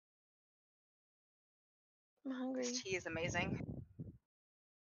I'm hungry. This tea is amazing.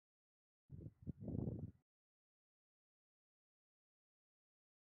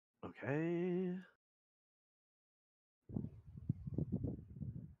 Okay.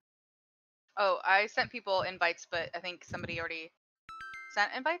 Oh, I sent people invites, but I think somebody already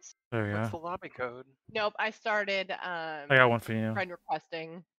sent invites. There you What's go. the lobby code? Nope, I started I got one for you. friend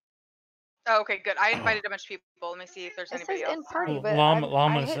requesting. Oh, okay, good. I invited a bunch of people. Let me see if there's It anybody says else. in party, but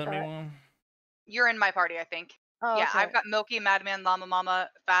Llama I hit sent me that. one. You're in my party, I think. Oh, Yeah, okay. I've got Milky, Madman, Llama Mama,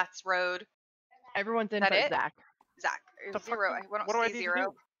 Fats, Road. Everyone's in That but it? Zach. Zach. The fuck Zero. do- I don't what do I see need zero. to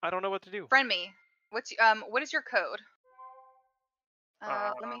do? I don't know what to do. Friend me. What is your code?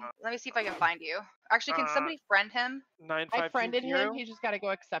 Let me see if I can find you. Actually, can somebody friend him? 9520? I friended him. He's just got to go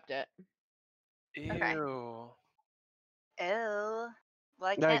accept it. Ew. Okay. Oh. Well,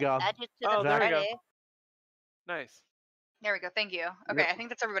 I There you can't go. add you to Oh, the there we party. go. Nice. There we go. Thank you. Okay, Yep. I think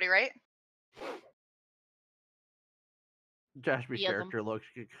that's everybody, right? Jasper's He has 'em. character looks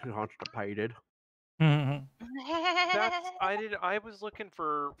constipated. Mhm. I was looking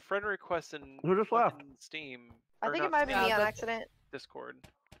for friend requests in Who just left? fucking Steam. I or think it not might have been Steam, me on but- accident. Discord.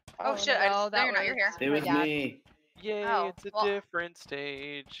 Oh, shit! I no, just, that you're not. You're here. was It my was dad. me. Yay! Oh, It's a well- different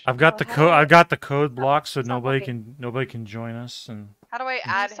stage. I've got Oh, the how code. do I- I got the code blocked, so Stop nobody can join us and, How do I you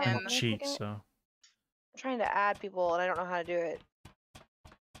add stop him? walking? cheat. second? So I'm trying to add people and I don't know how to do it.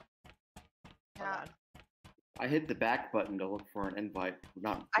 Hold Yeah. on. I hit the back button to look for an invite,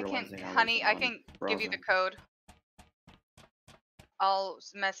 not I can, realizing was honey. I on can give you the browser. code. I'll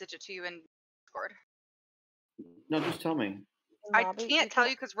message it to you in Discord. No, just tell me. In I lobby, can't tell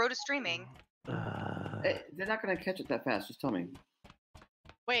you because Road is streaming. They're not gonna catch it that fast. Just tell me.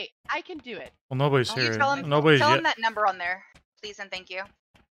 Wait, I can do it. well, nobody's Will you here. tell him? Nobody's Tell yet. him that number on there, please and thank you.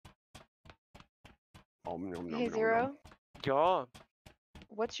 Hey Zero, Yeah.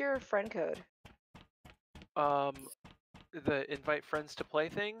 what's your friend code? The invite friends to play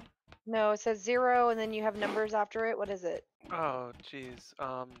thing. No, it says 0 and then you have numbers after it. What is it? Oh, jeez.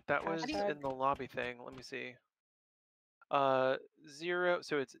 That was Hashtag. in the lobby thing. Let me see. 0.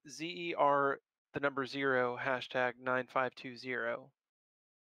 So it's ZER the number 0 hashtag 9520.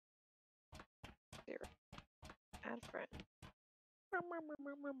 Add friend.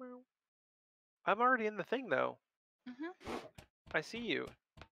 I'm already in the thing though. Mhm. I see you.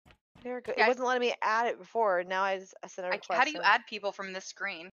 There go. Yeah, It wasn't letting me add it before. Now I sent a request. How do you in. add people from this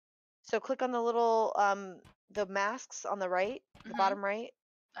screen? So click on the little the masks on the right, the Mhm. bottom right,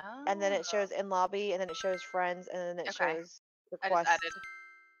 Oh. and then it shows in lobby, and then it shows friends, and then it Okay. shows I requests. just added.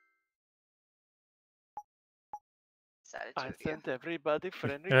 Just added two I of you. sent everybody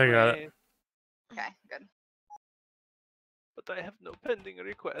friend Yeah, I got it. request, Okay, good. but I have no pending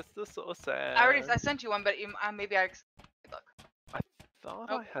requests. That's so sad. I sent you one, but you, maybe I look. I thought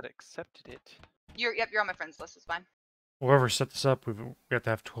Oh. I had accepted it. You're on my friends list. It's fine. Whoever set this up, we have to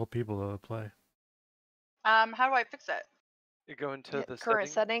have 12 people to play. How do I fix it? You go into Yeah, the current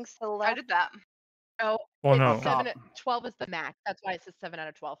settings to the I left. did that. Oh, Well, it's no. 12 is the max. That's why it says 7 out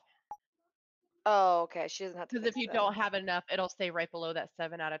of 12. Oh, okay. She doesn't have to. Because if fix you that. don't have enough, it'll say right below that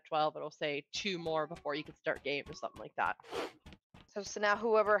 7 out of 12. It'll say 2 more before you can start game or something like that. So now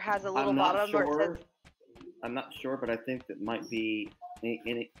whoever has a little I'm not bottom where sure. it says I'm not sure, but I think that might be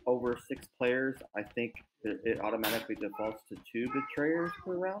any over 6 players. I think that it automatically defaults to 2 betrayers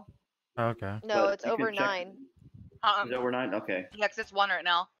per round. Okay. no, But it's you can over check- 9. Is it over 9? Okay. Yeah, 'cause it's 1 right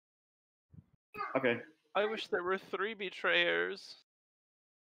now. Okay. I wish there were 3 betrayers.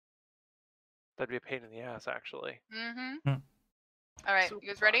 That'd be a pain in the ass, actually. Mm-hmm. Hmm. All right, Super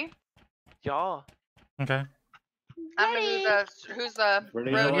you guys ready? Yeah. Okay. I'm gonna do who's the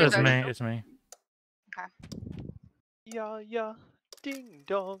Ready, road Noah? you're It's the- me. It's me. Yeah, yeah. Ding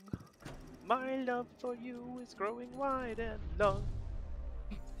dong. My love for you is growing wide and long.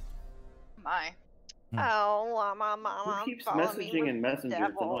 My. Oh, mama, Who keeps messaging in Messenger?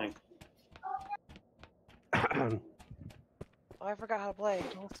 It's annoying. Oh, I forgot how to play.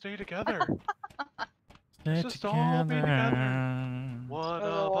 All stay together. Stay just all be together. together. One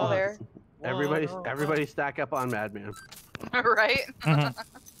There's a of wall us. there. Everybody stack up on Madman. Right? Mhm.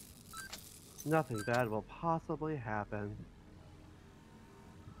 Nothing bad will possibly happen.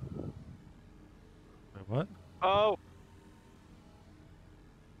 Wait, what? Oh,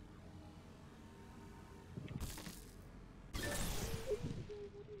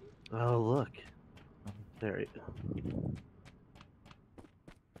 Oh, look. There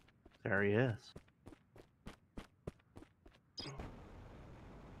he is.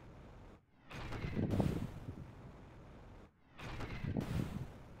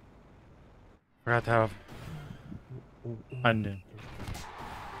 Forgot to have undo.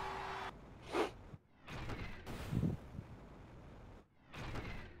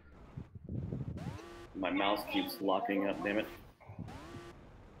 My mouse keeps locking up. Damn it.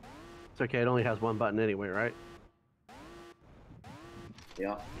 It's okay. It only has one button anyway, right?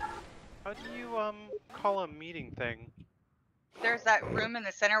 Yeah. How do you call a meeting thing? There's that room in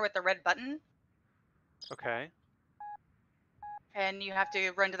the center with the red button, Okay. and you have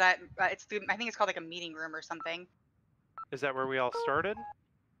to run to that. It's the, I think it's called like a meeting room or something. Is that where we all started?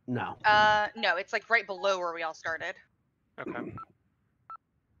 No. No, it's like right below where we all started. Okay.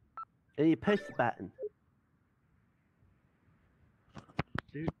 And you push the button.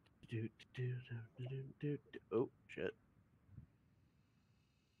 Do, do, do, do, do, do, do, do. Oh, shit.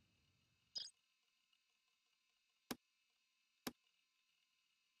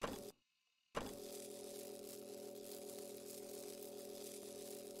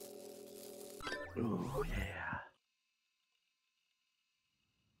 Oh, yeah.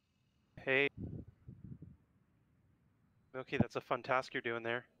 Hey. Milky, that's a fun task you're doing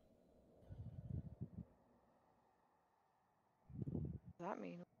there. What does that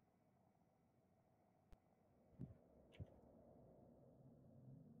mean?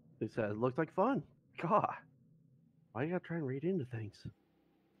 He says, looks like fun. God. Why you gotta try and read into things?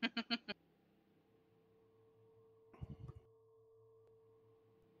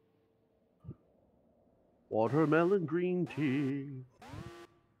 Watermelon green tea.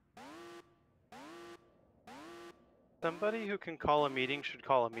 Somebody who can call a meeting should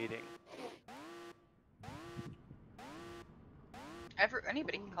call a meeting.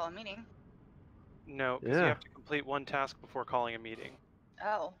 Anybody can call a meeting. No, because you Yeah. have to complete one task before calling a meeting.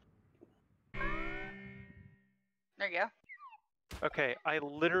 Oh. There you go. Okay, I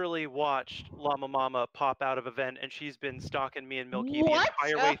literally watched Llama Mama pop out of a vent, and she's been stalking me and Milky What? the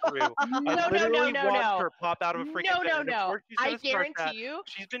entire way through. No, I no, literally no, watched no. her pop out of a freaking No, vent. no, and no. before she's I gonna start that, guarantee you,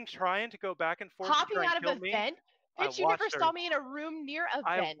 she's been trying to go back and forth to popping try and out of kill a me. vent? I Bitch, you never watched her. saw me in a room near a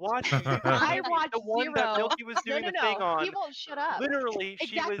I vent. watched you. I the watched one that Zero. Milky was No, doing no, the thing no. on. He won't shut up. Literally,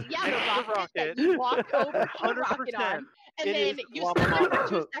 she Exactly. was Yeah, hitting the the rocket that rocket. you walked over to the rocket 100%. on, and It then is you Llama stood there for Mama.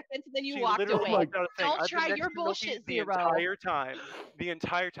 2 seconds, and then you She walked literally away. walked out of the thing. Don't I've been try next your to Milky bullshit, the Zero. entire time. The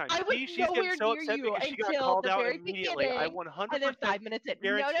entire time. I was She's nowhere getting so near upset you because she got until called the out very immediately. I beginning, 100% and then 5 minutes in. No,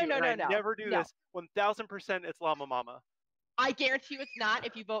 guarantee no, you, no, and no, I no. never do No. this. 1000% it's Llama Mama. I guarantee you it's not.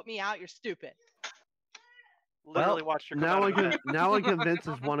 If you vote me out, you're stupid. Literally Well, watched her come now out I of a can vent. now I convince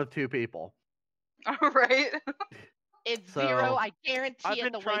is one of two people. Right. It's So- Zero. I guarantee I've it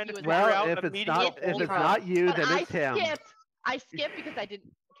been the way trying he to was figure Well, out if a it's meeting not of if it's Zero. not you, But then I it's him. skipped. I skipped because I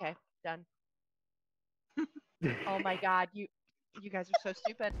didn't. Okay, done. Oh my god, you guys are so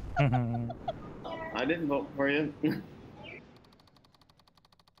stupid. I didn't vote for you.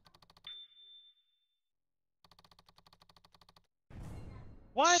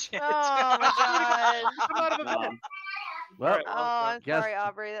 What? Shit. Oh my god. Come out of a vent. Well, Alright, Oh, well, I'm guess- sorry,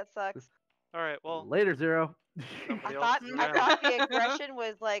 Aubrey. That sucks. All right. Well, later, Zero. I somebody else thought is I around. thought the aggression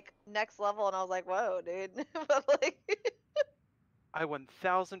was like next level, and I was like, "Whoa, dude!" But like, I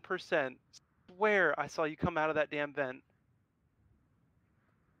 1000% swear I saw you come out of that damn vent.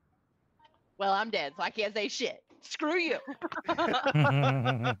 Well, I'm dead, so I can't say shit. Screw you. Don't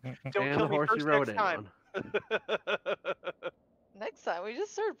And kill the me horse first you rode next in time. on. next time we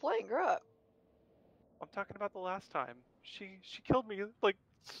just started playing. Grow up. I'm talking about the last time. She killed me like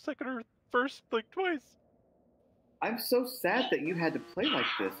second or first like twice. I'm so sad that you had to play like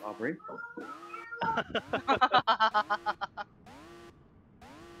this, Aubrey.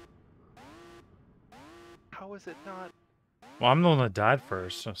 How is it not? Well, I'm the one that died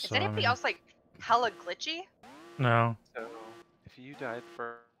first. So, Is I anybody mean, else like hella glitchy? No. So if you died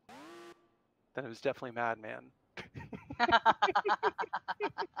first, then it was definitely Madman.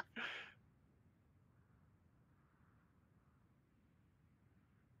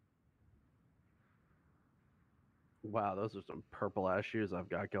 Wow, those are some purple ass shoes I've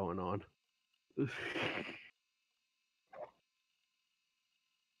got going on.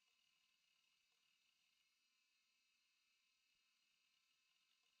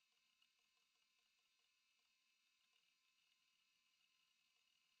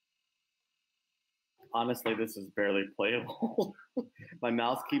 Honestly, this is barely playable. My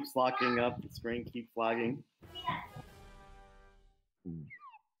mouse keeps locking up, the screen keeps lagging.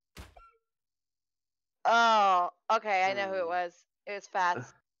 Oh, okay. I know who it was. It was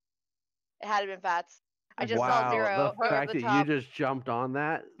Fats. It had to been Fats. I just wow, saw Zero. the over fact the that top. you just jumped on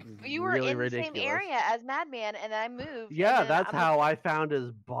that is You were really in ridiculous. the same area as Madman, and then I moved. Yeah, and then that's I'm how I found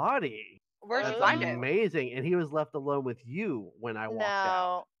his body. Where'd you That's find it? Amazing, and he was left alone with you when I walked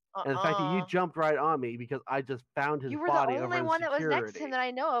out. No. And the fact that you jumped right on me because I just found his You were body the over only in one that was security. next to him that I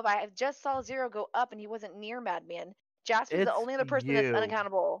know of. I just saw Zero go up, and he wasn't near Madman. Jasper's It's the only other person that's you.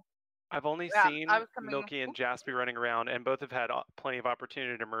 unaccountable. I've only Yeah, seen I was coming. Milky and Jaspy running around, and both have had plenty of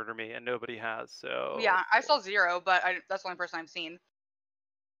opportunity to murder me, and nobody has. So Yeah, I saw 0, but that's the only person I've seen.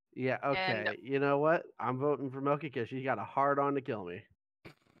 Yeah, And- okay. You know what? I'm voting for Milky because she got a hard on to kill me.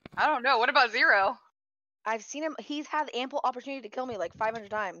 I don't know. What about 0? I've seen him. He's had ample opportunity to kill me like 500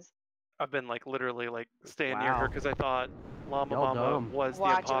 times. I've been like literally like staying near her Wow. because I thought Llama Y'all Mama dumb. was the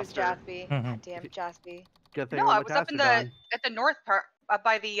Watch, it was imposter. Jaspy. Mhm. God damn it, Jaspy. Good thing No, all I my was up tasks in are the done. at the north part, up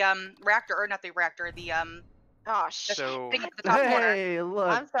by the reactor, or not the reactor, the Oh shit. So thing at the top corner. Hey, look.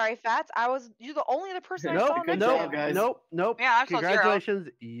 I'm sorry, Fats. You're the only other person I Nope, saw good next to job, him. guys. Nope. Yeah, I saw 0. Congratulations,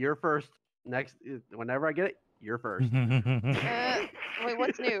 you're first. Next, whenever I get it, you're first. Wait,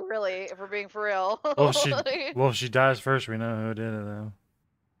 what's new, really? If we're being for real. Well, if she dies first, we know who did it though.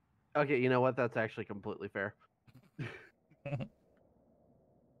 Okay, you know what? That's actually completely fair. Damn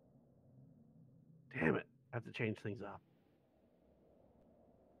it. I have to change things up.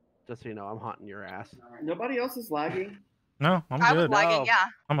 Just so you know, I'm haunting your ass. Nobody else is lagging. No, I'm I was good. lagging, No. yeah.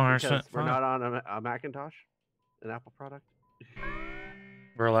 I'm 100% Because we're fine. not on a Macintosh, an Apple product.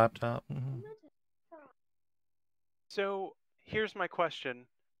 We're a laptop. Mhm. So here's my question.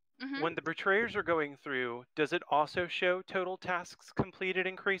 Hmm. When the betrayers are going through, does it also show total tasks completed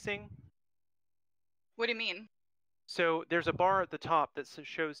increasing? What do you mean? So there's a bar at the top that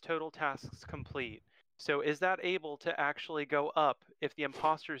shows total tasks complete. So is that able to actually go up if the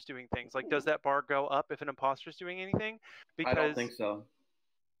imposter is doing things? Like, does that bar go up if an imposter is doing anything? I don't think so.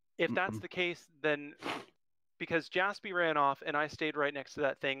 If that's Mm-mm. the case, then because Jaspy ran off and I stayed right next to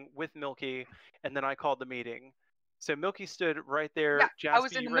that thing with Milky, and then I called the meeting. So Milky stood right there. Yeah, Jaspy I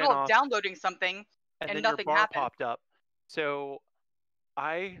was in the ran middle off, of downloading something, and and then nothing your bar happened. popped up. So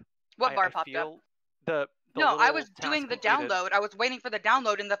What bar I popped up? feel the No, I little was doing task the completed. download. I was waiting for the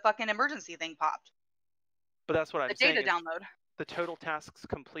download, and the fucking emergency thing popped. But that's what I'm The saying. data is download. the total tasks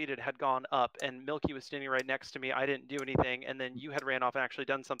completed had gone up, and Milky was standing right next to me. I didn't do anything, and then you had ran off and actually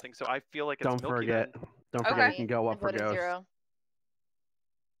done something. So I feel like it's Don't Milky forget. then. Don't Okay. forget it can go I up for voted Ghost. 0.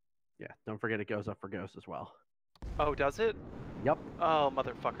 Yeah, don't forget it goes up for Ghost as well. Oh, does it? Yep. Oh,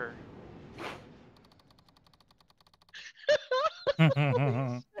 motherfucker.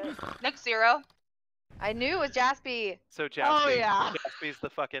 Next 0. I knew it was Jaspy. So Jaspy, Oh yeah. Jaspy's the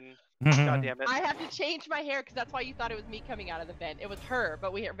fucking. God damn it. I have to change my hair because that's why you thought it was me coming out of the vent. It was her,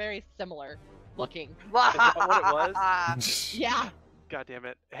 but we are very similar looking. Is that what it was? Yeah. God damn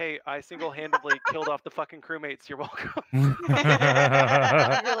it. Hey, I single-handedly killed off the fucking crewmates. You're welcome. You really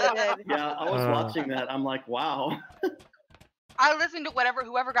did. Yeah, I was watching that. I'm like, wow. I listened to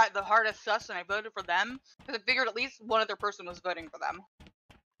whoever got the hardest sus, and I voted for them because I figured at least one other person was voting for them.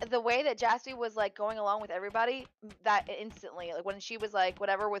 The way that Jaspy was like going along with everybody, that instantly, like when she was like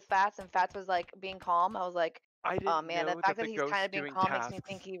whatever with Fats and Fats was like being calm, I was like, I didn't oh man, know the fact that that the he's ghost kind of being doing calm tasks. makes me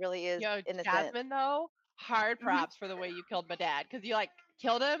think he really is Yo, innocent. Jasmine though, hard Mhm. props for the way you killed my dad because you like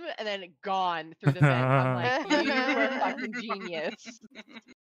killed him and then gone through the vent. I'm like, you were a fucking genius.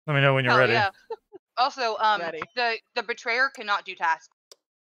 Let me know when you're Hell ready. yeah. Also, Ready. the betrayer cannot do tasks.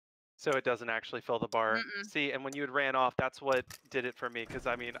 So it doesn't actually fill the bar. Mm-mm. See, and when you had ran off, that's what did it for me. Because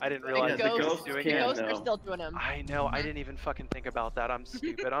I mean, I didn't The realize the that he was ghosts doing The can, it. ghosts are though. still doing them. I know. I Mhm. didn't even fucking think about that. I'm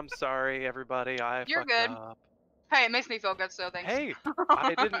stupid. I'm sorry, everybody. I You're fucked good. up. Hey, it makes me feel good, so thanks. Hey,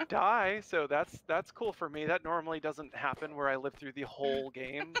 I didn't die, so that's cool for me. That normally doesn't happen where I live through the whole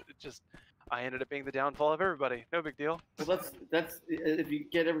game. It just I ended up being the downfall of everybody. No big deal. Well, that's if you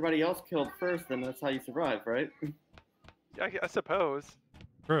get everybody else killed first, then that's how you survive, right? I suppose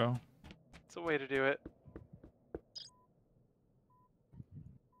True. it's a way to do it.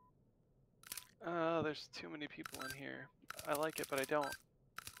 There's too many people in here. I like it, but I don't.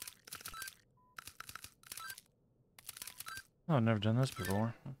 Oh, I've never done this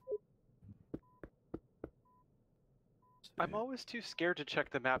before. I'm always too scared to check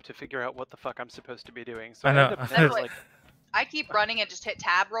the map to figure out what the fuck I'm supposed to be doing. So I know. end up That's never, what- like, I keep running and just hit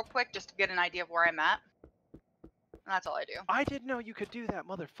tab real quick just to get an idea of where I'm at. And that's all I do. I didn't know you could do that,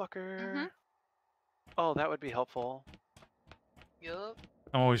 motherfucker. Mhm. Oh, that would be helpful. Yup.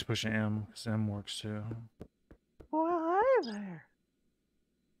 I'm always pushing M because M works too. Well, hi there.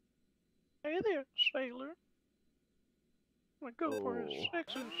 Hey there, sailor. Wanna go for a Oh.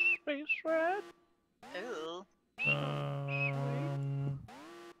 sexy space ride? Ooh.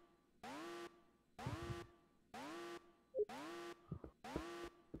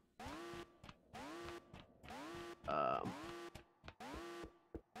 Um,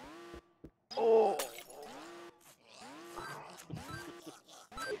 Oh.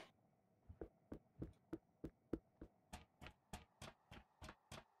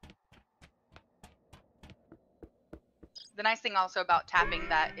 The nice thing also about tapping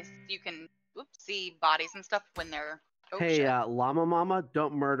that is you can see bodies and stuff when they're. Oh, Hey, shit. Llama Mama,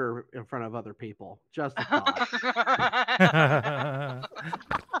 don't murder in front of other people. Just a thought.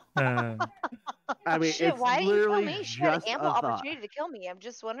 I mean, Shit, it's why didn't you kill literally me? She had just ample a thought. opportunity to kill me. I'm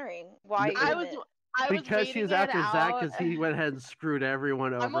just wondering why you I was didn't. Because she was waiting after it Zach out. because he went ahead and screwed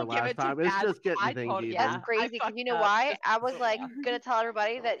everyone I'm over gonna give last it to time. It's Baz. just getting I things totally- even. yeah. That's crazy because fucked you know up why? just I was so like yeah. gonna tell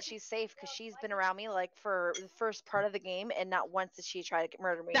everybody that she's safe because she's been around me like for the first part of the game and not once did she try to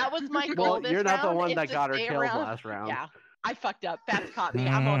murder me. That was my goal Well, this you're not the round, one is that to got her stay killed around. last round. Yeah, I fucked up. Baz caught me.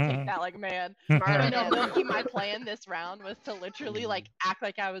 I'm gonna take that like a man. Smart So no, man. Milky, my plan this round was to literally like act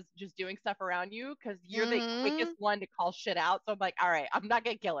like I was just doing stuff around you because you're the quickest one to call shit out. So I'm like, all right, I'm not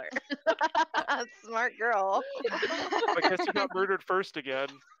gonna kill her. Smart girl. I guess you got murdered first again.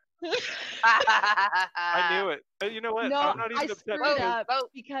 I knew it. You know what? No, I'm not I even upset screwed because up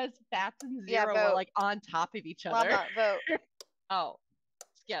because Bats and Yeah, Zero were vote. like on top of each other. Llama, vote. Oh,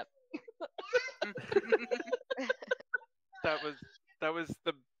 skip. that was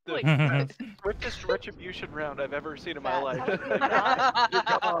the Like, swiftest retribution round I've ever seen in my Bats, life. how could you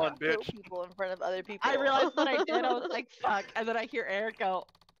not Come on, kill bitch. people in front of other people. I realized what I did. I was like, fuck. And then I hear Eric go,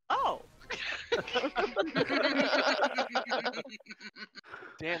 oh.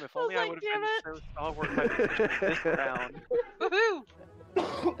 Damn, if I was only I like, would damn have been so stalwart by this round. Woohoo!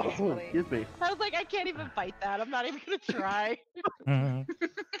 funny. Excuse me. I was like, I can't even fight that. I'm not even gonna try.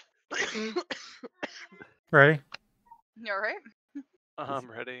 Ready? You alright? I'm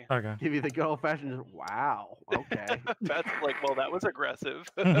ready. Okay. Give you the good old fashioned. Wow. Okay. That's like, well, that was aggressive.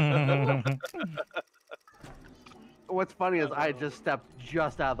 What's funny is I just stepped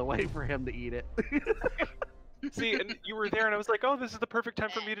just out of the way for him to eat it. See, and you were there, and I was like, oh, this is the perfect time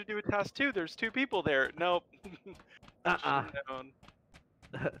for me to do a task too. There's 2 people there. Nope. Should've known.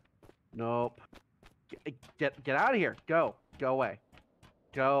 Nope. Get out of here. Go. Go away.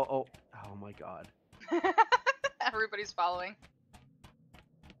 Go. Oh my god. Everybody's following.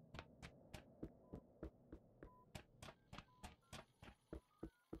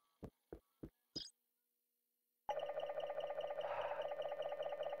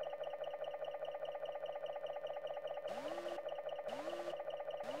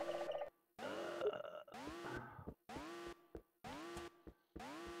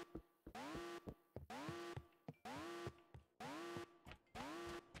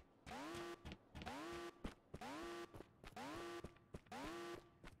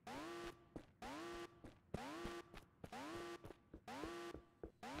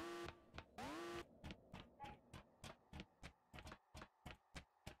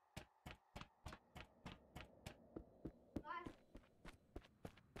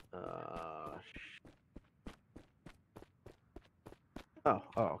 Oh,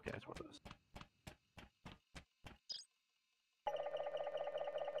 okay. It's one of those.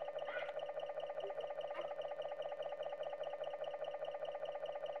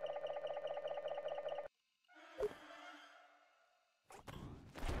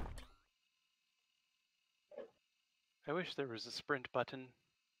 I wish there was a sprint button.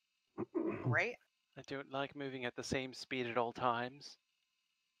 Right? I don't like moving at the same speed at all times.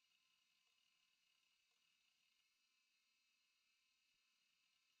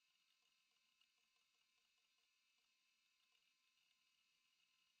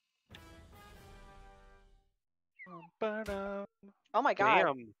 Ba-dum. Oh my god.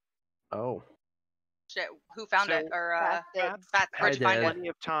 Damn. Oh. Shit, who found it? So, Or Fats did. Fats, I where'd you find did. it? Plenty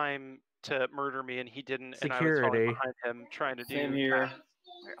of time to murder me, and he didn't. And I was Security. falling behind him, trying to do. Same here. tasks.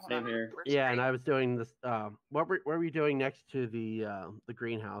 Wait, hold Same on. here. Where's Yeah, and Gray? I was doing this. What were we doing next to the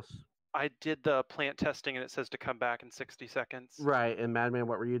greenhouse? I did the plant testing, and it says to come back in 60 seconds. Right. And Madman,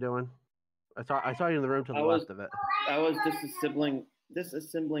 what were you doing? I saw you in the room to the I was- left of it. I was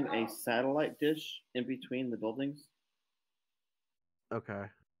disassembling a satellite dish in between the buildings. Okay.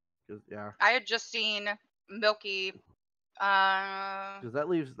 Yeah. I had just seen Milky. Because that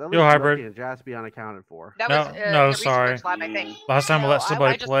leaves Hybrid. Milky and Jaspy unaccounted for. That No, was no, the sorry. research lab, I think. Last time I No, let I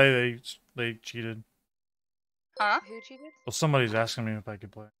somebody just- play, they cheated. Huh? Who cheated? Well, somebody's asking me if I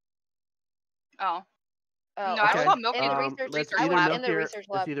could play. Oh. Oh, No, I Okay. saw Milky in the in research, research I either was lab. in the Milky or- research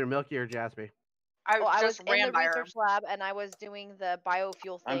lab. It's either Milky or Jaspy. I Well, I was just in ran the by her. research lab and I was doing the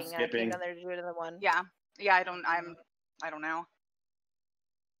biofuel I'm thing and I came skipping. down there to do another one. Yeah. Yeah, I don't know.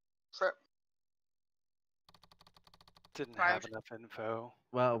 Trip. Didn't Right. have enough info.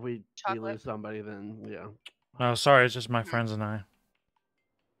 Well, if we Chocolate. lose somebody, then yeah. No, sorry, it's just my friends and I.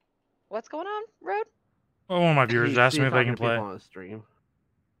 What's going on, Road? Well, one of my viewers He's asked me if they talking can to people play. on the stream.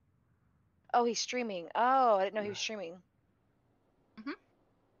 Oh, he's streaming. Oh, I didn't know he was streaming.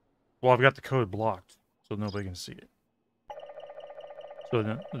 Well, I've got the code blocked, so nobody can see it. So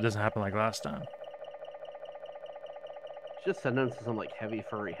it doesn't happen like last time. Just send them to some like heavy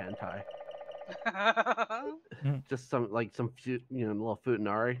furry hentai. Just some little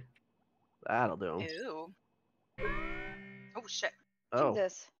futanari. That'll do 'em. Ew. Oh shit. Oh,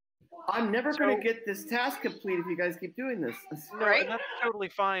 Jesus. I'm never gonna So- get this task complete if you guys keep doing this. No, Right? and that's totally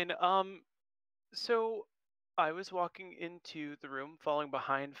fine. So I was walking into the room, falling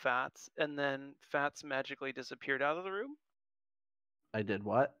behind Fats, and then Fats magically disappeared out of the room. I did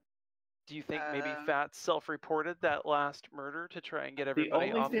what? Do you think maybe Um, Fats self-reported that last murder to try and get The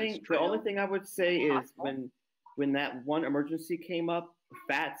everybody only off his thing, the trail? only thing I would say is when that one emergency came up,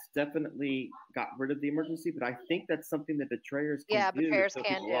 Fats definitely got rid of the emergency, but I think that's something that betrayers can Yeah, do. to betrayers kill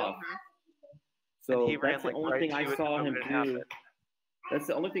can people do. off. Mhm. So he ran, that's the like, only right thing I to it saw when him it do. happened. That's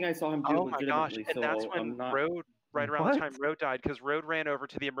the only thing I saw him do Oh my gosh! legitimately. And So that's I'm when not. Road, right around the time What? Road died, because Road ran over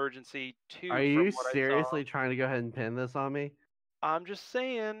to the emergency too. Are from you what I saw. seriously trying to go ahead and pin this on me? I'm just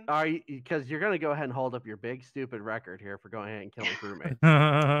saying. Are you? Because you're gonna go ahead and hold up your big stupid record here for going ahead and killing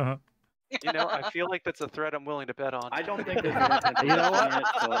crewmates. You know, I feel like that's a threat I'm willing to bet on. I don't think there's an You know what? yet,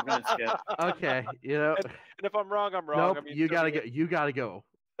 so I'm gonna skip. Okay, you know. And if I'm wrong, I'm wrong. Nope, I mean, you so gotta be go. You gotta go.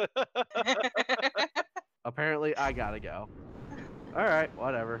 Apparently, I gotta go. All right,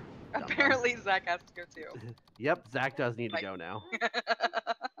 whatever. Apparently, Zach has to go too. Yep, Zach does need to Like- go now.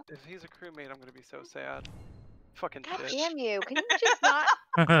 If he's a crewmate, I'm gonna be so sad. Fucking God bitch. damn you! Can you just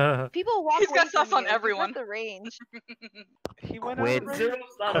not? People walk He's away got stuff from on you. You've got everyone. the range. He went Quit. out right- Zero's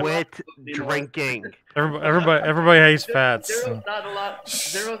not allowed Quit to anymore. drinking. Everybody hates Fats. Zero's not allowed.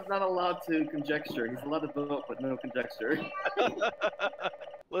 Zero's not allowed to conjecture. He's allowed to vote, but no conjecture.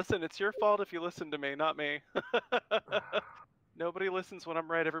 Listen, it's your fault if you listen to me, not me. Nobody listens when I'm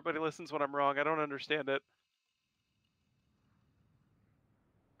right. Everybody listens when I'm wrong. I don't understand it.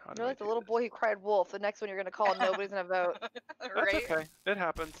 How do You're I like the do little this? boy who cried wolf. The next one you're gonna call, nobody's gonna vote. That's Right? okay. It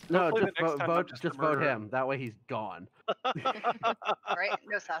happens. No, Hopefully just the next vote. time I'm Vote. just, Just a vote murderer. him. That way he's gone. Right?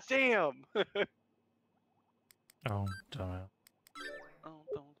 No sus. Damn. Oh, damn.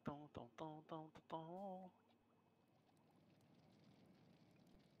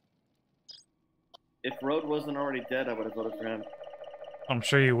 If Road wasn't already dead, I would have voted for him. I'm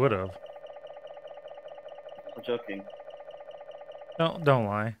sure you would have. I'm joking. Don't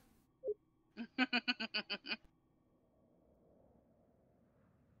lie.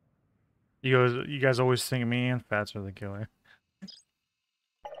 You guys always think me and Fats are the killer.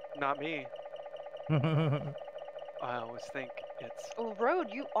 Not me. I always think it's Oh, Road,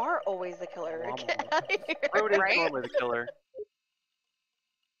 you are always the killer. Llama Get Wolf. out of here. Road is Right? normally the killer.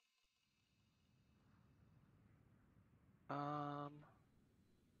 Um.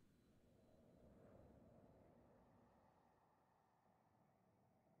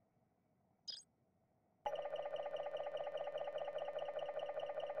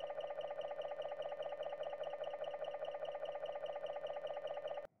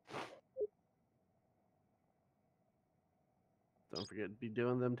 Don't forget to be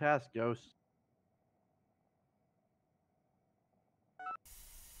doing them tasks, Ghost.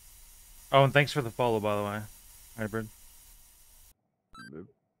 Oh, and thanks for the follow, by the way, Hybrid. Boop,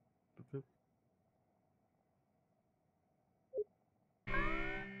 boop, boop.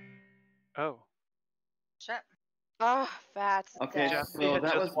 Oh. Shit. Ah, Fats. Okay, dead. Jesse so had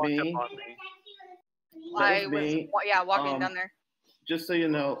that just was walked up me. on me. I was was, me. walking Um, down there. Just so you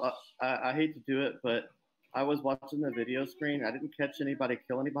know, I hate to do it, but I was watching the video screen. I didn't catch anybody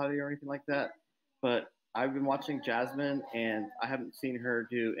kill anybody or anything like that. But I've been watching Jasmine, and I haven't seen her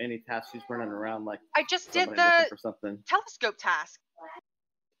do any tasks. She's running around like I just did somebody looking the for something. telescope task.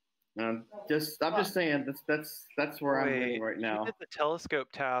 I'm just saying that's where I'm leaning right You now. did the telescope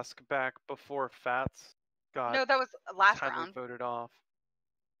task back before Fats got No, that was last timely round. voted off.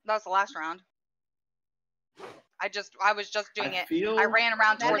 That was the last round. I was just doing it. feel I ran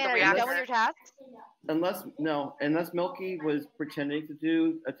around toward Batman, the are you done with reactor. your tasks? unless Milky was pretending to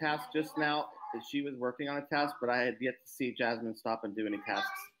do a task just now, that she was working on a task, but I had yet to see Jasmine stop and do any tasks.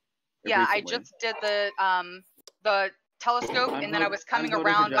 Yeah, I recently. just did the telescope, I'm and then I vote- was I'm coming voting for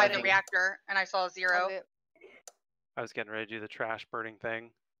around by the Jasmine. reactor, and I saw I'll 0. do it. I was getting ready to do the trash burning thing.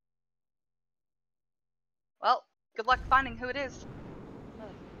 Well, good luck finding who it is.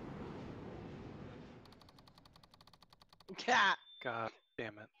 Cat. God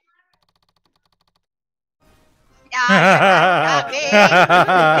damn it. Damn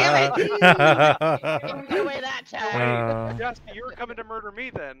it. Get away that chat. Jesse, you were coming to murder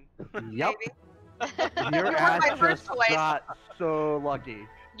me then. Yep. Maybe. Your You were ass my first just choice. got so lucky.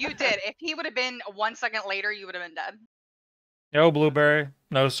 You did. If he would have been 1 second later, you would have been dead. Yo, Blueberry.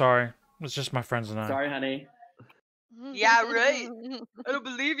 No, sorry. It's just my friends and I. Sorry, honey. Yeah, right. I don't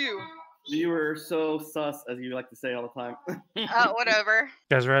believe you. You were so sus, as you like to say all the time. Whatever.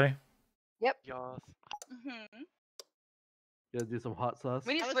 Guys ready? Yas. Mhm. You gotta do some hot sauce.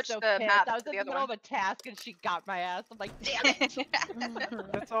 We need I to was switch so the pissed. map I was to in the the other middle one. of a task and she got my ass. I'm like, damn it.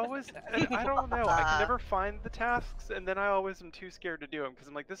 That's always. And I don't know. I can never find the tasks, and then I always am too scared to do them because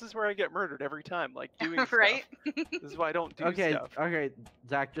I'm like, this is where I get murdered every time. Like doing Right? stuff. This is why I don't do Okay, stuff. okay,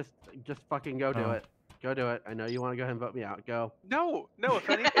 Zach, just fucking go do Oh. it. Go do it. I know you want to go ahead and vote me out. Go. No, no. If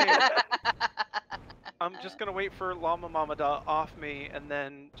anything, I'm just gonna wait for Llama Mama to off me, and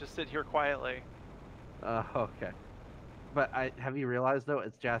then just sit here quietly. Okay. But have you realized though?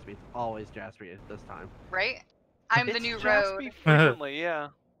 It's Jaspy. It's always Jaspy at this time. Right? I'm the It's new just road. me frequently, yeah.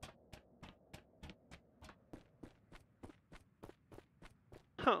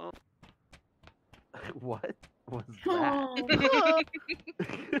 Oh. What was that?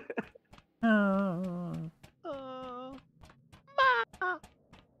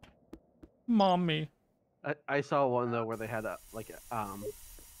 Mommy. I saw one though where they had a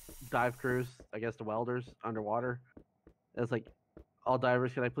dive cruise. I guess the welders underwater. It's like, all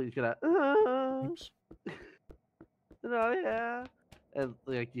divers, can I please get a? Oops. Oh yeah. And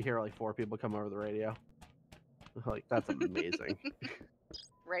like you hear like 4 people come over the radio. Like that's amazing.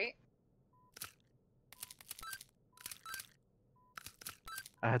 Right?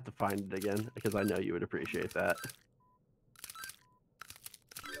 I have to find it again because I know you would appreciate that.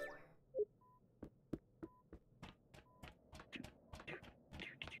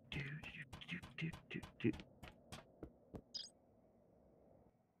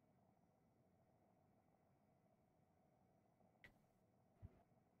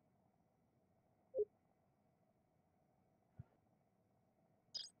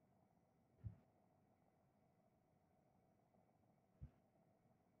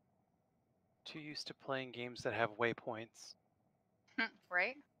 Too used to playing games that have waypoints.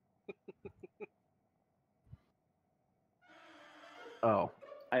 Right? Oh,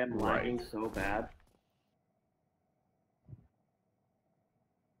 I am Right. lagging so bad.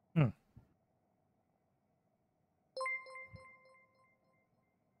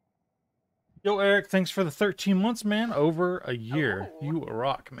 Yo, Eric, thanks for the 13 months, man. Over a year. Oh. You a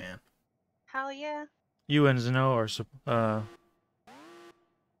rock, man. Hell yeah. You and Zeno are supporting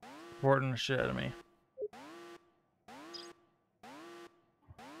the shit out of me.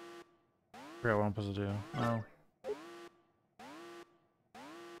 Forgot what I'm supposed to do. Oh.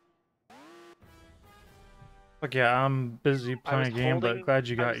 Fuck yeah, I'm busy playing a game, but glad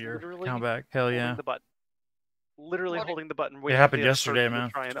you got your account back. Hell Holding yeah. the button. Literally Holding- holding the button. It waiting for happened the other yesterday, person to man.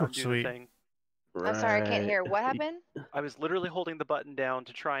 Try and Oh, undo sweet. the thing. I'm sorry, I can't Right. hear. What happened? I was literally holding the button down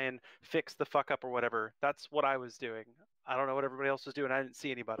to try and fix the fuck up or whatever. That's what I was doing. I don't know what everybody else was doing. I didn't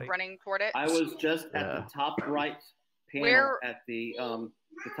see anybody. Running toward it. I was just at Yeah. the top right panel Where- at the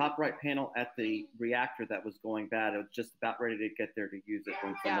top right panel at the reactor that was going bad. I was just about ready to get there to use it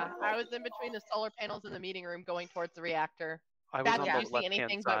when Yeah, someone I called. was in between the solar panels in the meeting room going towards the reactor. I was That's on did the you see left-hand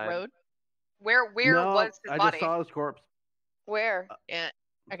anything but side. road? Where No, was his I body? just saw his corpse. Where? Yeah.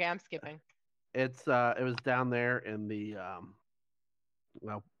 Okay, I'm skipping. It was down there in the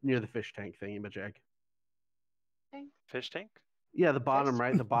well, near the fish tank thingy-majig. Fish tank? Yeah, the bottom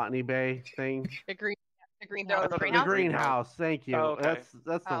right, the botany bay thing. The greenhouse. No, I the thought it The greenhouse? was greenhouse. Thank you. Oh, okay.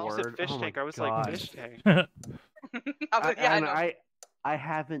 That's the Oh. You said word. fish Oh my tank. I was God. like, fish tank. Yeah, I know. I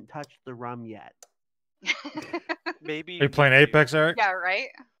haven't touched the rum yet. Maybe. Are you playing Apex, Eric? Yeah, right?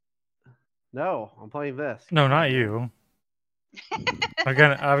 No, I'm playing this. No, not you. I've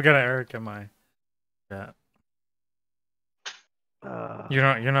got Eric in my chat.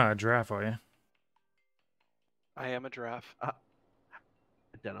 You're not a giraffe, are you? I am a giraffe.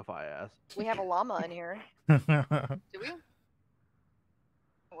 Identify as. We have a llama in here. Do we?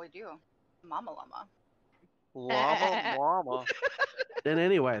 Oh, we do. Mama llama. Llama. And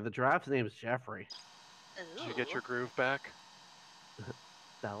anyway, the giraffe's name is Jeffrey. Did you get your groove back?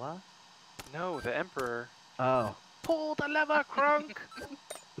 Stella? No, the Emperor. Oh. Pull the lever, Crunk!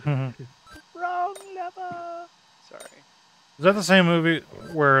 Wrong lever! Sorry. Is that the same movie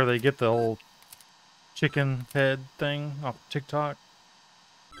where they get the old chicken head thing off TikTok?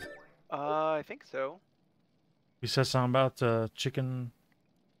 I think so. He said something about chicken.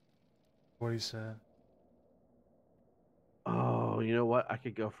 What he said? Oh, you know what? I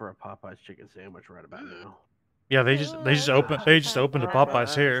could go for a Popeye's chicken sandwich right about now. Yeah, they just opened a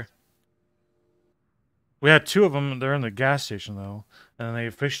Popeyes here. We had 2 of them. They're in the gas station though, and then they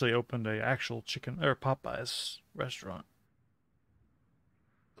officially opened a actual chicken or Popeyes restaurant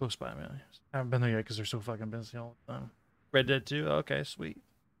close by me. I haven't been there yet because they're so fucking busy all the time. Red Dead 2. Okay, sweet.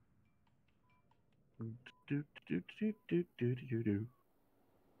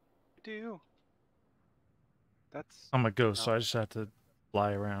 Do. That's I'm a ghost, so I just have to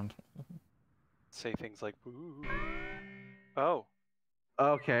fly around. say things like "Boo." Oh,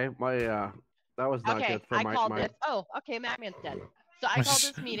 Okay, my that was not Okay, good for I my called my. this. Oh, okay, Madman's dead. So I called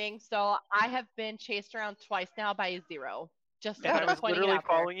this meeting. So I have been chased around twice now by a zero. Just and I was pointing it literally out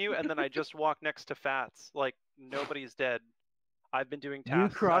there. following you, and then I just walked next to Fats. Like nobody's dead. I've been doing You tasks. I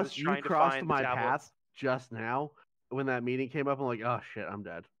was crossed trying to crossed find my the tablets. path just now when that meeting came up. I'm like, oh shit, I'm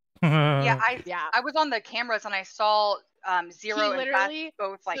dead. Yeah, Yeah. I was on the cameras and I saw Zero He and Fats literally,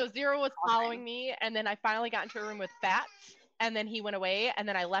 both like. so Zero was crossing. following me, and then I finally got into a room with Fats, and then he went away, and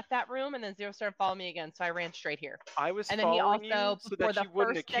then I left that room, and then Zero started following me again, so I ran straight here. I was And then he following you also, so before that the you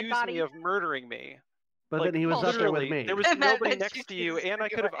wouldn't first dead accuse body- me of murdering me. But Like, then he was up there with literally, me. there was And then nobody you next to you, accused and I me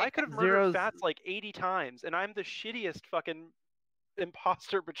could have of murdered Zero's- Fats like 80 times, and I'm the shittiest fucking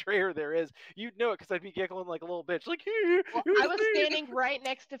imposter betrayer there is. You'd know it because I'd be giggling like a little bitch, like. Well, I was standing right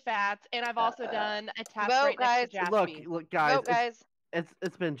next to Fats, and I've also done a task Vote, right next to Look, Jaspy. look, guys, Vote, guys.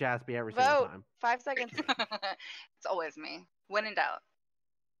 it's been Jaspy every single Vote. time. 5 seconds. It's always me. When in doubt.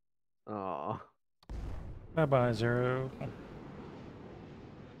 Oh, Bye bye, Zero.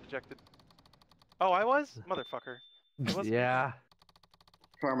 Rejected. Oh, I was? Motherfucker. It wasn't me. yeah,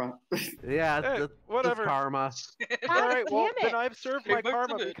 Karma. yeah. Hey, That's whatever. karma. All right, well, damn then it. I've served Big my Mac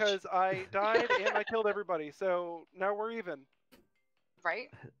karma bitch. because I died and I killed everybody, so now we're even. Right?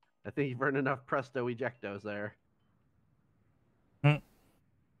 I think you've earned enough presto ejectos there.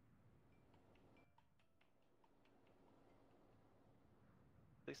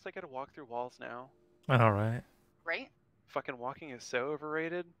 At least I get to walk through walls now. All right. Right? Fucking walking is so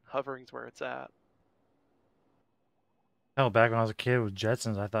overrated. Hovering's where it's at. Hell, back when I was a kid with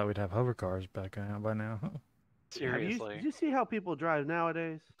Jetsons, I thought we'd have hover cars back by now. Seriously. Did you see how people drive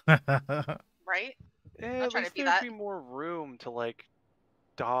nowadays? Right? At trying to least be there'd that. be more room to like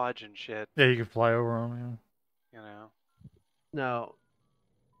dodge and shit. Yeah, you can fly over them. You know. No.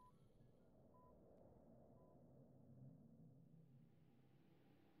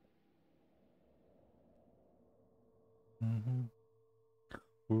 Yeah.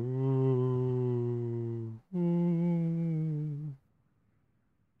 Ooh. Ooh.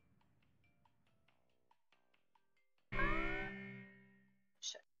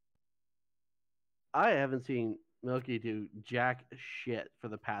 I haven't seen Milky do jack shit for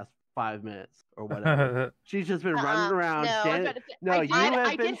the past 5 minutes or whatever. She's just been running around. no. standing... No, I you did, have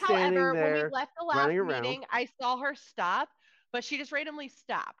I been did, standing however, when there. we left the last running around. meeting, I saw her stop, but she just randomly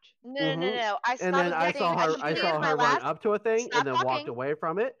stopped. No, no, no. I And then I saw her. I saw her run up to a thing Stop and then walked talking. away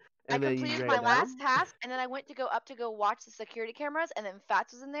from it. I And then you completed ran my down. last task, and then I went to go up to go watch the security cameras, and then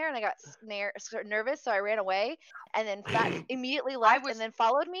Fats was in there, and I got nervous, so I ran away, and then Fats immediately left, was- and then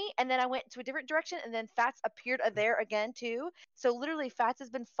followed me, and then I went to a different direction, and then Fats appeared there again too. So literally, Fats has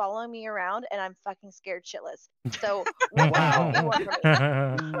been following me around, and I'm fucking scared shitless. So what the hell do you want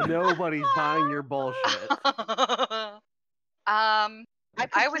from me? Nobody's buying your bullshit.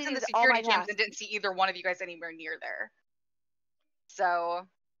 I was in the completed all my security cams tasks. and didn't see either one of you guys anywhere near there. So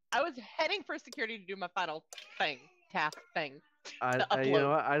I was heading for security to do my final task thing. You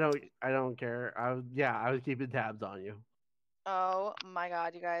know what? I don't care. I was keeping tabs on you. Oh my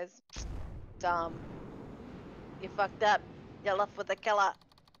god, you guys, dumb. You fucked up. You left with the killer.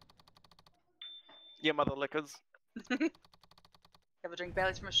 Yeah, mother lickers. ever drink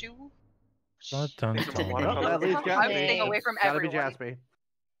Baileys from a shoe? Thanks for my water Oh, color. at least I'm Jaspy. staying away from Gotta be everyone. Jaspy.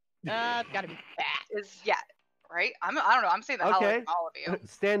 It's gotta be fat. Yeah, right? I don't know. I'm saying the hell away Okay. from all of you.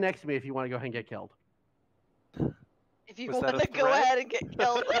 Stand next to me if you want to go ahead and get killed. If you Was that want a to go threat? ahead and get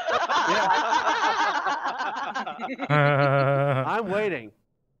killed. I'm waiting.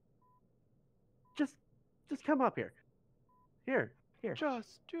 Just come up here. Here.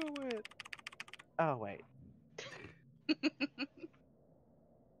 Just do it. Oh wait.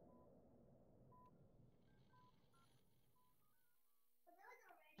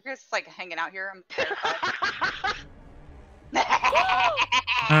 You guys like hanging out here. I'm terrified.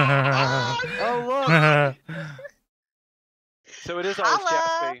 Oh look. So it is always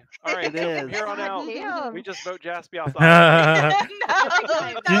Holla. Jaspy. All right, It so from is. here on out, Damn. we just vote Jaspy off the island.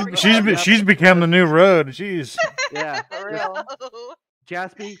 No, she's become the new road. Jeez. Yeah. For real. no.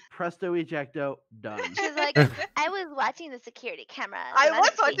 Jaspy, presto ejecto, done. She's like, I was watching the security camera. I and was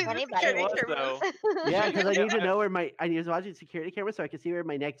didn't see watching the anybody." security was, cameras. Yeah, because I Yeah. need to know where I was watching security camera so I can see where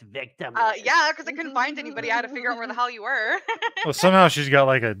my next victim is. Yeah, because I couldn't find anybody. I had to figure out where the hell you were. Well, somehow she's got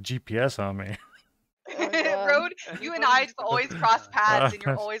like a GPS on me. Oh, God. Road, you and I just always cross paths, and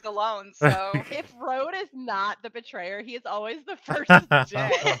you're always alone. So If Road is not the betrayer, he is always the first dead.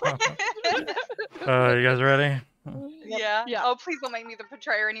 You guys ready? Yeah. Yeah. Oh, please don't make me the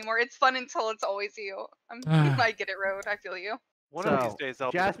betrayer anymore. It's fun until it's always you. I get it, Road. I feel you. One of these So, days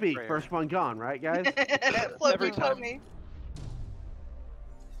I'll be the Jaspy, betrayer. first one gone, right, guys? Float Every me, float time. me.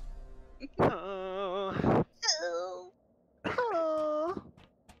 Oh. Oh.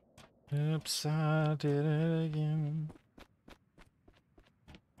 Oops, I did it again.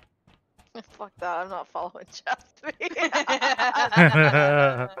 Fuck that. I'm not following Jasmine.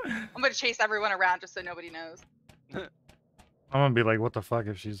 I'm gonna chase everyone around just so nobody knows. I'm gonna be like, what the fuck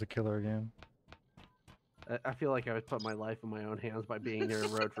if she's the killer again? I feel like I would put my life in my own hands by being near the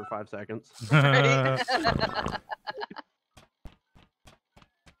road for 5 seconds. Right?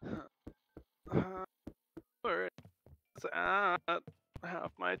 Where it's at.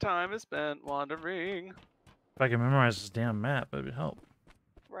 Half my time is spent wandering. If I can memorize this damn map, it would help.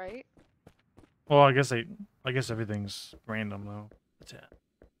 Right? Well, I guess everything's random though. It's at.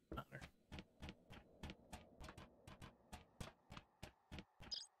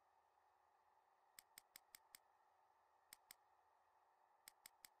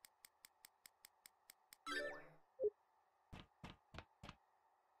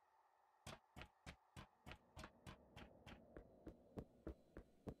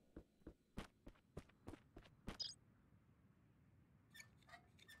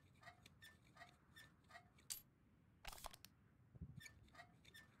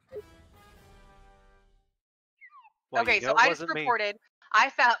 Well, Okay, you so know it I just wasn't me. reported. I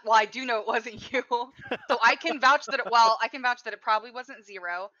found. Well, I do know it wasn't you, so I can vouch that. I can vouch that it probably wasn't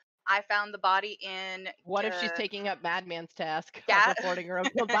Zero. I found the body in. What if she's taking up Madman's task Gas- of reporting her own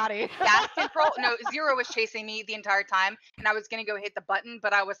killed body? gas control? No, Zero was chasing me the entire time, and I was gonna go hit the button,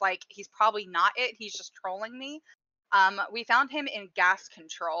 but I was like, he's probably not it. He's just trolling me. We found him in gas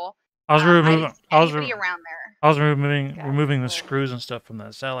control. I was I removing. didn't see I was anybody around there. I was removing Okay. removing the Cool. screws and stuff from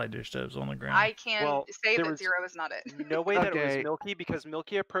that satellite dish that was on the ground. I can Well, say there that was Zero is not it. No way that it was Okay. Milky, because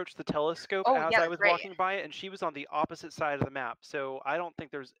Milky approached the telescope Oh, as yeah, I that's was right. walking by it, and she was on the opposite side of the map. So I don't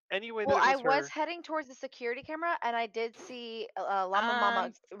think there's any way that Well, it I was was her. heading towards the security camera, and I did see Llama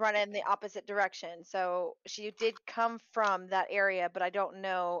Mama run in the opposite direction. So she did come from that area, but I don't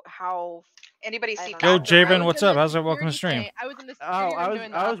know how. Anybody I see don't Yo, know. Fat the Javen, Road? what's in up? the How's it? Welcome to security stream. thing. I was in the Oh, security room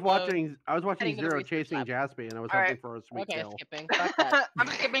doing the I was upload. watching heading to the Zero research chasing lab. Jaspy, and I was All hoping right. for a sweet Okay, kill. skipping. Fuck that. I'm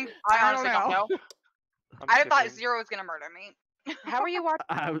skipping. I I don't honestly don't know. know. I'm I thought skipping. Zero was gonna murder me. How are you watching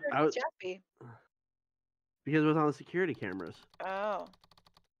I was Jaspi? because it was on the security cameras. Oh.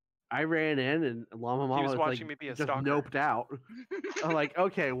 I ran in, and Llama Mama was was watching like me be a just stalker. noped out. I'm like,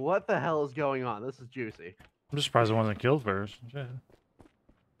 okay, what the hell is going on? This is juicy. I'm just surprised it wasn't killed first. Shit.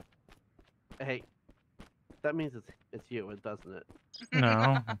 Hey, that means it's you, doesn't it?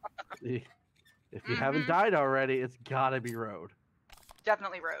 No. If you haven't died already, it's gotta be Road.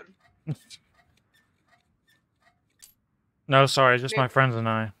 Definitely Road. No, sorry, just my friends and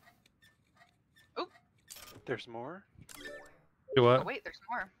I. There's more. Do Oh what? wait, there's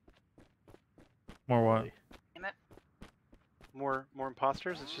more. More what? Damn it. More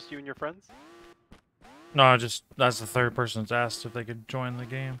imposters. It's just you and your friends. No, just that's the third person's asked if they could join the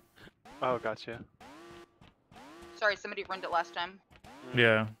game. Oh, gotcha. Sorry, somebody ruined it last time.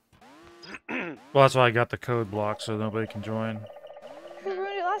 Yeah. Well, that's why I got the code blocked so nobody can join. Who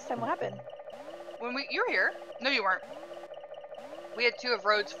ruined it last time? What happened? When you were here? No, you weren't. We had two of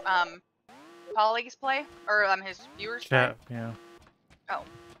Road's colleagues play, or his viewers Chat, yeah. play. Oh,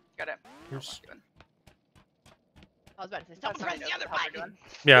 got it. Here's- I was about to say, That's someone press somebody the knows other what they're button.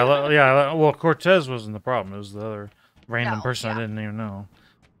 doing. Yeah, yeah. Well, Cortez wasn't the problem. It was the other random No, person I yeah. didn't even know.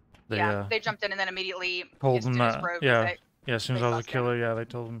 They Yeah, they jumped in and then immediately told as them soon as that. Road was Yeah, like, yeah. As soon as they I was a sussed him. killer, yeah, they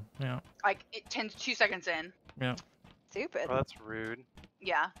told him. Yeah. like 2 seconds in. Stupid. Oh, that's rude.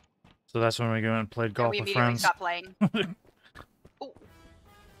 Yeah. So that's when we went and played And golf we with immediately friends. stopped playing. Ooh.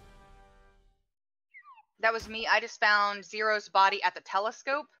 That was me. I just found Zero's body at the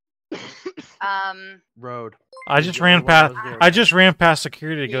telescope. Road. I He's just the only ran one that past. was there. I just ran past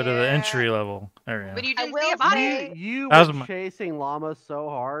security to go to the Yeah. entry level area. But you I didn't see will a body. say- You That was were my- chasing Llama so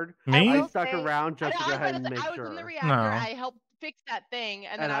hard. Me? I will stuck say- around just to I go was ahead about and to make say, I was sure. in the reactor. No. I helped fix that thing,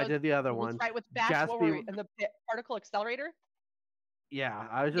 and then And I was, did the other was one. right with Batch. What were we Jaspy- in the particle accelerator? Yeah,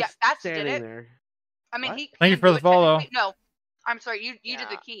 I was Yeah, just Batch did standing it. there. I mean, What? he Thank you can for do the it follow. technically. No, I'm sorry. You did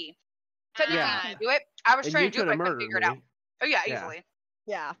the Yeah. key. Technically, Yeah. you can do it. I was And trying you to do it, could but I have couldn't murdered figure it me. out. Oh yeah, Yeah. easily.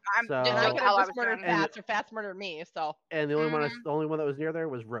 Yeah. I'm So- just And I doing could how have I just was murdered doing it. And- Fats, or Fats murdered me. So And the only one, Mhm. the only one that was near there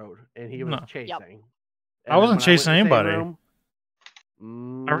was Road, and he was No. chasing. Yep. And I wasn't then when went chasing in the same anybody. room-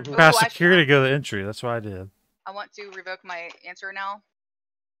 I ran Mhm. past Ooh, I security to go to the entry. That's what I did. I want to revoke my answer now.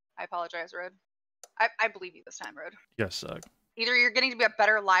 I apologize, Road. I believe you this time, Road. You guys suck. Either you're getting to be a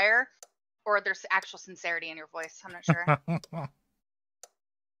better liar, Or there's actual sincerity in your voice. I'm not sure.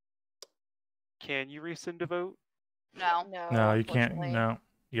 Can you rescind a vote? No. No, you can't. unfortunately. No,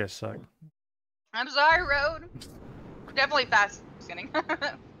 you guys suck. I'm sorry, Road. Definitely fast. Just kidding.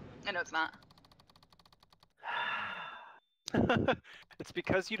 I know it's not. It's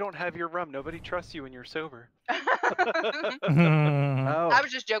because you don't have your rum. Nobody trusts you when you're sober. Oh. I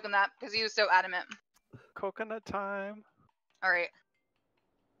was just joking that because he was so adamant. Coconut time. All right.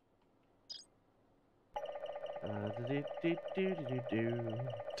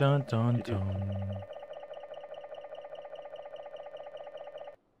 Dun dun dun.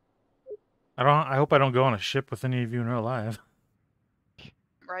 I hope I don't go on a ship with any of you in real life.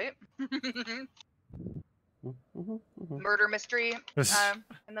 Right. Murder mystery.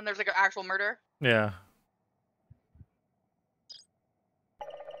 And then there's like an actual murder. Yeah.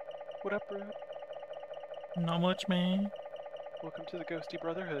 What up, bro? Not much, man. Welcome to the Ghosty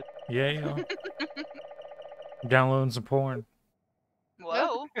Brotherhood. Yeah. Downloading some porn.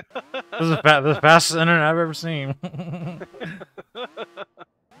 Whoa. This is the fastest internet I've ever seen.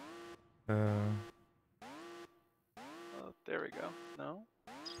 Oh, there we go. No?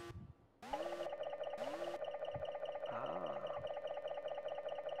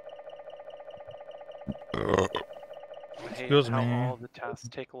 I hate Excuse how me. all the tasks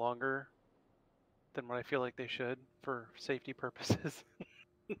take longer than what I feel like they should for safety purposes.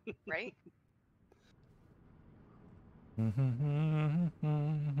 Right.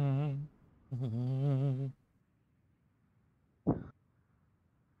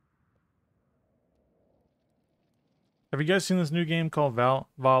 Have you guys seen this new game called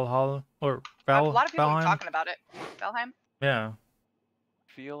Valhalla or A lot of people are Valheim? talking about it. Valheim. Yeah.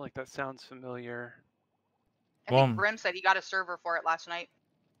 Feel like that sounds familiar. I Well, think Brim said he got a server for it last night.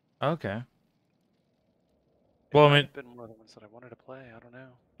 Okay. It Well, I might mean, have been one of the ones that I wanted to play. I don't know.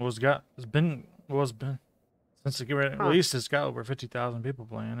 it's been since it released. It's got over 50,000 people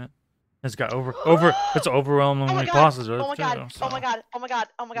playing it. It's got it's overwhelmingly Oh my god! positive Oh my god! too. Oh my god! Oh my god!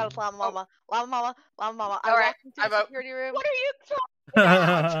 Oh my god! It's Llama Mama! Llama Mama! Llama Mama! I Alright, walked into I the vote. security room. What are you talking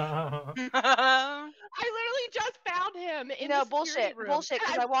So. I literally just found him in No the security bullshit, room. bullshit.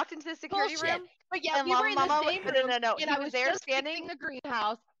 Because I walked into the security Bullshit. room. But yeah, And we were in the Mama same was, room, no, and he I was was there just standing. fixing the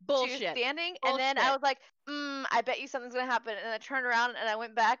greenhouse. She Bullshit. was standing, and then I was like, I bet you something's gonna happen. And I turned around and I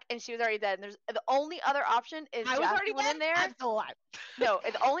went back, and she was already dead. And there's the only other option is I was Jaspy already went dead. in there. I'm still alive. No,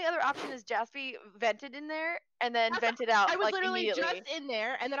 the only other option is Jaspy vented in there and then That's- vented out I was like literally immediately. just in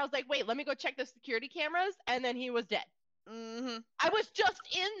there, and then I was like, wait, let me go check the security cameras, and then he was dead. Mm-hmm. I was just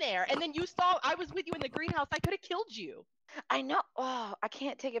in there, and then you saw I was with you in the greenhouse. I could have killed you. I know. Oh, I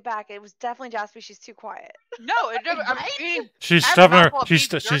can't take it back. It was definitely Jaspy. She's too quiet. No, it doesn't. I'm Right? eating. She's I have a stuffing her. mouthful of beef She's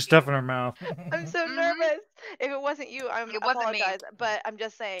jerky. stuffing her mouth. I'm so Mhm. nervous. If it wasn't you, I It wasn't me. apologize. But I'm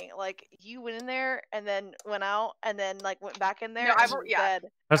just saying, like, you went in there and then went out and then like went back in there. No, and I've- she was yeah.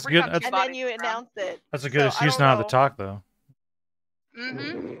 dead. That's already good. found That's, two And then bodies you on the ground. announced it. that's a good So, I excuse don't not to know. talk though.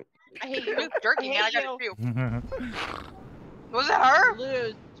 Mm-hmm. I hate you. Beef jerky, I man. I hate got you. it too. Was it her?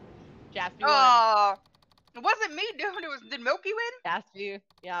 Lose. Jaspy won. Oh, it wasn't me, dude. It was. Did Milky win? Jaspy.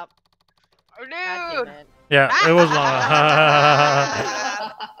 Yep. Oh, God damn dude. it. Yeah, it was.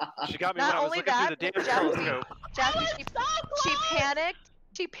 She got me Not when I was only looking through the that, damn Jaspy- telescope. Jaspy, So close! she panicked.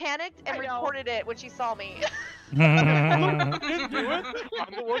 She panicked and I know. reported it when she saw me. I didn't do it.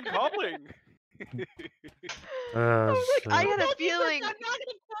 I'm the one calling. I had a Told you this, feeling. I'm not gonna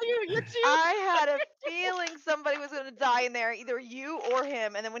kill you. You're too. I had a feeling somebody was gonna die in there, either you or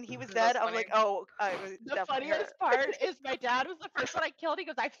him. And then when he was That's dead, I was like, funny. oh, I was The definitely her. funniest part is my dad was the first one I killed. He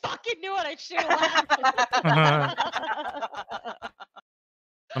goes, I fucking knew it. I should have laughed.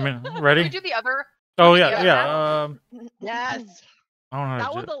 I mean, Can we ready? do the other? Oh Yeah, yeah, yeah. yeah. Yes. I don't know. That How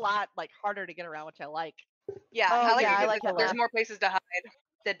to was do a lot like harder to get around, which I like. Yeah, Oh, I like yeah, it I 'cause like it there's left. more places to hide.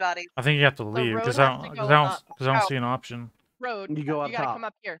 Dead bodies. I think you have to leave road because has I to don't, go cause I don't, up. 'cause I don't Oh. see an option. Road. You go up You gotta top. come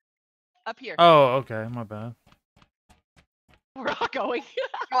up here. Up here. Oh, okay, my bad. We're all going.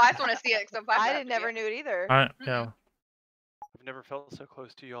 Oh, I just want to see it because I didn't never knew it either. All right, yeah. I've never felt so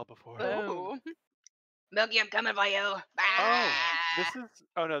close to you all before. Boom. Ooh. Milky, I'm coming for you. Oh, this is.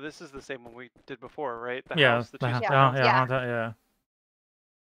 Oh no, this is the same one we did before, right? The Yeah, house, the the two hou- small yeah, houses. yeah, Yeah. yeah.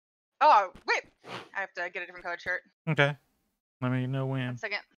 Oh, wait. I have to get a different colored shirt. Okay. Let me know when. 1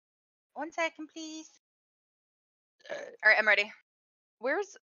 second. 1 second, please. All right, I'm ready.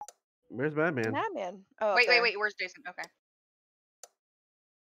 Where's Where's Madman? Madman? Oh, Wait, okay. wait. Where's Jason? Okay.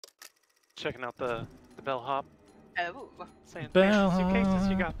 Checking out the bellhop. Oh. Saying fancy suitcases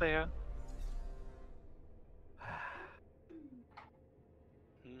you Bellhop. got there.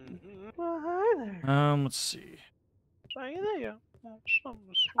 Mhm. Well, hi there. Let's see. Say there. Want some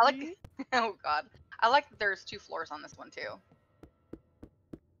I like. sweet? Oh God. I like that there's 2 floors on this one too.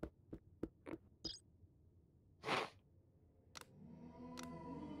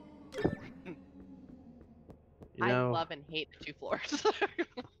 You I know, love and hate the 2 floors.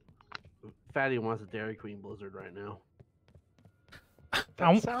 Fatty wants a Dairy Queen Blizzard right now.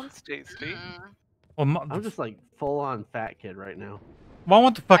 That sounds tasty. Mm. Well, I'm just like full on fat kid right now. well, I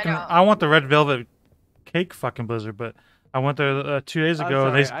want the fucking. know. I want the red velvet cake fucking blizzard, but I went there 2 days I'm ago.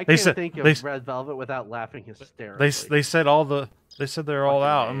 sorry, and I they can't said think of they Red Velvet without laughing hysterically. they said they said they're all Fucking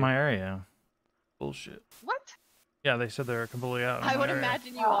out in Dave. my area. Bullshit. What? Yeah, they said they're completely out. In I my would area.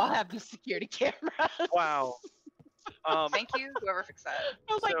 imagine you all have the security cameras. Wow. Thank you, whoever fixed that.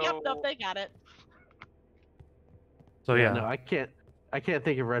 I was like, yep, So- nope, they got it. So yeah, No, I can't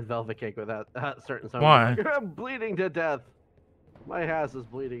think of Red Velvet Cake without certain songs. Why? Like, I'm bleeding to death. My ass is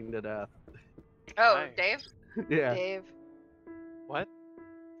bleeding to death. Oh, Hi. Dave. Yeah. Dave. What?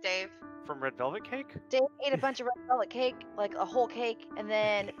 Dave. From Red Velvet Cake? Dave ate a bunch of red velvet cake, like a whole cake, and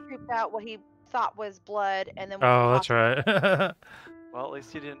then pooped out what he thought was blood, and then went to oh, the that's right. Well, at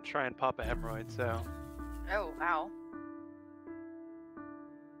least he didn't try and pop a hemorrhoid, so. Oh, wow.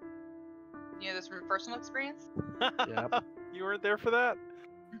 You know this from personal experience? Yep. You weren't there for that?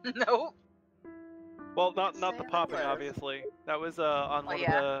 Nope. Well, not Say the I popping, was. obviously. That was on one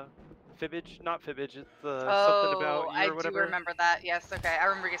yeah. of the Fibbage, not Fibbage, it's the Oh, something about you I or whatever. do remember that. Yes, okay. I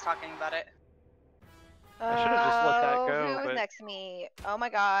remember you guys talking about it. I should've just let that Oh, go, who was but- next to me? Oh my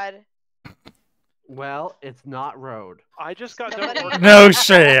god. Well, it's not Road. I just got done Somebody- working no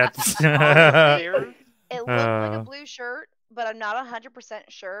shit. on the stairs. It looked like a Uh. blue shirt, but I'm not 100%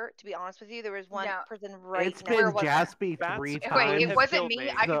 sure. To be honest with you, there was one No. person right It's next been to was it? Jaspy That's- 3 Wait, times. Wait, it have wasn't killed me. me.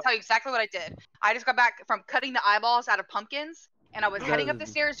 I can The- tell you exactly what I did. I just got back from cutting the eyeballs out of pumpkins, and I was heading up the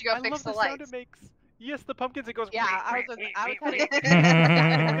Yes. stairs to go I fix love the the sound lights. it makes. Yes, the pumpkins, it goes. Yeah, I was heading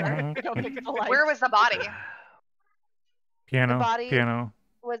go fix the lights. Where was the body? Piano. body- Piano.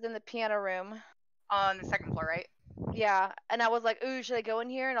 was in the piano room. On the 2nd floor, right? Yeah, and I was like, "Ooh, should I go in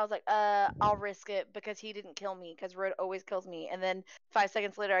here?" And I was like, I'll risk it because he didn't kill me because Road always kills me." And then 5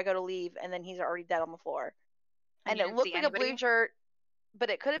 seconds later, I go to leave, and then he's already dead on the floor. And And you it didn't looked see like a blue anybody? shirt, but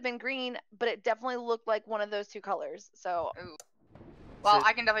it could have been green, but it definitely looked like one of those 2 colors. So Well, So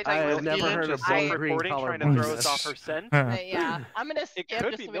I can definitely tell you I what have it never was. heard of just blue green self-reporting, color trying to throw blindness. us off her scent. But yeah, I'm gonna skip could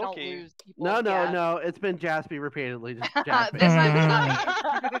just be so we don't milky. lose people. No, no, yeah. no. It's been Jaspy repeatedly. Just This Jaspy. time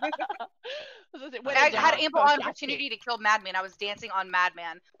it's not me. When I in had doubt, ample go Jaspy. opportunity to kill Madman. I was dancing on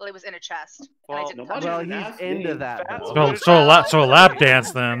Madman while he was in a chest. And I Well, didn't nobody touch Well, him. even he's asked into me. that Fats though. voted So a lap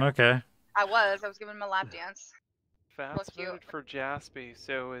dance then. Okay. I was giving him a lap dance. Fats Look cute. voted for Jaspy,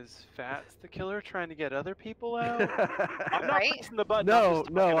 so is Fats the killer trying to get other people out? I'm not Right? pressing the button. I'm No, just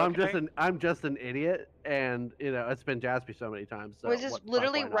no, talking, I'm just an idiot, and it's been Jaspy so many times. So it was just what the fuck,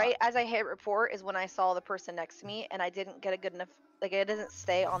 literally why not? right as I hit report is when I saw the person next to me, and I didn't get a good enough. Like it doesn't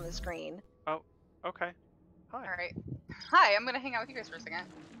stay on the screen. Okay. Hi. All right. Hi, I'm gonna hang out with you guys for a second.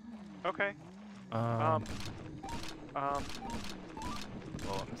 Okay. Oh, I'm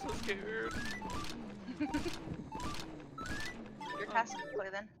so scared. Your task to play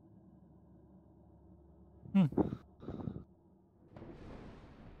then. Mhm.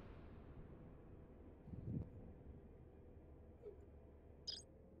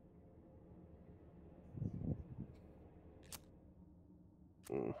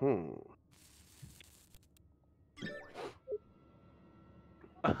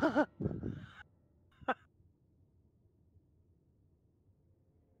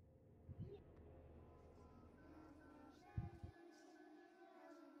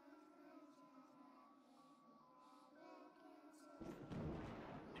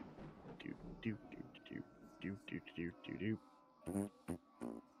 Do, do, do, do, do, do, do, do.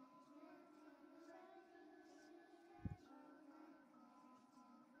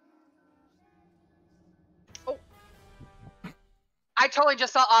 I totally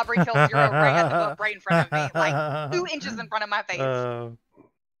just saw Aubrey kill Zero right at the book, right in front of me, like 2 inches in front of my face.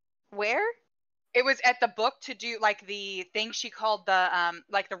 Where? It was at the book to do like the thing she called the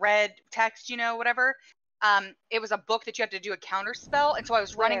like the red text, you know, whatever. It was a book that you have to do a counter spell, and so I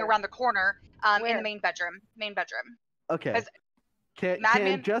was running Where? around the corner in Where? the main bedroom. Main bedroom. Okay. As- Can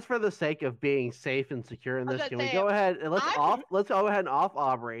Madman- just for the sake of being safe and secure in I was this, gonna can we say, go ahead and let's go ahead and off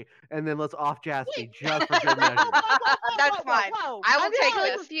Aubrey, and then let's off Jaspy Wait. just for good measure. That's fine. I will I'm take really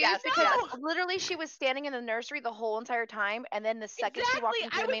this. confused Yes, because yes. literally she was standing in the nursery the whole entire time, and then the second she walked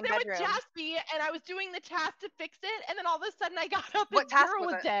into I the was main there bedroom. with Jaspy, and I was doing the task to fix it, and then all of a sudden I got up What and task Zero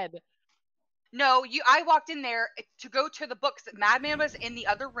was was it? dead. No, I walked in there to go to the books. Madman was in the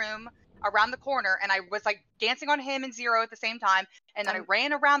other room, around the corner, and I was like dancing on him and Zero at the same time, and then I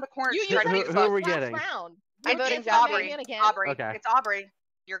ran around the corner You to try to usually do Who are both. we last getting? round. I'm Would you voting get Aubrey Aubrey. in again? Aubrey. Okay. It's Aubrey.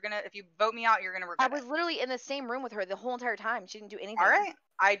 If you vote me out, you're gonna I regret was it. literally in the same room with her the whole entire time. She didn't do anything. All right.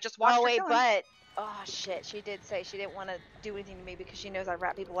 I just watched Oh her wait, kill him. but oh shit, she did say she didn't want to do anything to me because she knows I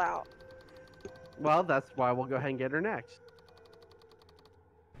rat people out. Well, that's why we'll go ahead and get her next.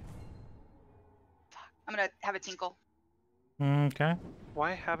 I'm gonna have a tinkle. Okay.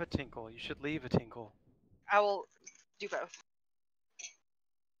 Why have a tinkle? You should leave a tinkle. I will do both.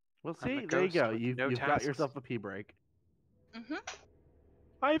 Well, I'm a see, there you ghost go. with You've no got tasks. yourself a pee break. Mm-hmm.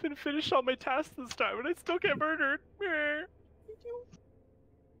 I even finished all my tasks this time, and I still get murdered.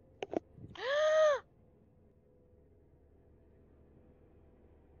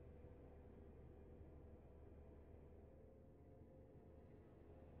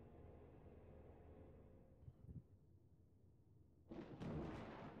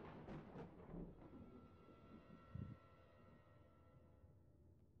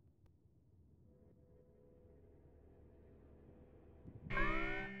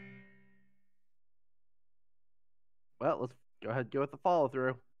 Well, let's go ahead and go with the follow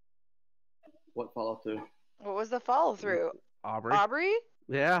through. What follow through? What was the follow through? Aubrey. Aubrey?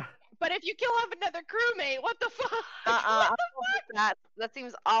 Yeah. But if you kill off another crewmate, what the fuck? I don't think that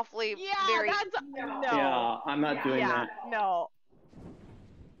seems awfully Yeah, very. that's no. Yeah, I'm not doing yeah, that. no.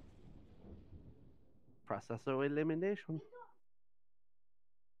 Process of elimination.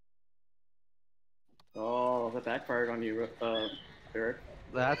 Oh, that backfired on you, Eric.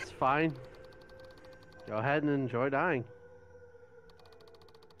 That's fine. Go ahead and enjoy dying.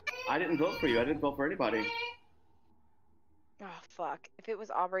 I didn't vote for you. I didn't vote for anybody. Oh fuck! If it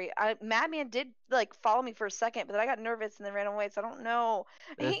was Aubrey, Madman did like follow me for a second, but then I got nervous and then ran away. So I don't know.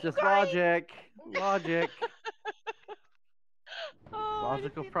 It's Ain't just right. logic. Logic. Oh,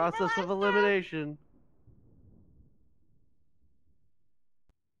 Logical process of elimination.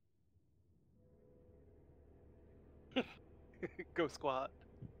 Go squat.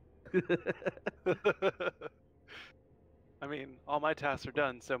 I mean, all my tasks are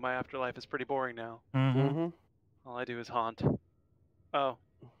done, so my afterlife is pretty boring now. Mm-hmm. Mm-hmm. All I do is haunt. Oh.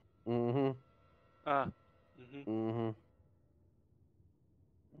 Mm-hmm. Mm-hmm. Mm-hmm.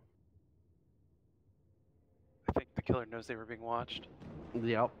 I think the killer knows they were being watched.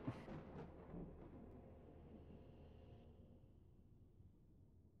 Yep.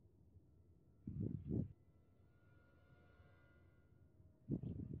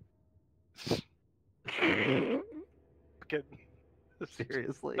 Fucking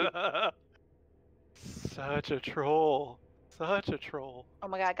Seriously. Such a troll. Such a troll. Oh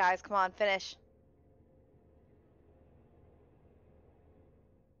my god, guys, come on, finish.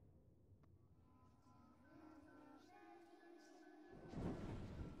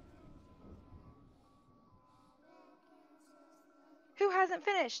 Who hasn't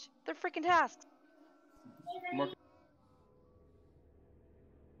finished their freaking tasks?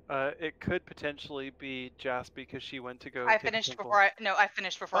 It could potentially be Jasp because she went to go. I take a finished tinkle. before I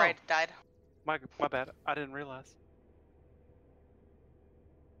finished before I Oh. died. My bad. I didn't realize.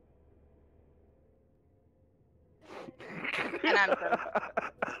 And I'm done.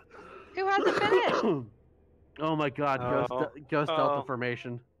 Who hasn't finished? Oh my god, Ghost Delta Oh.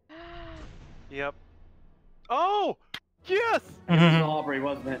 formation. Yep. Oh! Yes! It was Aubrey,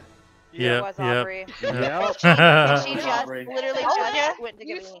 wasn't it? Yep, It was yep. Aubrey. Yep. She just Aubrey. literally Oh, just yeah. went to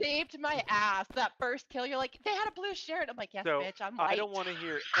You get me. saved my ass. That first kill, you're like, they had a blue shirt. I'm like, yes, So, bitch, I'm white. I don't want to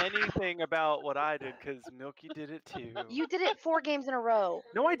hear anything about what I did because Milky did it too. You did it 4 games in a row.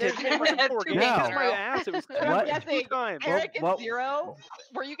 No, I There's didn't. It wasn't 4 two games. games It was in a my row. ass. It was I'm What? 2 guessing times. Eric Well- and Zero,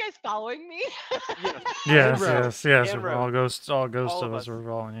 were you guys following me? Yes. Yes, Row. yes. And row. All ghosts All of of us us. were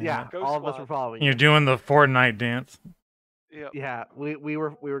following you. Yeah, Ghost all of us Squad. were following You're you. doing the Fortnite dance. Yep. Yeah, we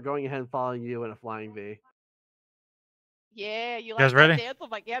were going ahead and following you in a flying V. Yeah, you guys like that ready? dance? I'm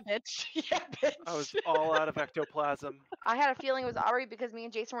like, yeah, bitch. Yeah, bitch. I was all out of ectoplasm. I had a feeling it was Aubrey because me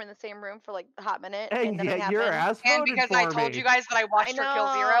and Jason were in the same room for like a hot minute. And And nothing yet your happened. ass And voted because for I told me. you guys that I I watched her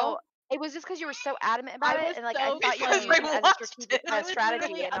kill Zero. know. It was just because you were so adamant about I it, was and like so I thought you were because using I it as a watched strategic it. I was strategy,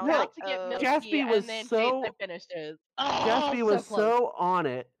 literally and I was about like, to get oh. Milky, Jaspy was and then so- Jason finished his. Jaspy Oh, was so close. so on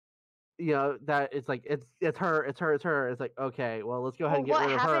it, you know, that it's like it's her. It's like, okay, well, let's go ahead and get what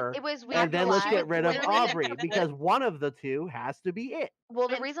rid of happened? her, It was we and then let's get rid of literally- Aubrey because one of the two has to be it. Well,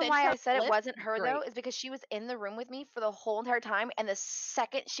 the And reason since why her I said it flip, wasn't her though great. is because she was in the room with me for the whole entire time, and the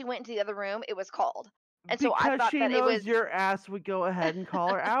second she went into the other room, it was called. And so I Because thought she that it knows was your ass would go ahead and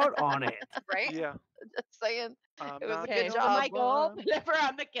call her out on it. right. Yeah. Just saying. I'm It was a not good Okay, job. well, my goal, whenever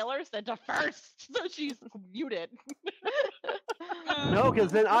I'm the killer, send to first, so she's muted. No,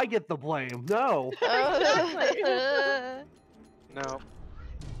 because then I get the blame. No. No.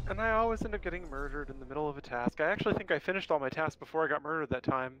 And I always end up getting murdered in the middle of a task. I actually think I finished all my tasks before I got murdered that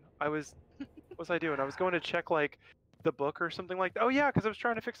time. What was I doing? I was going to check like the book or something like that. Oh yeah, because I was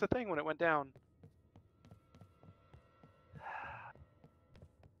trying to fix the thing when it went down.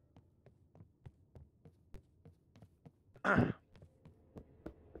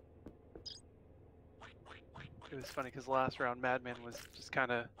 It was funny because last round Madman was just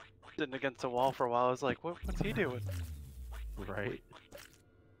kind of sitting against a wall for a while. I was like, what's he doing? Right.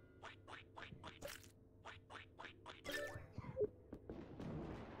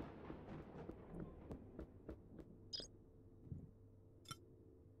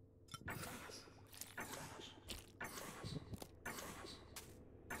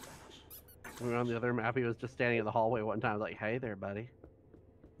 We were on the other map. He was just standing in the hallway one time, like, "Hey there, buddy."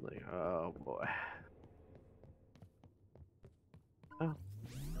 Like, oh boy. Oh.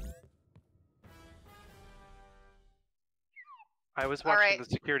 I was watching Alright. the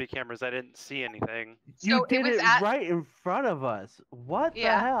security cameras. I didn't see anything. You So it did was it at- right in front of us. What the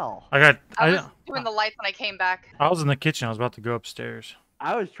Yeah. hell? I was doing the lights when I came back. I was in the kitchen. I was about to go upstairs.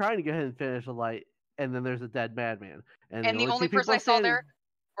 I was trying to go ahead and finish the light, and then there's a dead madman. And the two only people person I saw standing there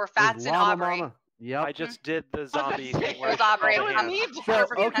were was Fats and Llama Aubrey. Mama. Yep. I just did the zombie say, thing where I It was Aubrey. shot all the I'm hands. So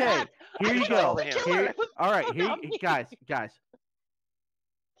 100% okay, here you shot all go. the hands. Here, all right, here, Not me. guys.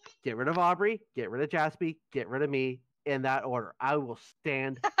 Get rid of Aubrey. Get rid of Jaspy. Get rid of me. In that order. I will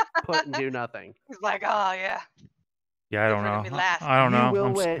stand, put, and do nothing. He's like, oh yeah. Yeah, I don't Get rid of know. me last. I don't know. You will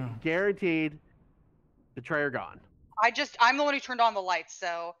I'm win, guaranteed. Betrayer gone. I'm the one who turned on the lights,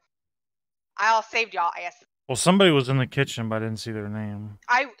 so I'll saved y'all. Yes. Well, somebody was in the kitchen, but I didn't see their name.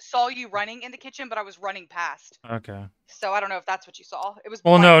 I saw you running in the kitchen, but I was running past. Okay. So I don't know if that's what you saw. It was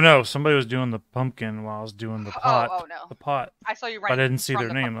Well, blank. no. Somebody was doing the pumpkin while I was doing the pot. Oh no. The pot. I saw you But I running. didn't see from their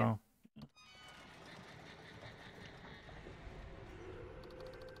the name, pumpkin. though.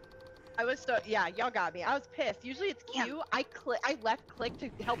 I was y'all got me. I was pissed. Usually it's Q. I left click to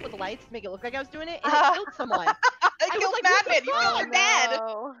help with the lights to make it look like I was doing it, and it killed someone. I killed was like, what the Madman. You fuck? killed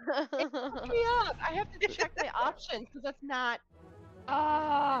your dad. Fuck me up. I have to check my options because that's not.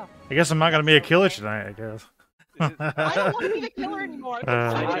 Ah. I guess I'm not gonna be a killer tonight. I guess. I don't want to be the killer anymore.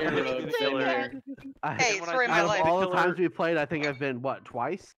 I Keep hear saying killer. that. Hey, when I story of do my Out of life. all the killer- times we played, I think I've been what,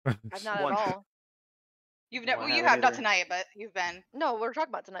 twice? I'm not One. at all. You've never. Well, You I have not neither. tonight, but you've been. No, we're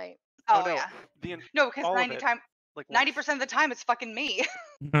talking about tonight. Oh, no, yeah. all No, because of 90 it. time, Like 90% of the time it's fucking me.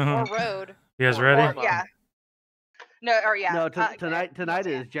 Or road. You guys Or ready? Llama. Yeah. No, or yeah. No, tonight yeah.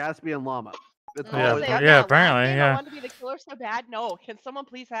 is Jaspy and Llama. It's I was Yeah, always saying, like I'm yeah, not apparently, laughing. yeah. I want to be the killer so bad. No, can someone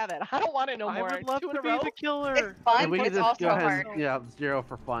please have it? I don't want it no I more. would love Two in to a be row. the killer. It's fun, And we but can it's just also go ahead hard. and, zero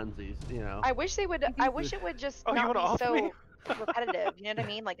for funsies, you know. I wish they would. I wish it would just Oh, you not wanna be off so me? repetitive. You know what I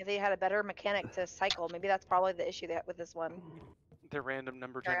mean? Like if they had a better mechanic to cycle, maybe that's probably the issue they have with this one. The random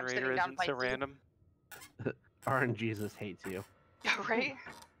number Sorry, I'm sitting generator down isn't so by you. random. RNGesus hates you. Yeah, right?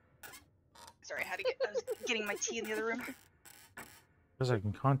 Sorry, I was getting my tea in the other room. Because I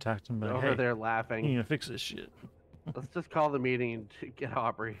can contact him, but Over hey, there you laughing. need to fix this shit. Let's just call the meeting and get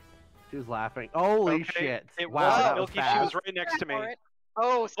Aubrey. She was laughing. Holy Okay, shit. It Wow, wasn't that was Milky. She was fast. right next to me.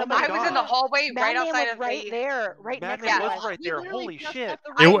 Oh, my I was in the God. hallway right Madman outside was of right the. there, right Madman next to was us. right We there. literally Holy just shit. left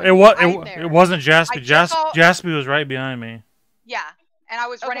the It room. it there. wasn't Jaspy. just saw- Jaspy was right behind me. Yeah, and I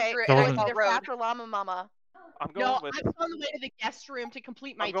was running Okay, through it, So and I wasn't- saw either road. Fat or Llama Mama. I'm going No, with. I was on the way to the guest room to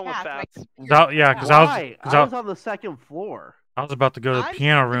complete my I'm going with task. and I Fats. Yeah, because Why? I I was was on the second floor. I was about to go to the I'm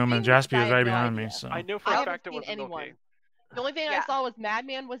piano the room, and thing is, Jaspy I was have right no behind me. idea. So I know for I a haven't fact it seen wasn't anyone. Milky. The only thing Yeah. I saw was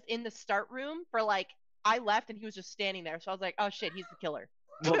Madman was in the start room for like I left and he was just standing there. So I was like, oh shit, he's the killer.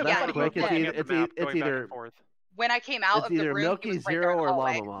 Well, Yeah, that's he quick. was It's looking either, at the it's, map, it's going back and either, forth. When I came out it's of the either room, Milky he was right there Zero in the or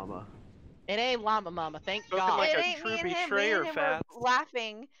hallway. Llama Mama. It ain't Llama Mama, thank Spoken God. like it a ain't true me and him. Me betrayer, and him Fats. were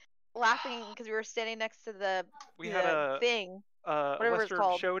laughing because we were standing next to the We had a thing. Whatever it's Western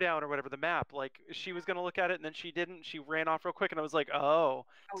called. Showdown or whatever, the map. Like, she was gonna look at it and then she didn't. She ran off real quick and I was like, oh.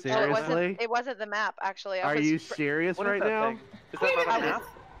 Oh, Seriously? it wasn't the map actually. Are you serious What is right that now? thing? Is that not I a was- map?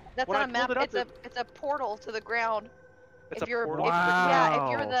 That's When not I a map. pulled it up, It's a portal to the ground. It's if a you're portal. if, yeah,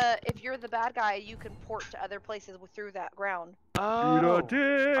 Wow. if you're the bad guy, you can port to other places through that ground. Oh, You know, I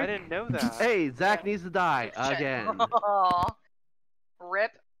dick. didn't know that. Hey, Zach Yeah. needs to die Shit. again. Aw.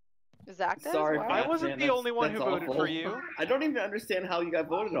 Rip. Zach does? Sorry, Why? I Fats, wasn't man, the only one who that's voted awful. for you. I don't even understand how you got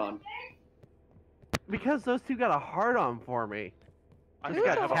voted on. Because those two got a hard on for me. I Who think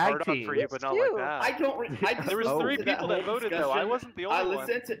I'd the have a tag hard on for team? you, but It's not you. like I that. don't. I just There was listened 3 to that people that whole voted though. I discussion. wasn't the I only one.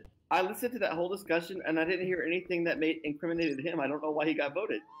 listened to that whole discussion, and I didn't hear anything that incriminated him. I don't know why he got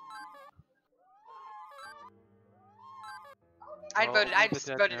voted. I Oh, voted. I the just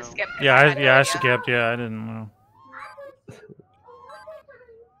dead voted to know. skip. 'cause Yeah, I I had no yeah I idea. skipped. Yeah, I didn't know.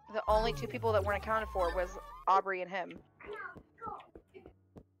 The only two people that weren't accounted for was Aubrey and him.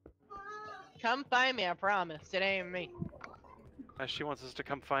 Come find me, I promise. It ain't me. She wants us to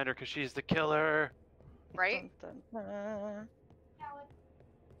come find her because she's the killer. Right? Dun, dun, dun.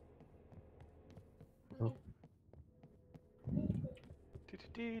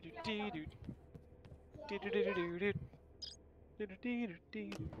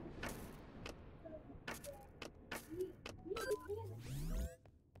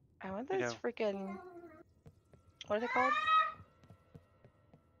 I want You this know. freaking. What are they called?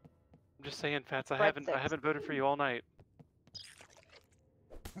 I'm just saying, Fats. I haven't voted for you all night.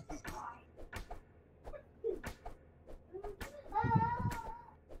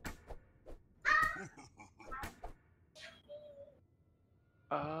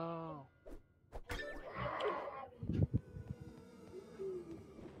 Oh.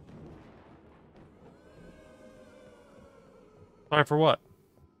 Sorry for what?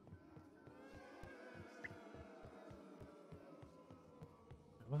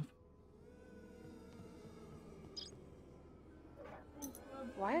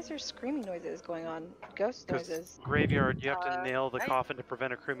 Why is there screaming noises going on? Ghost noises. Graveyard, you have to nail the right. coffin to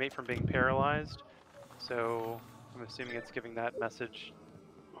prevent a crewmate from being paralyzed. So I'm assuming it's giving that message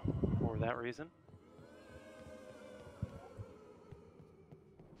for that reason.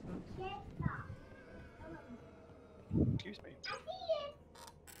 Excuse me.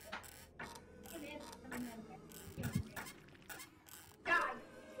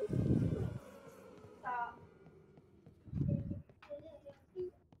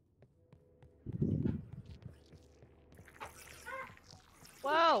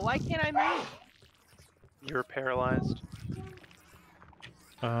 Whoa, why can't I move? You're paralyzed.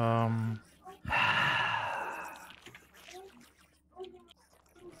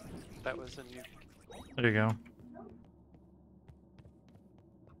 That was a new. There you go.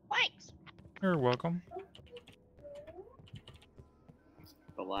 Thanks. You're welcome.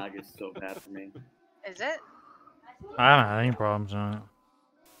 The lag is so bad for me. Is it? I don't have any problems on it.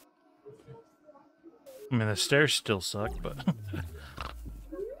 I mean, the stairs still suck, but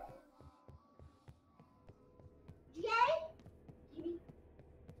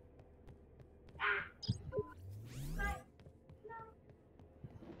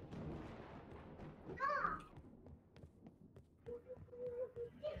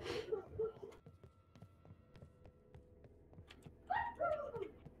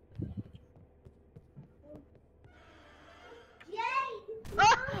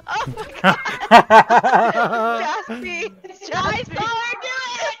Oh my god! Jaspy! It's I Jaspy! saw her do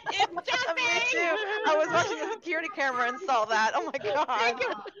it! It's Me Jasmine! too. I was watching the security camera and saw that. Oh my god! I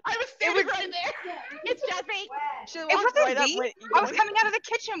was standing right there. It's Jasmine. She It walked wasn't right up me. when I was coming out of the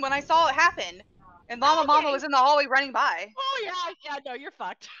kitchen when I saw it happen, and Llama Mama Okay. was in the hallway running by. Oh yeah, no, you're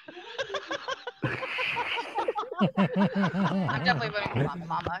fucked. I'm definitely voting for Llama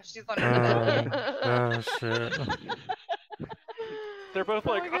Mama. She's going to oh shit. They're both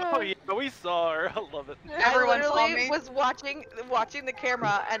Oh like, my oh God. yeah, we saw her. I love it. Everyone I saw literally me. was watching the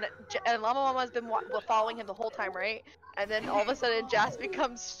camera, and Llama Mama has been following him the whole time, right? And then all of a sudden, Jaspy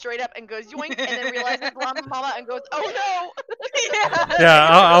comes straight up and goes yoink, and then realizes Llama Mama and goes, "Oh no!" Yeah,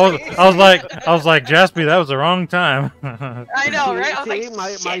 I was like, Jaspy, that was the wrong time. I know, right? I was See,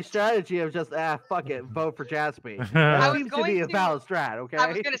 like, my shit. strategy of just fuck it, vote for Jaspy. I That was seems to going be a to- valid strat, okay? I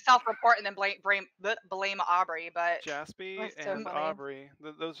was gonna self-report and then blame Aubrey, but Jaspy That's so and funny. Aubrey.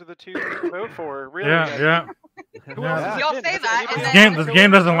 Those are the two to vote for. Really? yeah. Who else Yeah. is y'all in? say Has that, anybody and This then else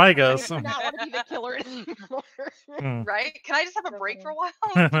game been doesn't like I us. do not want to be the killer anymore. Hmm. right? Can I just have a So break for a funny.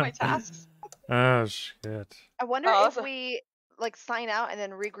 while and do my tasks? Oh shit. I wonder Oh, if so- we like sign out and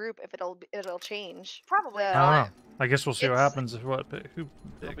then regroup if it'll change. Probably The- not. I guess we'll see what It's- happens if who It'll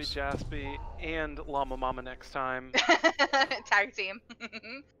be picks. Jaspy and Llama Mama next time. Tag team.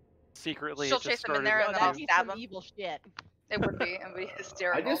 Secretly, She'll it just chase them in started there with and No, then I'll two. that'd be stab some him. evil shit. It would be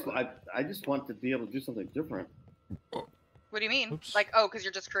hysterical. I just want to be able to do something different. What do you mean? Oops. Like, oh, because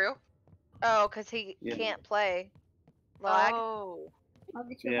you're just crew? Oh, because he Yeah. can't play. Lag. Oh.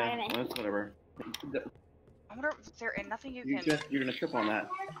 Yeah, that's whatever. I wonder if there is nothing you can. You're gonna trip on that.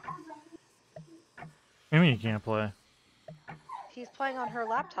 I mean, you can't play. He's playing on her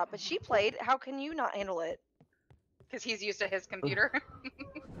laptop, but she played. How can you not handle it? Because he's used to his computer.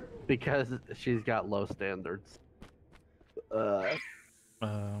 Because she's got low standards.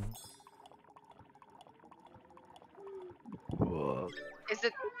 Um, Is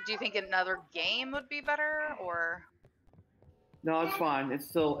it? Do you think another game would be better, or? No, it's fine.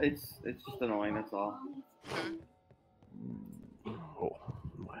 It's just annoying. That's all.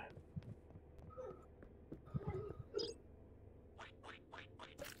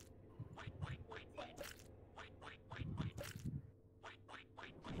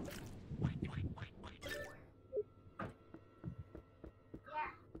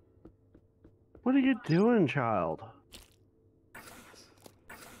 What are you doing, child?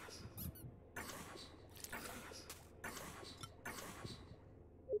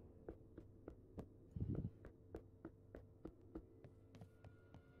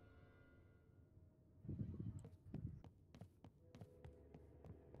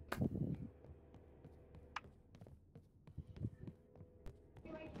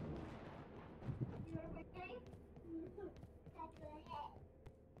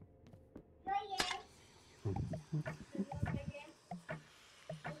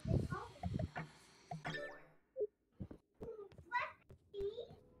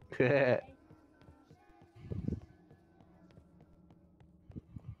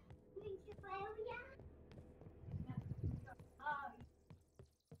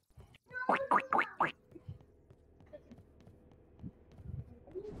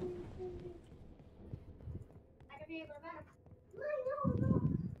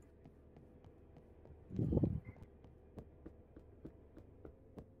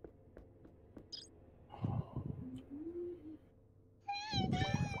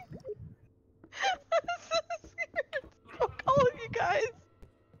 Fuck all of you guys.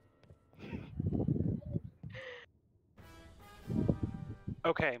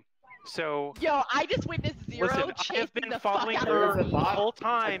 Okay, so Yo, I just witnessed Zero listen, I chasing have been the following fuck out her of There's a the bot- whole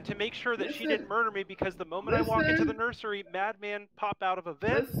time to make sure that she didn't Listen. murder me because the moment I walk into the Listen. nursery, Madman pop out of a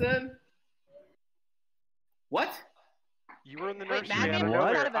vent. Listen. What? You were in the Wait, nursery Madman out of popped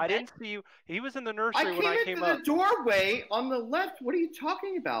nowhere. out of a I vent? didn't see you. He was in the I nursery when came I into came the up. doorway on the left. What are you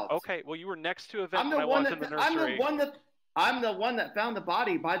talking about? Okay, well you were next to a vent I'm when the I one walked that in the nursery. I'm the one that found the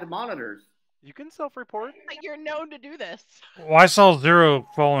body by the monitors. You can self-report. You're known to do this. Well, I saw Zero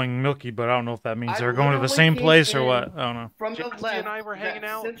following Milky, but I don't know if that means I they're going to the literally same came place or in what. I don't know. From the Jaspy left. and I were hanging that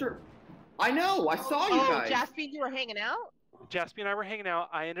out. I know. I saw you Oh, guys. Jaspy, you were hanging out? Jaspy and I were hanging out.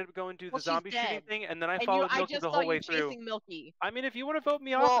 I ended up going to do Well, the she's zombie shooting dead. thing, and then I And followed I Milky just the saw whole you way through. chasing Milky. I mean, if you want to vote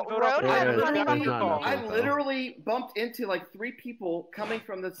me off Well, and vote off the Road rest had of us, funny- that's Literally, your call. I literally bumped into like 3 people coming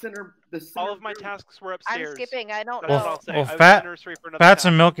from the center. All of my group. tasks were I'm upstairs. skipping. I don't That's what know. I'll say. Well, I was in Fat- the nursery for another Fats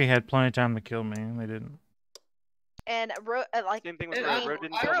and task. Milky had plenty of time to kill me, and they didn't. And like Same thing with And Road. I- Road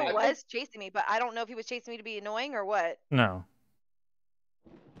didn't I- kill Zero me. was chasing me, but I don't know if he was chasing me to be annoying or what. No.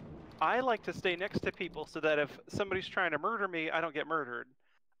 I like to stay next to people so that if somebody's trying to murder me, I don't get murdered.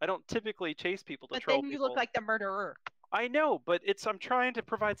 I don't typically chase people to But troll then you people. look like the murderer. I know, but I'm trying to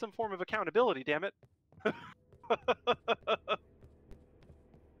provide some form of accountability, damn it.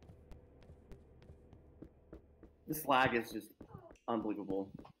 This lag is just unbelievable.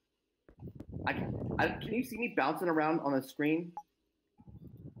 Can you see me bouncing around on the screen?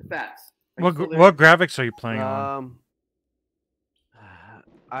 Fats. are you What still there? what graphics are you playing on?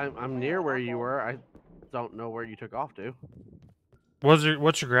 I'm near where you were. I don't know where you took off to. What's your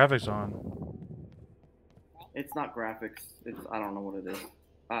graphics on? It's not graphics. I don't know what it is.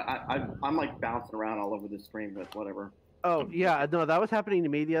 I'm like bouncing around all over the screen, but whatever. Oh yeah, no, that was happening to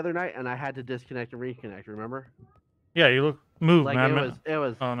me the other night, and I had to disconnect and reconnect. Remember? Yeah, you look move, Like man. it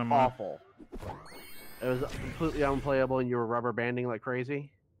was Oh, never mind. awful. It was completely unplayable, and you were rubber banding like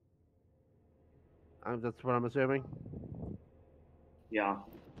crazy. That's what I'm assuming. Yeah.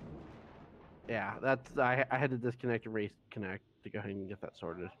 Yeah, that's I had to disconnect and reconnect to go ahead and get that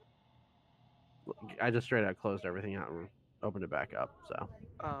sorted. I just straight out closed everything out and opened it back up.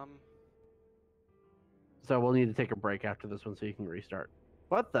 So we'll need to take a break after this one so you can restart.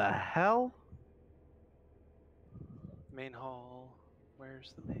 What the hell? Main hall.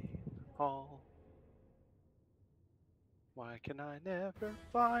 Where's the main hall? Why can I never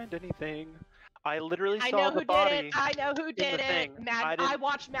find anything? I literally I saw know the who body. did it. I know who did the thing. it. I I didn't-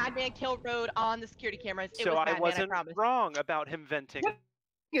 watched Madman kill Road on the security cameras. It So was I Madman, wasn't promise. wrong about him venting. What?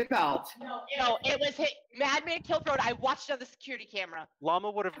 About. No, it was hit. Madman killed Road. I watched it on the security camera.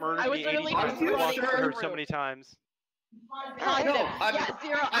 Llama would have murdered I was me 80 literally times. just I watched running her through so the many times. No, Yeah,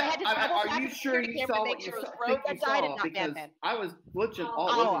 Zero. I had to double are tap you the sure security you camera saw to what make you sure it was think Road you that died and saw? not Because Madman. I was glitching all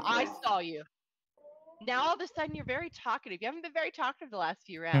over Oh, the I place. saw you. Now all of a sudden you're very talkative. You haven't been very talkative the last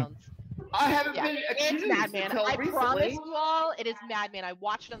few rounds. I haven't Yeah, been it's accused Madman. until I recently. promise you all, it is Madman. I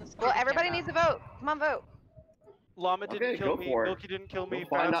watched it on the screen. Well, everybody needs to vote. Come on, vote. Llama didn't Okay, kill go me. for it. Milky didn't kill me. You'll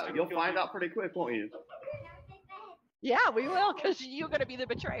find Fats out. didn't You'll kill find me. out pretty quick, won't you? Yeah, we will, because you're gonna be the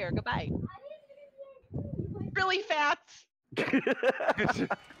betrayer. Goodbye. Really, Fats?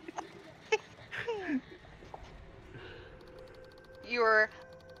 You were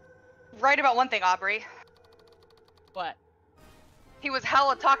right about one thing, Aubrey. What? He was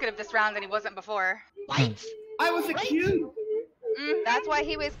hella talkative this round than he wasn't before. Right? I was accused. That's why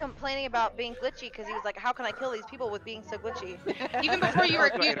he was complaining about being glitchy, because he was like, how can I kill these people with being so glitchy? Even before you were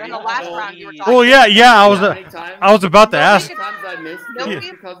Okay, cute in the right. last Oh, round, you were yeah. talking. Well, yeah, I was How many times? I was about to No, ask. we How many times I missed No, it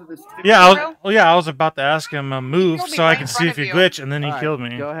we- because of the stupid Yeah, Zero? I was about to ask him a move killed me so I right can in see front if of he you. glitched, and then he Alright, killed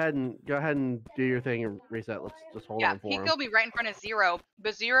me. Go ahead and do your thing and reset. Let's just hold Yeah, on for he him. killed me right in front of Zero.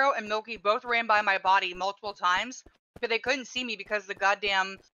 But Zero and Milky both ran by my body multiple times, but they couldn't see me because the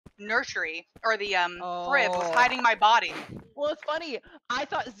goddamn nursery or the crib was Oh. hiding my body. Well, it's funny. I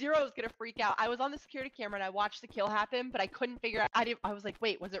thought Zero was gonna freak out. I was on the security camera and I watched the kill happen, but I couldn't figure out. I was like,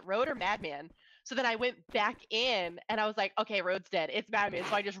 wait, was it Road or Madman? So then I went back in and I was like, okay, Road's dead. It's Madman.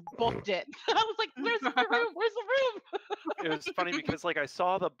 So I just booked it. I was like, where's the room? Where's the room? It was funny because like I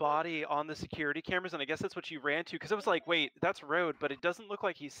saw the body on the security cameras, and I guess that's what you ran to. Because I was like, wait, that's Road, but it doesn't look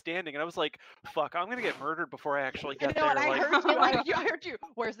like he's standing. And I was like, fuck, I'm gonna get murdered before I actually I get know, there. and I Like, heard you. I heard you.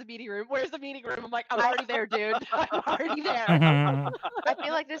 Where's the meeting room? Where's the meeting room? I'm like, I'm already there, dude. I'm already there. I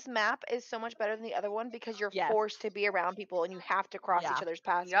feel like this map is so much better than the other one because you're Yes. forced to be around people and you have to cross Yeah. each other's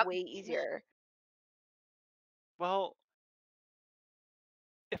paths Yep. way easier. well,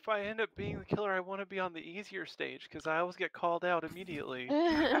 if I end up being the killer, I want to be on the easier stage because I always get called out immediately.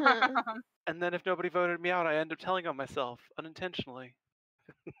 And then if nobody voted me out, I end up telling on myself unintentionally.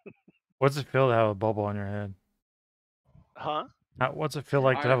 What's it feel to have a bubble on your head? Huh? What's it feel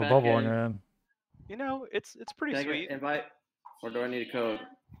like to Alright, have a back bubble on in. your head? You know, it's pretty Can I get sweet. an invite? Or do I need a code?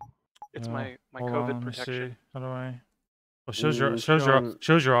 It's Oh, my hold COVID on, let me protection. see. How do I? Well, shows you're Sean-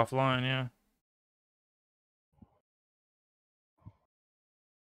 shows you're offline. Yeah.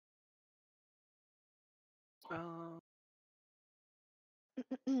 Uh,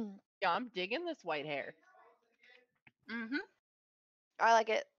 Yeah, I'm digging this white hair. Mm-hmm. I like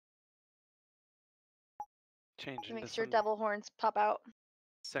it. change It into makes your some devil horns pop out.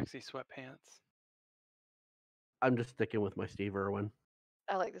 sexy sweatpants. I'm just sticking with my Steve Irwin.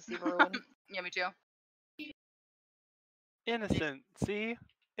 I like the Steve Irwin. Yeah, me too. Innocent. See?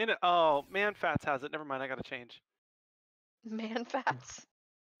 Oh, man, Fats has it. Never mind. I gotta change. Man fats.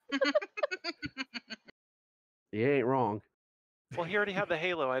 You ain't wrong. Well, he already had the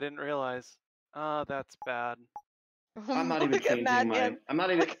halo. I didn't realize. That's bad. I'm not even Look at changing my. Madman.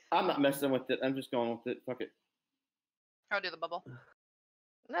 I'm not messing with it. I'm just going with it. Fuck it. I'll do the bubble.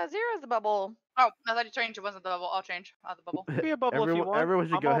 No, Zero's the bubble. Oh, I thought you changed. It wasn't the bubble. I'll change. I'll the bubble. Be a bubble if you want. Everyone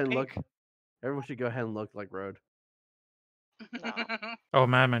should I'm go all ahead and pink. look. Everyone should go ahead and look like Road. No. Oh,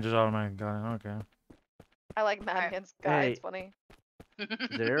 Madman just automatically got it. Okay. I like Madman's guy. Hey. It's funny.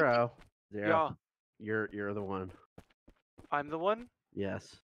 Zero. Yeah, You're the one. I'm the one.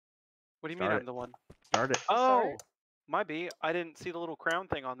 Yes. What do you mean Start I'm the one? Start it. Oh, Sorry. my B. I didn't see the little crown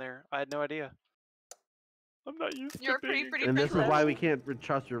thing on there. I had no idea. I'm not used You're to pretty, being. pretty And this is princess. why we can't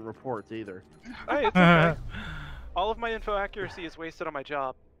trust your reports either. Hey, it's okay. All of my info accuracy is wasted on my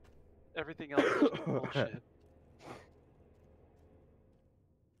job. Everything else is just bullshit.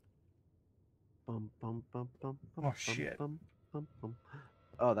 Bum, bum, bum, bum, bum, Oh, bum, shit. bum, bum, bum.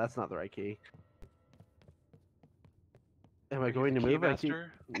 Oh, that's not the right key. Am I Are you going the to move? keymaster?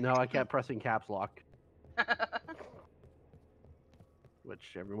 No, I kept pressing caps lock, which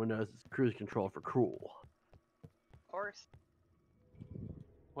everyone knows is cruise control for cruel. Of course.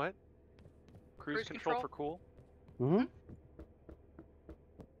 What? Cruise Cruise control control? for cool? Hmm.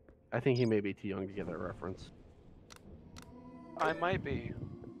 I think he may be too young to get that reference. I might be.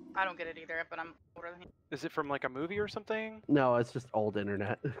 I don't get it either, but I'm older than him. Is it from like a movie or something? No, it's just old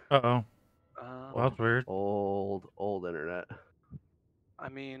internet. Uh-oh. Well, That's weird. Old internet. I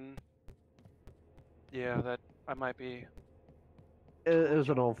mean, yeah, that I might be. It was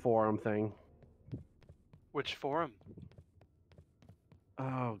an old forum thing. Which forum?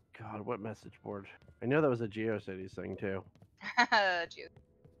 Oh God, what message board? I know that was a GeoCities thing too. Jeez.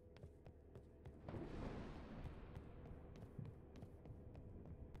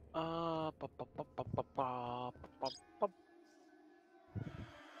 Ba, ba, ba, ba, ba, ba, ba, ba.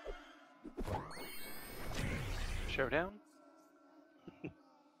 Showdown?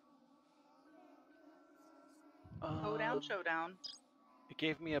 Showdown, showdown. It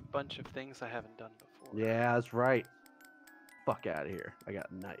gave me a bunch of things I haven't done before. Yeah, that's right. Fuck out of here. I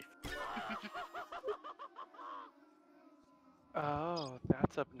got a knife. Oh,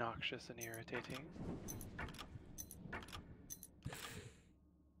 that's obnoxious and irritating.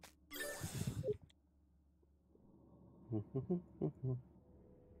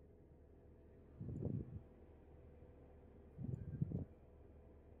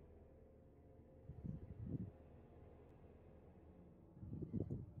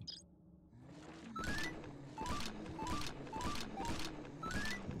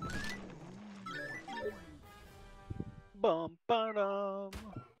 Bum, ba-dum.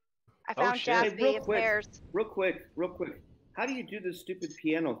 I Oh, found shit. Hey, Jaspy real quick. upstairs. Real quick. How do you do this stupid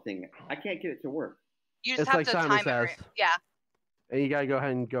piano thing? I can't get it to work. You just It's have like to Simon time it right. says. Yeah. And you gotta go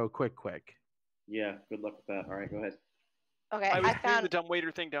ahead and go quick. Yeah, good luck with that. All right, go ahead. Okay, I was I doing found the dumb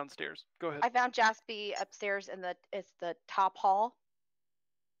waiter thing downstairs. Go ahead. I found Jaspy upstairs in the top hall,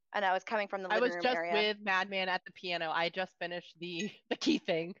 and I was coming from the I living was room just area. with Madman at the piano. I just finished the key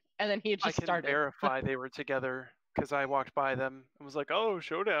thing, and then he I just can started. verify they were together because I walked by them and was like, "Oh,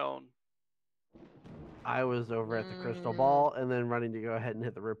 showdown!" I was over at the Crystal Ball and then running to go ahead and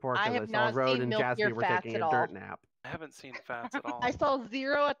hit the report I because I, have saw not Road seen and Milky or Jasper were Fats taking at a all. dirt nap. I haven't seen Fats at all. I saw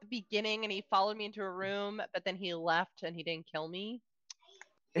Zero at the beginning, and he followed me into a room, but then he left, and he didn't kill me.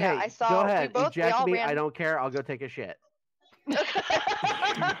 Yeah, Hey, I saw- go we ahead. both- we Eject all me. ran- I don't care. I'll go take a shit.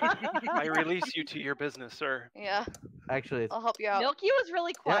 I release you to your business, sir. Yeah, Actually, it's I'll help you out. Milky was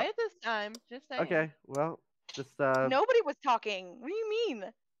really quiet this time. Just saying. okay. Well, just Nobody was talking. What do you mean?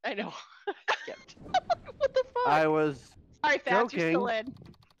 I know. What the fuck? I was Sorry, Fats, you're still Joking. in.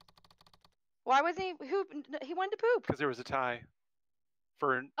 Why wasn't he? He wanted to poop. Because there was a tie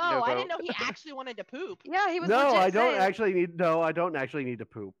for Oh, no I vote. didn't know he actually wanted to poop. Yeah, he was. no. legit I don't saying- actually need. No, I don't actually need to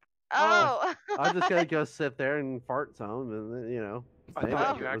poop. Oh. I'm just gonna go sit there and fart some, and then, you know. I save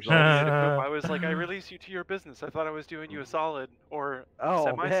thought it you for actually results. needed to poop. I was like, I release you to your business. I thought I was doing you a solid or Oh,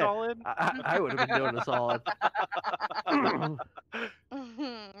 man. semi-solid. I would have been doing a solid.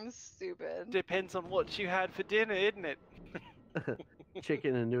 Stupid. Depends on what you had for dinner, isn't it?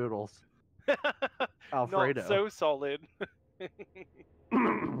 Chicken and noodles. Alfredo. Not so solid.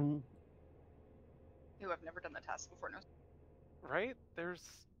 Ooh, I've never done the task before. No. Right?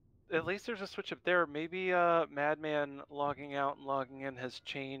 At least there's a switch up there. Maybe Madman logging out and logging in has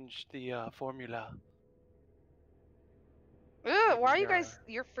changed the formula. Ugh, why are you Yeah. guys?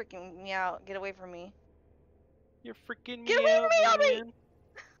 You're freaking me out. Get away from me. You're freaking Get me away out, from me, Albie! man.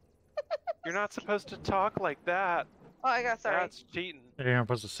 You're not supposed to talk like that. Oh, I got sorry. That's cheating. Yeah, you're not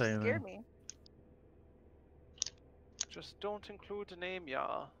supposed to say Scared anything. me. Just don't include the name,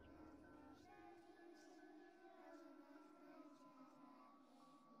 yeah.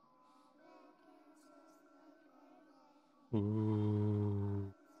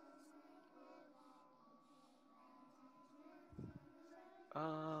 Ooh.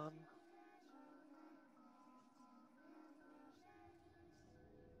 Um.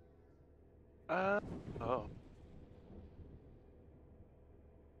 Oh.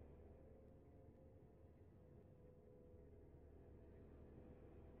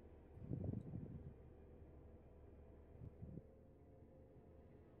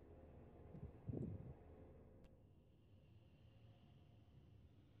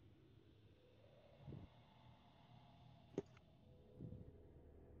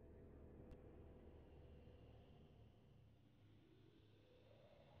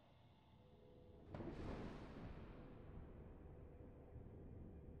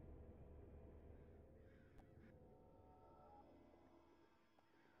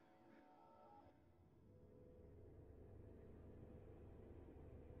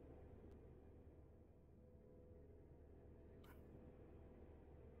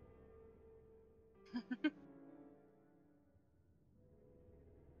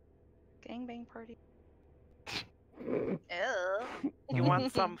 Gangbang party. Ew. You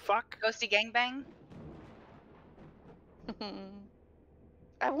want some fuck? Ghosty gangbang?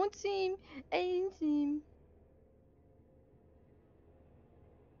 I won't seem. I ain't seem.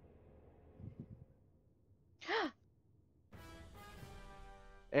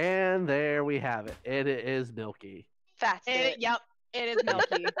 And there we have it. It is Milky. Fats did it. Yep, it is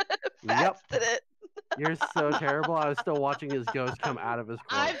Milky. Fats did it. You're so terrible. I was still watching his ghost come out of his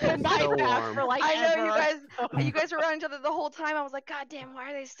corpse. I've been It's by so Fats warm. for like I know you ever. guys. You guys were around each other the whole time. I was like, God damn,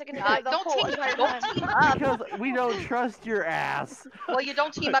 why are they sticking together the Don't whole team, entire don't time? team up. Because we don't trust your ass. Well, you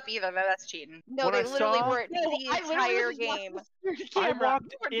don't team up either. Though. That's cheating. No, When they I literally saw- were No, the I literally entire was just watching game. the security I camera.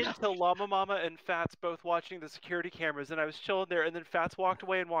 walked We're into Llama Mama and Fats both watching the security cameras, and I was chilling there, and then Fats walked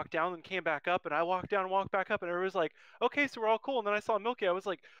away and walked down and came back up, and I walked down and walked back up, and everybody was like, okay, so we're all cool. And then I saw Milky. I was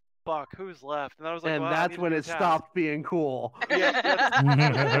like, fuck, who's left? And I was like, And well, I that's need to when do it a task. stopped being cool. Yeah, that's-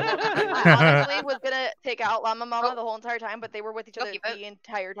 I honestly was gonna take out Llama Mama Oh. the whole entire time, but they were with each other Milky, vote. the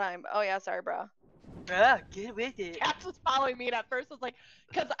entire time. Oh yeah, sorry, bro. Get with it. Fats was following me, and at first I was like,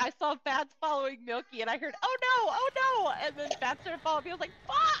 because I saw Fats following Milky, and I heard, oh no, and then Fats started following me. I was like,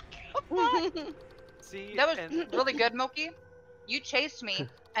 fuck. See, That was and really good, Milky. You chased me,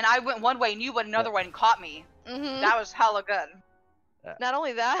 and I went one way, and you went another way and caught me. Mhm. That was hella good. Not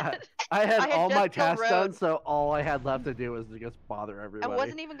only that, I had I had all just my killed tasks done, Rhodes. so all I had left to do was to just bother I everybody.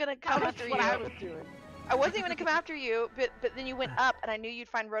 wasn't even gonna come That's after what you. I was doing. I wasn't even gonna come after you, but then you went up, and I knew you'd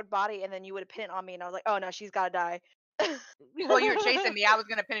find Road body, and then you would have pinned it on me, and I was like, oh no, she's gotta die. Well, you were chasing me. I was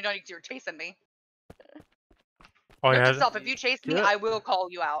gonna pin it on you because you were chasing me. All you Note to had, self, if you chase me, Yeah. I will call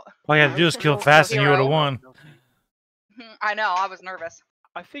you out. all you had to do is kill fast, and you would have Zero. won. I know. I was nervous.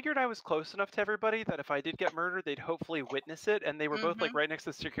 I figured I was close enough to everybody that if I did get murdered, they'd hopefully witness it, and they were both like right next to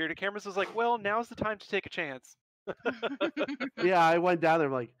the security cameras. I was like, well, now's the time to take a chance. Yeah, I went down there.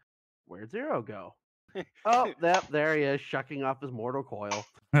 I'm like, where'd Zero go? Oh, there he is, shucking off his mortal coil.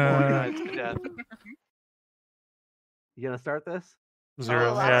 Organized to death. You gonna start this? Zero.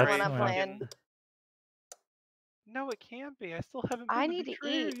 Oh, Yeah. that's Sorry, what I'm yeah. playing. No, it can't be. I still haven't. I been need to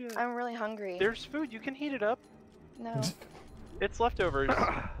betrayer eat. yet. I'm really hungry. There's food. You can heat it up. No. It's leftovers.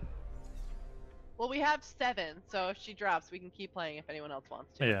 Well, we have 7, so if she drops, we can keep playing if anyone else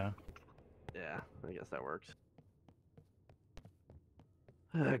wants to. Yeah. Yeah, I guess that works.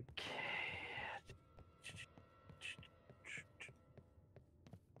 Okay.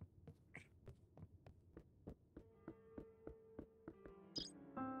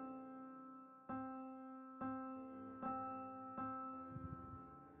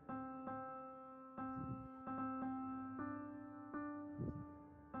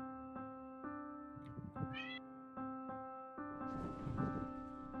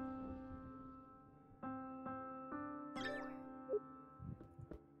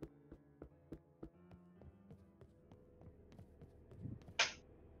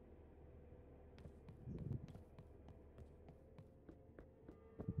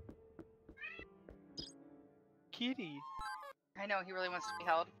 Kitty. I know he really wants to be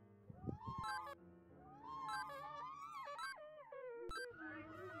held.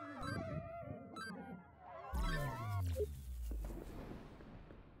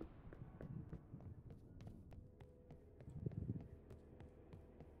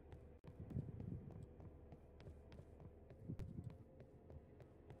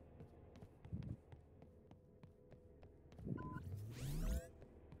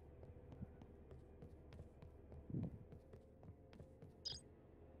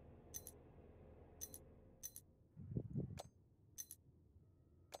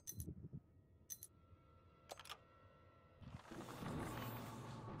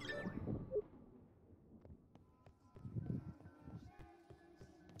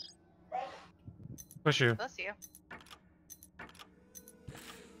 Push you. Bless you.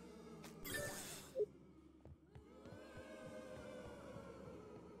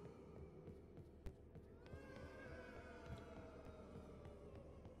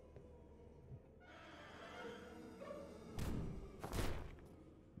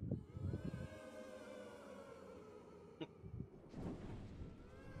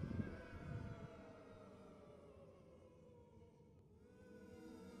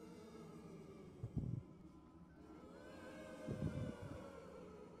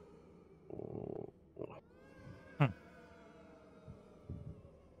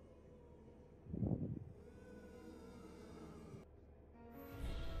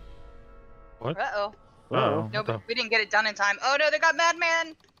 What? Uh-oh. Uh-oh. No, What the- but we didn't get it done in time. Oh no, they got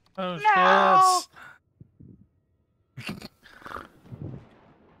Madman! Oh, No! shit.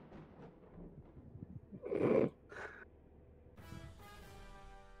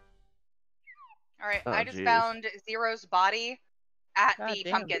 Alright, Oh, I just jeez. found Zero's body at God the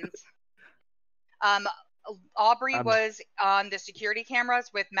damn. pumpkins. Aubrey I'm- was on the security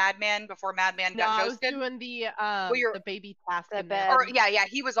cameras with Madman before Madman No, got I was ghosted. doing the you're- the baby task The in there. bed. Or yeah,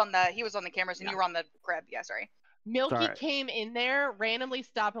 he was on the cameras and you were on the crib. Yeah, sorry. Milky alright. came in there, randomly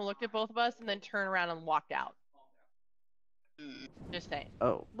stopped and looked at both of us, and then turned around and walked out. Just saying.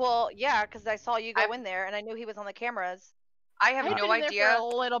 Oh, Well, yeah, because I saw you go I've- in there, and I knew he was on the cameras. I have I'd no been in there idea. for a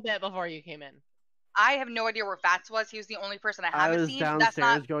little bit before you came in. I have no idea where Fats was. He was the only person I I haven't was seen. downstairs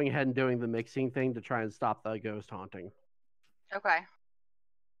That's not going ahead and doing the mixing thing to try and stop the ghost haunting. okay.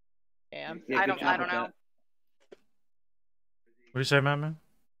 Yeah, I'm Yeah, I good don't job with know. that. What do you say, Madman?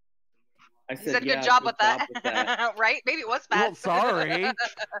 I He said, said yeah, good job with job that. with that. Right? Maybe it was Well, Fats. sorry.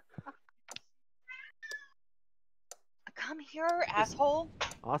 Come here, asshole.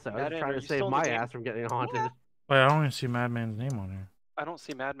 Also, I was Madden, trying are to you save still in the my game? ass from getting haunted. Wait, I don't even see Madman's name on here. I don't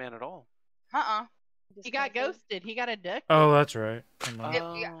see Madman at all. Uh-uh. He got ghosted. He got abducted. Oh, that's right. Never mind.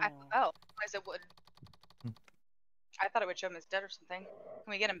 Oh, as it would. I thought it would show him as dead or something.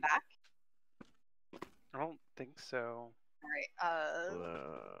 Can we get him back? I don't think so. All right.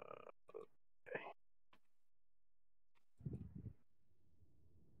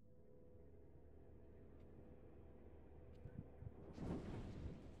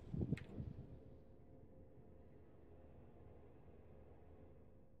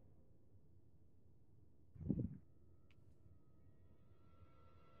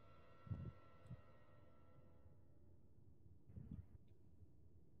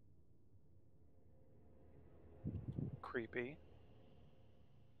 creepy.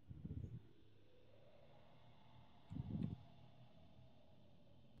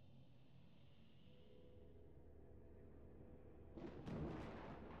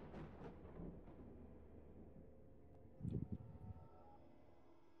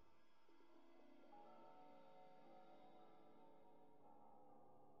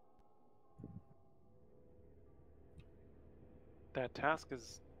 That task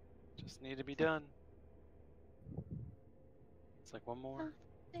is just need to be done. It's like one more.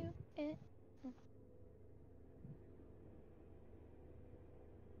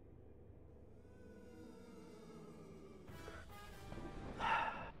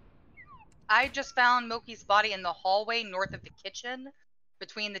 I just found Moki's body in the hallway north of the kitchen,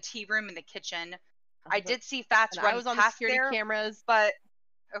 between the tea room and the kitchen. I did see Fats And run I was on the past security there, cameras. but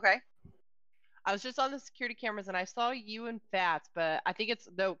okay. I was just on the security cameras and I saw you and Fats, but I think it's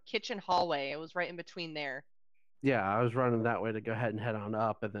the kitchen hallway. It was right in between there. Yeah, I was running that way to go ahead and head on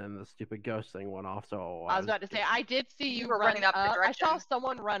up, and then the stupid ghost thing went off. So I was about to say I did see you were run running up the I saw direction.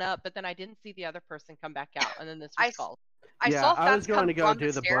 someone run up, but then I didn't see the other person come back out, and then this I was called. I yeah, saw I Fats was going come to go from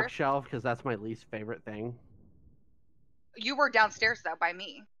do the stairs. bookshelf because that's my least favorite thing. You were downstairs though by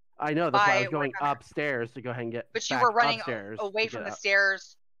me, I know that's why I was By going where- upstairs to go ahead and get. but you back were running upstairs away to from get the up.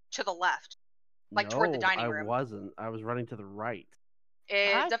 stairs to the left. like, toward the No, dining I room. wasn't. I was running to the right.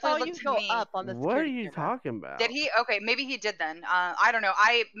 It I saw definitely you looked go to me. up on the What are security you camera. talking about? Did he? Okay, maybe he did then. I don't know.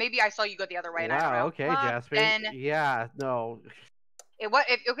 Maybe I saw you go the other way. And I don't Wow. know. Okay, Well, Jasper. then- Yeah. No. It what?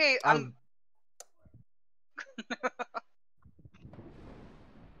 Okay.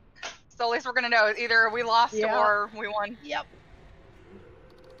 So at least we're gonna know either we lost Yeah. or we won. Yep.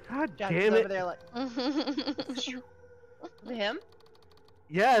 God Jasper's damn over it. there like him.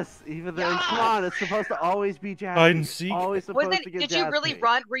 Yes. Even then, come on. It's supposed to always be Jasper. Hide and seek. Always supposed Was to it? get Did you really Jasper.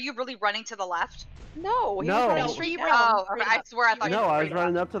 run? Were you really running to the left? No, he No. was running No, straight he down. ran. Oh, okay. Straight I up. swear I thought you No, were I was straight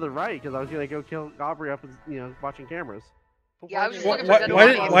running up to the right because I was gonna go kill Aubrey up, watching cameras. But Yeah, I was just did looking you for do dead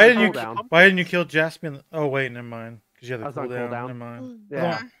that? bodies. why didn't you Cooldown. why didn't you kill Jasmine? Oh wait, never mind. Because you had I was the on cooldown. cooldown. Never mind.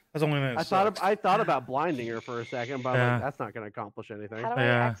 Yeah. That's only minute. I thought about blinding her for a second, but I'm Yeah. like, that's not gonna accomplish anything. How do I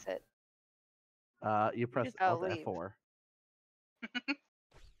Yeah. exit? You press just- Alt leave. F4.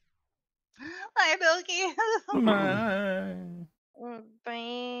 Hi, Milky.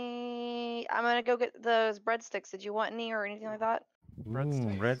 Bye. I'm gonna go get those breadsticks. Did you want any or anything like that?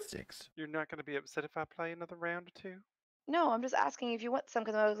 Breadsticks. Red sticks. You're not going to be upset if I play another round or two? No, I'm just asking if you want some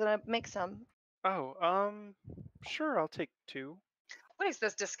because I was gonna make some. Oh, sure, I'll take 2. What is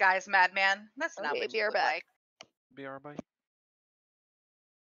this disguise, madman? That's not Okay, what be you right look back. like. BR bite.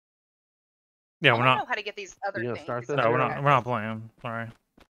 Yeah, I we're don't know not. how to get these other You gonna things. start these this? other No, we're Yeah. not. guys. We're not playing. Sorry.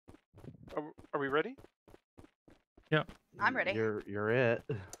 Are we ready? I'm ready. You're it.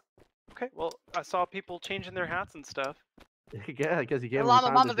 Okay, well, I saw people changing their hats and stuff. Yeah, because you gave him Llama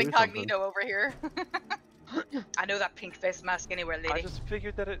time Mama's to do something. incognito over here. I know that pink face mask anywhere, I lady. just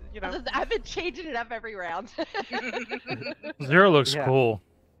figured that I've been changing it up every round. Zero looks Yeah. cool.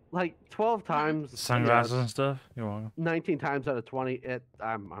 Like 12 times. Sunglasses and stuff. You're welcome. 19 times out of 20,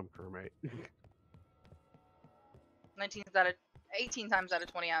 I'm crewmate. 18 times out of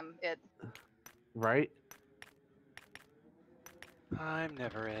 20, I'm it. Right? I'm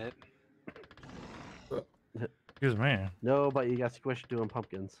never it. Excuse me. No, but you got squished doing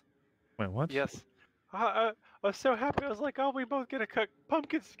pumpkins. Wait, what? Yes. I was so happy. I was like, oh, we both get to cook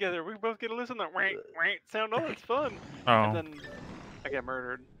pumpkins together. We both get to listen to that wank, wank sound. Oh, that's fun. Oh. And then I get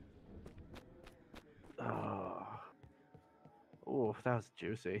murdered. Oh. Ooh, that was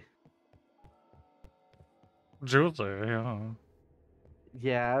juicy. Juicy, yeah.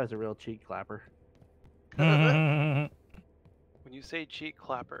 Yeah, that was a real cheek clapper. When you say cheek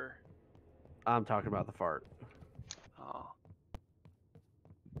clapper, I'm talking about the fart. oh.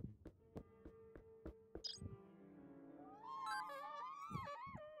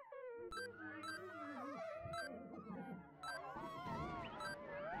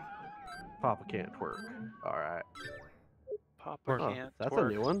 Papa can't twerk. Alright. Papa Oh, can't that's twerk.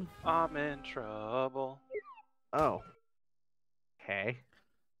 a new one. I'm in trouble. Oh. Okay.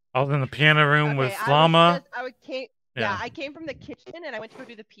 I was in the piano room with Okay, Llama. Yeah, I came from the kitchen and I went to go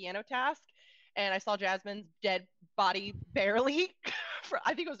do the piano task, and I saw Jasmine's dead body barely.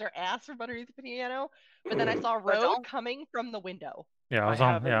 I think it was her ass from underneath the piano. But then I saw Road don't. coming from the window. Yeah, I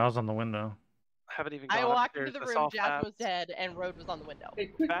I was on the window. Haven't even I gone walked upstairs. into the I room, saw Jasmine was Fats. dead, and Road was on the window. Hey,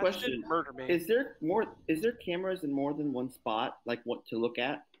 quick Fats question: didn't murder me. Is there cameras in more than one spot, like what to look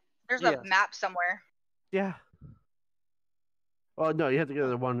at? There's Yes. a map somewhere. Yeah. Well, no, you have to go to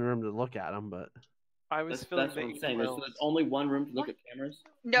the one room to look at them, but I was feeling That's what that I'm you saying. will. There's only one room to look at cameras.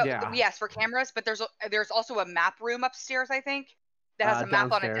 No, Yeah. yes, for cameras, but there's also a map room upstairs, I think, that has a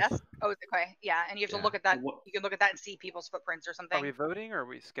map on a Downstairs. desk. Oh, okay, yeah, and you have to Yeah. look at that. What- You can look at that and see people's footprints or Are something. we voting or are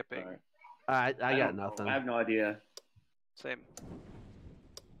we skipping? Alright. I got don't know. nothing. I have no idea. Same.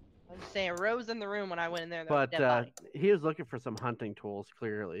 I'm just saying, Rose in the room when I went in there. There was a But dead body. he was looking for some hunting tools,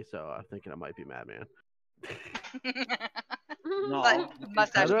 clearly, so I'm thinking it might be Madman. No, But I think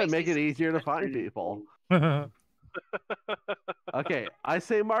mustache How do I makes make me it easier to find people? Oh, Okay, I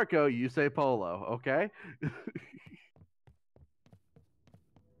say Marco, you say Polo, okay?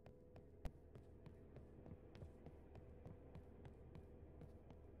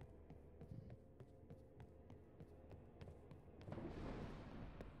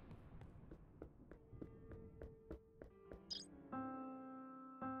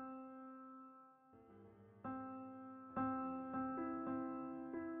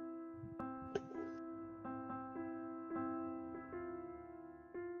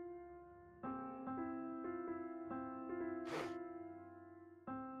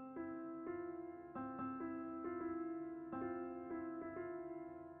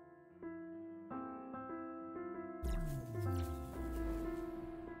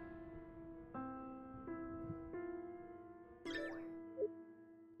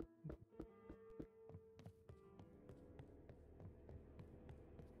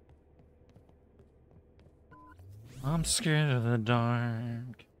 I'm scared of the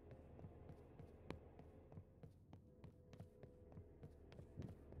dark.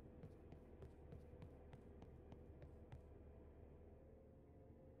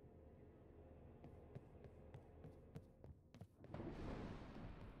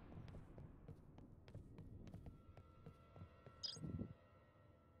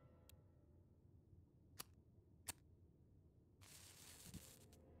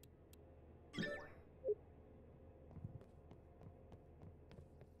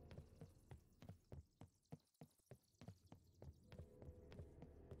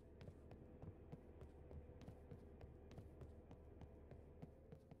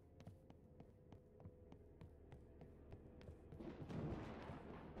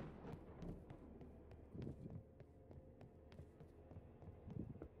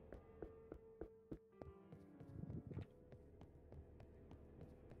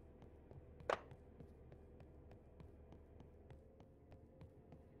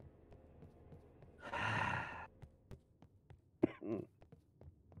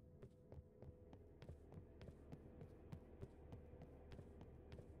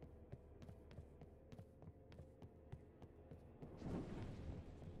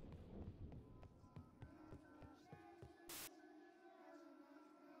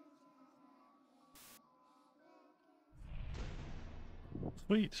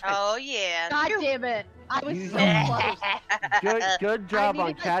 Sweet. Oh yeah. God damn it! I was You- so close. Good job on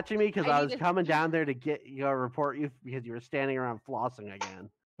needed, like, catching me because I I was needed- coming down there to get report you because you were standing around flossing again.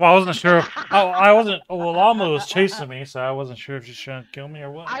 Well, I wasn't sure. I wasn't. Well, Llama was chasing me, so I wasn't sure if she's trying to kill me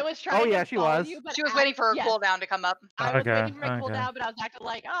or what. I was trying. yeah, to she follow was. You, but She was waiting for her yes, cooldown to come up. I was Okay, waiting for my okay. cooldown, but I was acting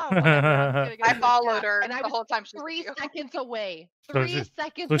like, oh, whatever. I'm gonna go I do followed that. her and I the was whole time she was 3 with you. seconds away. So 3 she-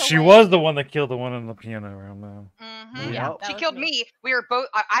 seconds. So she away. was the one that killed the one in the piano room, though. Mm-hmm. Yep. that She was killed me. We were both.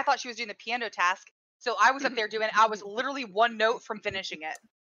 I thought she was doing the piano task, so I was up there doing. I was literally one note from finishing it.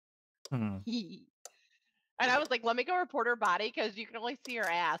 Hmm. And I was like, let me go report her body because you can only see her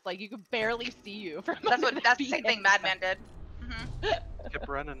ass. Like you can barely see you from. That's under the same thing piano. Madman did. Mm-hmm. Kept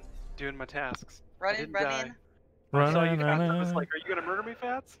running, doing my tasks. I Running, didn't running. die. I saw you Running, guys. I was running. like, "Are you gonna murder me,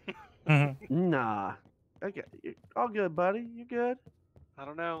 Fats?" Mhm. Nah. Okay, all good, buddy. You good? I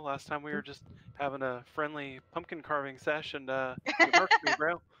don't know. Last time we were just having a friendly pumpkin carving sesh, and you murked me,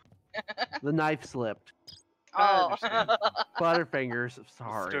 bro. The knife slipped. I Oh. understand. Butterfingers.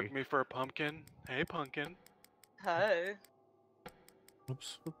 Sorry. Mistook me for a pumpkin. Hey, pumpkin. Oh.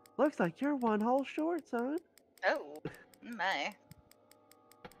 Oops. Looks like you're one hole short, son. Oh. My.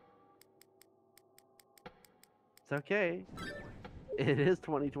 It's okay. It is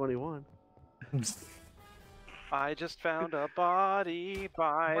 2021. I just found a body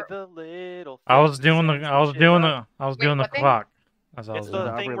by Where- the little. I was thing doing the. that I was sets doing shit up. the. I was Wait, doing the what thing? clock. That's all I It's was the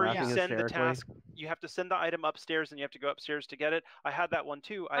doing. thing where you Laughing send the hysterically. task. You have to send the item upstairs, and you have to go upstairs to get it. I had that one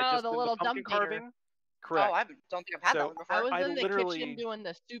too. I Oh, just the did little pumpkin dump meter. carving. Correct. Oh, I don't think I've had that So, one before. I was I in the literally- kitchen doing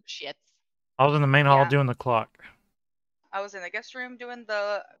the soup shits. I was in the main hall Yeah. doing the clock. I was in the guest room doing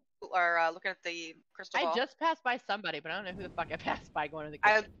the, looking at the crystal I ball. just passed by somebody, but I don't know who the fuck I passed by going to the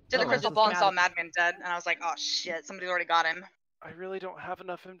I kitchen. did the Oh, crystal just ball and came saw out of- Madman dead, and I was like, oh shit, somebody's already got him. I really don't have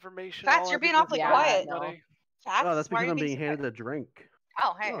enough information. Fats, All I you're did being was awfully murder quiet. somebody. Fats, Oh, that's why are because you I'm being being so handed a drink.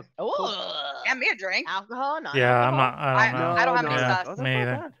 Oh, hey. Oh, Hand me a drink. alcohol, not Yeah, I'm alcohol. not. I don't know. I don't have any Yeah, sus. Oh, that's me not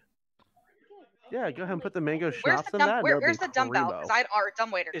either. bad. Yeah, go ahead and put the mango Where's schnapps the in dumb? that. and Where, it'll where's be the dumbbell? primo. Because or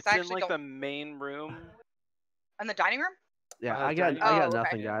dumbwaiter. Because It's I in actually like the don't. main room. In the dining room? Yeah, Oh, I got dining I room. got Oh, okay.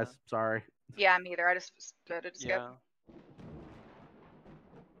 nothing, Yeah. guys. Sorry. Yeah, me either. I just voted to skip. Yeah.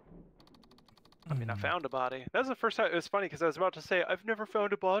 I mean, I found a body. That was the first time. It was funny because I was about to say I've never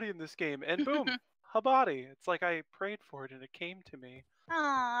found a body in this game, and boom, a body. It's like I prayed for it and it came to me.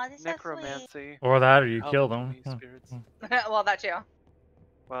 Aw, this is so sweet. Necromancy. Or that, or you Help killed to him. me, spirits. Well, that too.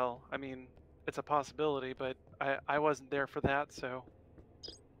 Well, I mean, it's a possibility, but I wasn't there for that, so.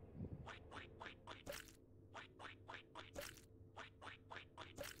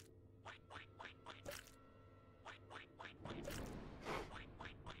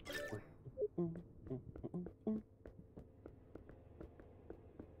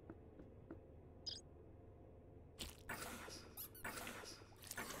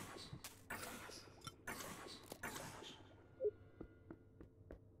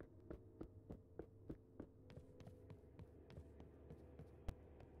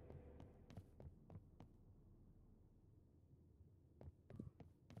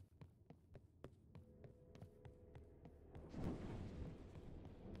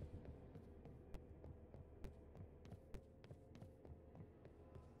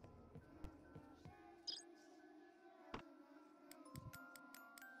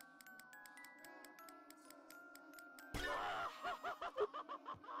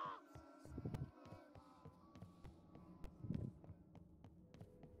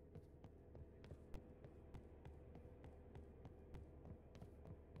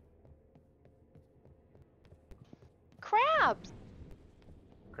 Crabs.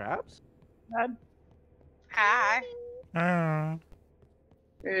 Crabs? Hi. Ah.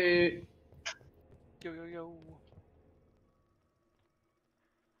 Hey. Yo yo yo.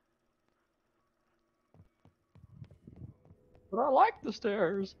 But I like the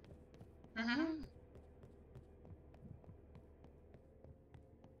stairs. Mm-hmm.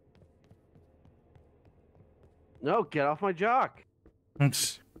 No, get off my jock. On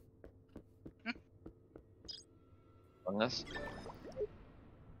this.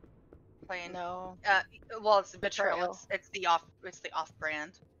 Playing. No. Well, it's betrayal. Betrayal. It's the off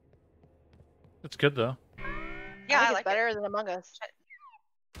brand. It's good though. Yeah, I I think like it's better than Among Us.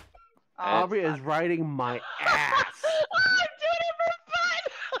 Aubrey is riding my ass. I'm doing it for fun.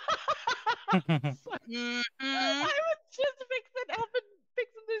 Mm-hmm. I was just fixing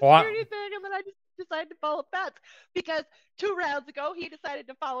this What? security thing, and then I just decided to follow Bats because 2 rounds ago he decided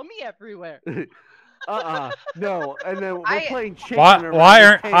to follow me everywhere. No. And then we're I- playing chicken. Why? around Why this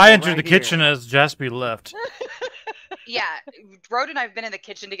aren't table I entered right the kitchen here. as Jaspy left? Yeah, Rode and I've been in the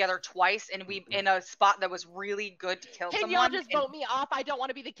kitchen together twice, and we in a spot that was really good to kill Can someone. y'all just and- vote me off? I don't want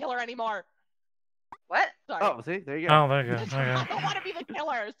to be the killer anymore. What? Sorry. Oh, see, there you go. Oh, there you go. I There you don't want to be the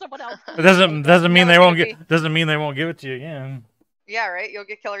killer. Someone else. go. It doesn't mean No, they it's won't gonna get. Doesn't mean they won't give it to you again. Yeah, right. You'll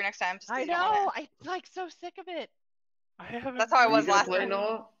get killer next time. Just 'cause I you don't want know. I'm like so sick of it. I haven't. That's how I Are was you gonna last play, time.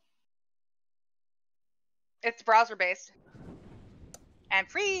 Noah? It's browser based and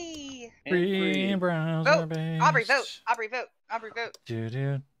free. And free. browser Vote. based. Aubrey, vote. Aubrey, vote. Aubrey, vote. Do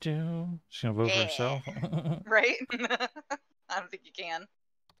do do. She's gonna vote for Yeah. herself. Right? I don't think you can.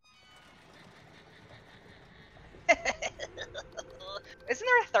 Isn't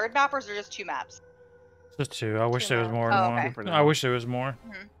there a third map, or is there just 2 maps? Just 2. I wish Two there was maps. more Oh, than okay. one. For I now. wish there was more.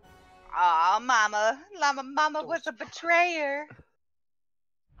 Aw, mama was a betrayer.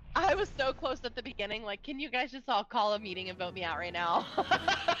 I was so close at the beginning. Like, can you guys just all call a meeting and vote me out right now?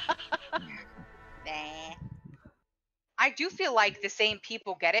 Nah. I do feel like the same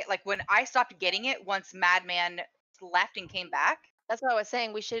people get it. Like when I stopped getting it once Madman left and came back. That's what I was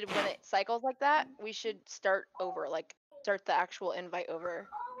saying. We should, when it cycles like that, we should start over. Like, start the actual invite over.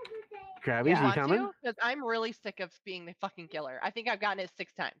 Krabbies, You you want coming? to? Because I'm really sick of being the fucking killer. I think I've gotten it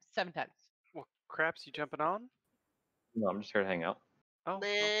 6 times, 7 times. Well, Craps, you jumping on? No, I'm just here to hang out. Oh.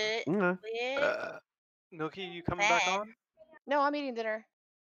 Okay. Lit, Okay. lit. Milky, you coming back Bang. on? No, I'm eating dinner.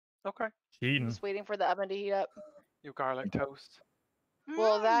 Okay. Eating. Just waiting for the oven to heat up. You garlic toast.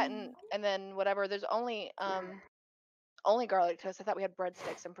 Well, that and then whatever. There's only garlic toast. I thought we had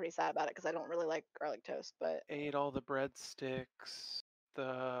breadsticks. I'm pretty sad about it because I don't really like garlic toast. But Ate all the breadsticks.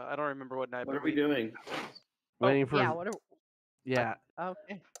 I don't remember what night. What but are we doing? Waiting for. Yeah, what are... Yeah.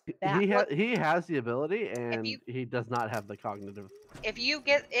 Okay. He has the ability, and you- he does not have the cognitive. If you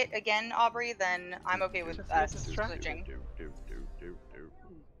get it again, Aubrey, then I'm okay with Just us get distracted. switching.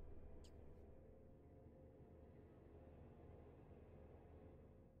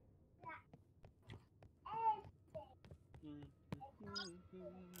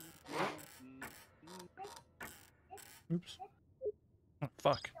 Oops. Oh,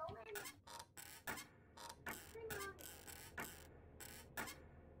 fuck.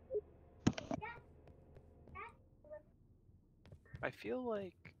 I feel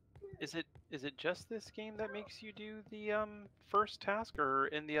like is it just this game that makes you do the first task, or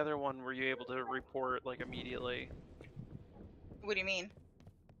in the other one were you able to report like immediately? What do you mean?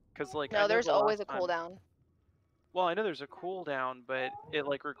 Because like I No, know there's the always a last time- cooldown. Well, I know there's a cooldown, but it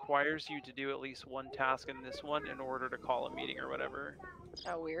like requires you to do at least one task in this one in order to call a meeting or whatever.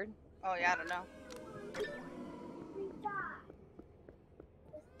 Oh, weird. Oh yeah, I don't know.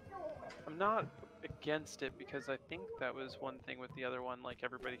 I'm not against it because I think that was one thing with the other one, like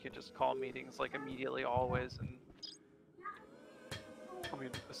everybody could just call meetings like immediately always, and I mean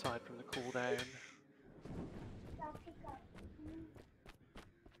aside from the cooldown.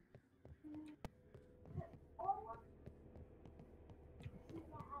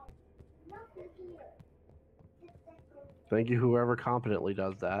 Thank you, whoever competently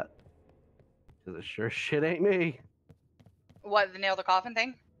does that. Because it sure shit ain't me. What, the nail the coffin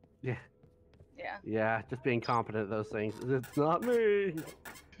thing? Yeah. Yeah. Yeah, just being competent at those things. It's not me.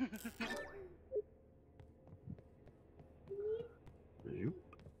 Zoop.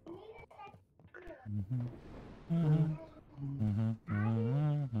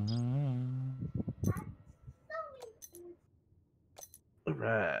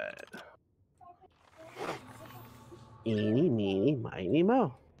 Alright. Eeny, meeny, miny,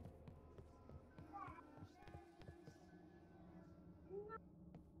 mo.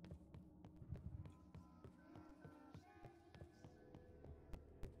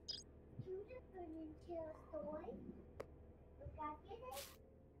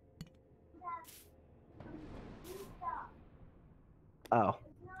 Oh.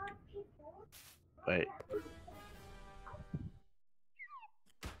 Wait.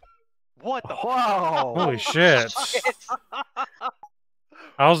 What the? Whoa! Holy shit!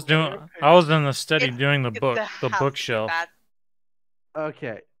 I was in the study It's- doing the it's book, the house too bookshelf. bad.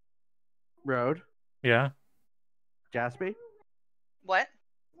 Okay. Road. Yeah. Gatsby. What?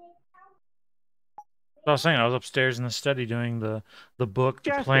 I was saying I was upstairs in the study doing the book,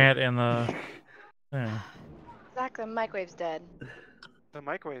 the Gatsby. plant, and the. Yeah. Zach, the microwave's dead. The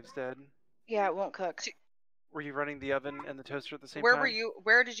microwave's dead. Yeah, it won't cook. Were you running the oven and the toaster at the same Where time? were you?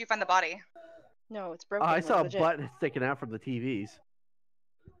 Where did you find the body? No, it's broken. I like, saw a legit. button sticking out from the TVs.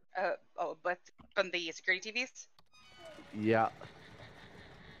 Oh, but from the security TVs? Yeah.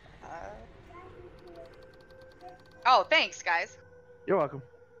 Oh, thanks, guys. You're welcome.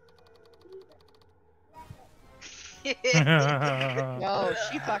 No,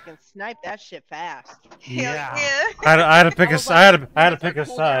 she fucking sniped that shit fast. Yeah. I had to pick I a was I had like, to I had to once the pick a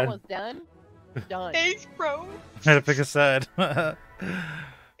cooldown side. was done. Done. Thanks, bro. I had to pick a side.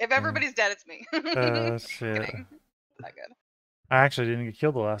 If everybody's dead, it's me. Shit. Kidding. Not good. I actually didn't get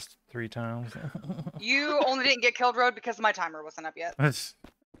killed the last 3 times. You only didn't get killed, Road, because my timer wasn't up yet. That's-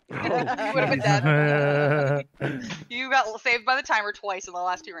 You would have been dead. You got saved by the timer twice in the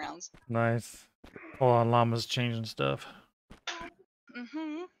last 2 rounds. Nice. Hold on, Llama's changing stuff.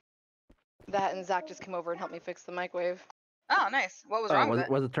 Mm-hmm. That and Zach just came over and helped me fix the microwave. Oh, nice. What was wrong with it?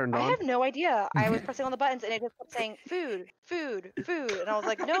 Was it turned I on? have no idea. I was pressing on the buttons and it just kept saying food, food, food, and I was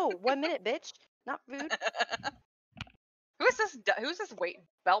like, no, 1 minute, bitch, not food. Who's this? Who's this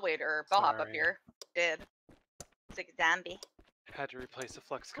bellwaiter or bellhop up Sorry. here? Did. It's like a Danby. Had to replace the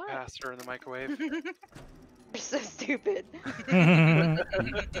flux What? capacitor in the microwave. You're so stupid.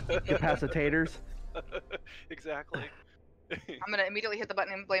 Capacitators. Exactly. I'm gonna immediately hit the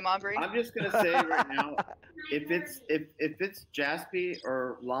button and blame Aubrey. I'm just gonna say right now, if it's Jaspy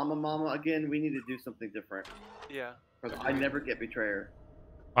or Llama Mama again, we need to do something different. Yeah. Because I never get betrayer.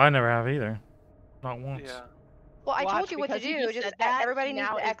 I never have either. Not once. Yeah. Well, I Watch, told you what to because you do. just Just said that, everybody needs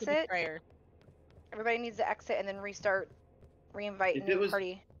now to is the exit. betrayer. Everybody needs to exit and then restart, reinvite If it new was-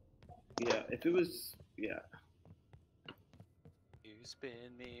 party. Yeah. If it was, yeah. You spin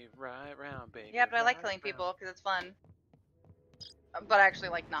me right round, baby. Yeah, but I like right killing round. people because it's fun. But I actually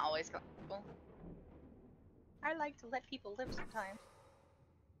like not always killing people. I like to let people live sometimes.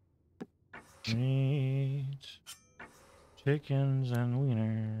 Meat, chickens, and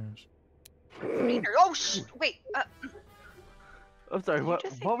wieners. Oh, wait. I'm sorry. Did you What?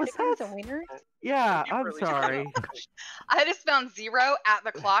 just say What was chickens that? and wieners? Yeah, You I'm really sorry. I just found 0 at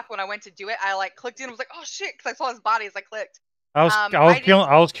the clock when I went to do it. I like clicked in and was like, oh shit, because I saw his body as I clicked. I was I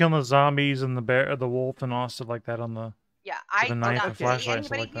killing the zombies and the bear, the wolf, and all stuff like that on the. Yeah, I the did knife not and see flashlight and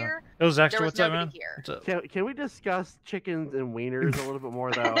stuff anybody like that. here. It was There actually was what's that, nobody man? here. What's up? Can we discuss chickens and wieners a little bit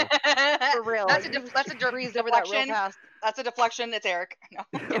more though? For real. That's a you that's a breezed deflection. over that real fast. That's a deflection. It's Eric. No,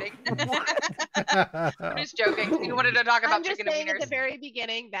 I'm kidding. I'm just joking. You wanted to talk about I'm just chicken and saying at wieners. the very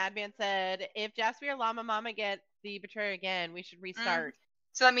beginning, Madman said, if Jasper or Llama Mama get the betrayer again, we should restart.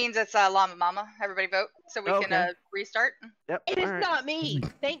 So that means it's Llama Mama. Everybody vote so we can restart. Yep. It is alright. not me.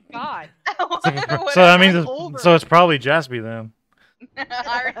 Thank God. So that means so it's probably Jaspy then.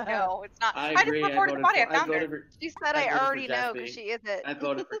 I already know. It's not. I I just agree. reported the body. I found her. voted for, She said I I voted for already know because Jaspy. she isn't. I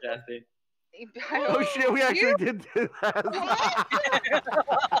voted for Jaspy. Oh shit, we actually did do that.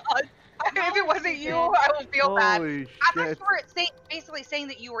 If it wasn't you, I will feel bad. Holy I'm not shit. sure it's basically saying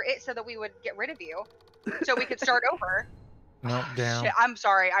that you were it so that we would get rid of you, so we could start over. No, down. Shit, I'm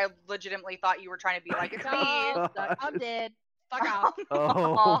sorry. I legitimately thought you were trying to be like, it's me. I'm dead. Fuck off.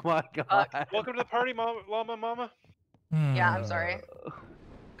 Oh my god. Welcome to the party, Llama Mama. Yeah, I'm sorry.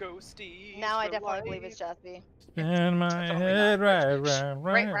 Ghosties. Now I for definitely believe life. it's Jaspy. In my That's all we head, got.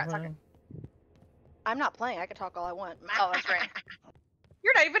 right. Rat talking. I'm not playing. I can talk all I want. Oh, that's right.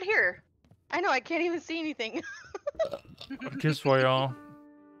 You're not even here. I know. I can't even see anything. Kiss for y'all.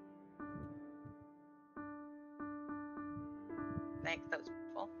 Thanks. That was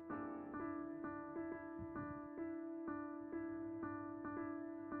beautiful.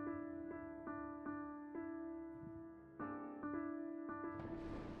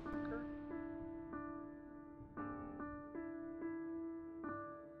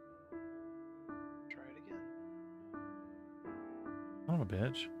 Try it again. Son of a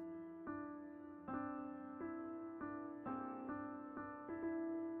bitch.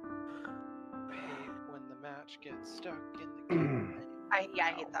 I hate when the match gets stuck in the game. I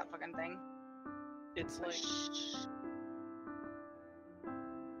hate that fucking thing. It's like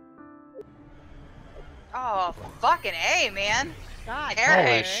Oh, fucking A, man. God. Eric.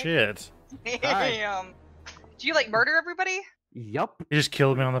 Holy shit. Damn. Do you like murder everybody? Yup. He just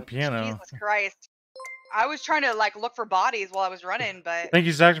killed me on the piano. Jesus Christ. I was trying to like look for bodies while I was running, but Thank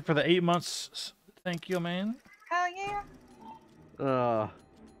you, Zach, for the 8 months. Thank you, man. hell yeah.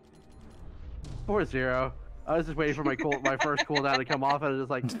 Poor Zero. I was just waiting for my first cooldown to come off, and I just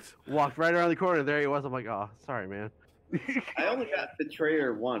like walked right around the corner. And there he was. I'm like, oh, sorry, man. I only got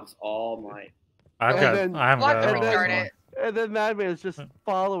Betrayer once all night. I And then- haven't We'll have got to it all. restart it. And then Madman's just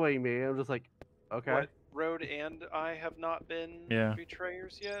following me. I'm just like, okay. what? Road and I have not been Yeah.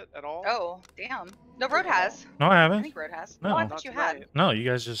 betrayers yet at all. Oh, damn. No, Road has. No, I I haven't. think Road has. No. Oh, I Not thought you had. tonight. No, you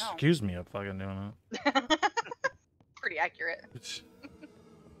guys just Oh. accused me of fucking doing it. Pretty accurate. It's...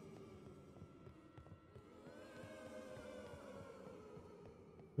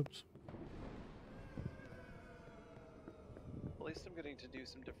 Oops. At least I'm getting to do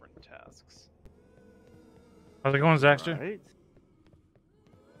some different tasks. How's it going, Zaxter? Right.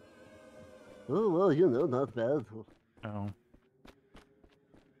 Oh well, you know, not bad. Oh.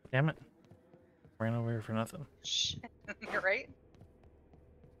 Damn it. Ran over here for nothing. You're right.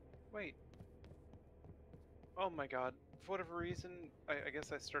 Wait. Oh my god. For whatever reason, I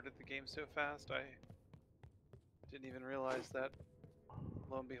guess I started the game so fast, I didn't even realize that,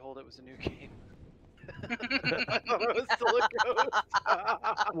 lo and behold, it was a new game. I thought I was still a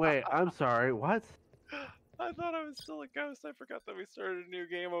ghost. Wait, I'm sorry. What? I thought I was still a ghost. I forgot that we started a new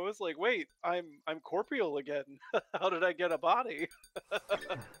game. I was like, wait, I'm corporeal again. How did I get a body?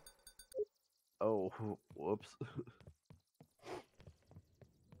 Oh, whoops.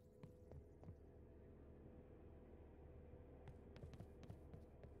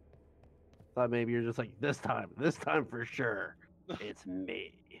 Thought maybe you're just like this time for sure. It's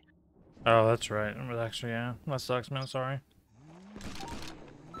me. Oh, that's right. Actually, yeah. That sucks, man. Sorry.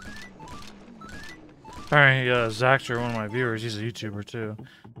 Apparently, Zaxter, one of my viewers, he's a YouTuber too.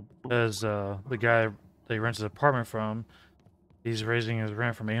 As the guy they rent his apartment from, he's raising his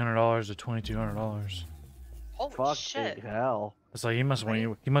rent from $800 to $2,200. Holy Fuck shit. hell. It's like he must want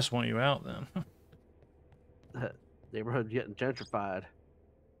you. He must want you out then. Neighborhood getting gentrified.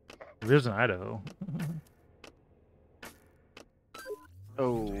 He lives in Idaho.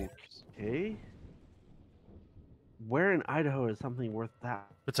 Okay. Where in Idaho is something worth that?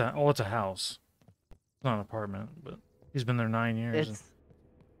 It's a house. It's not an apartment, but he's been there 9 years. It's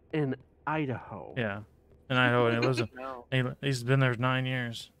in Idaho. Yeah, in Idaho, and he lives in. No. He's been there 9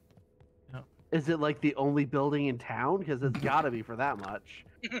 years. Is it like the only building in town? Because it's gotta be for that much.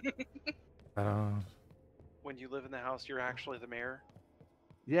 I don't know. When you live in the house, you're actually the mayor.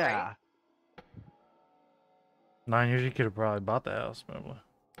 Yeah. 9 years, he could have probably bought the house, probably.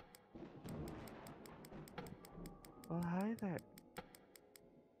 Well, hi there.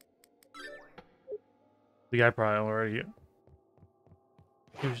 The guy probably already.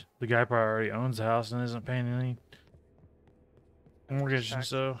 The guy probably already owns the house and isn't paying any mortgage, and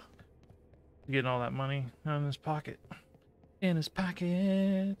so getting all that money out in his pocket. in his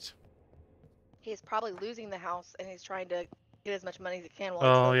pocket. He's probably losing the house and he's trying to get as much money as he can while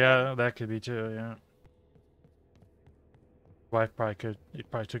Oh he still yeah, that could be too. Yeah. Wife probably could. He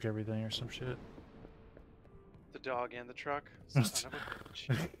probably took everything or some shit. The dog and the truck. Son of a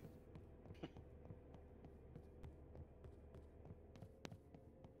bitch.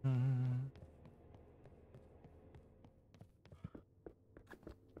 Mm.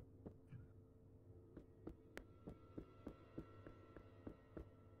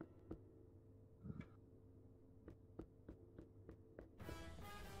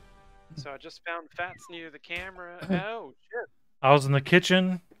 So I just found Fats near the camera. Oh shit! I was in the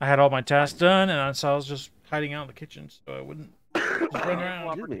kitchen. I had all my tasks done, and so I was just hiding out in the kitchen so I wouldn't just run Equal around.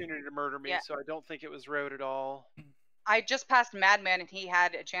 opportunity to murder me, Yeah. so I don't think it was Road at all. I just passed Madman and he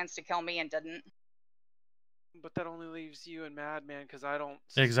had a chance to kill me and didn't. But that only leaves you and Madman because I don't.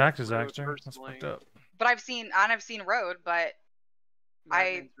 Exactly, suspect Road Zaxter. That's personally. fucked up. But I've seen Road, but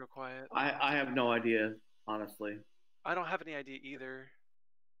Madman's real quiet. I have no idea, honestly. I don't have any idea either.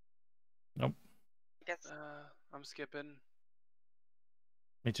 Nope. I guess I'm skipping.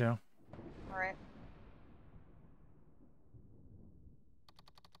 Me too. all right.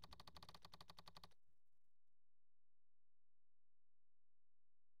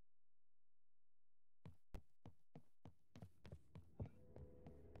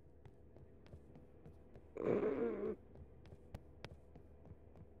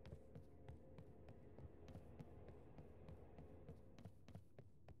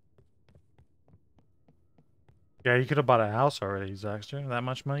 Yeah, you could have bought a house already, Zaxter. That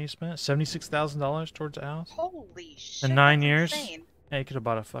much money you spent? $76,000 towards a house? Holy shit! In 9 that's years? insane, Yeah, you could have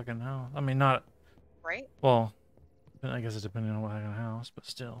bought a fucking house. I mean, not. right? Well, I guess it's depending on what kind of house, but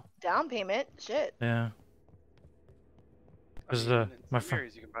still. down payment. Shit. Yeah. I 'Cause, mean, in my some fr-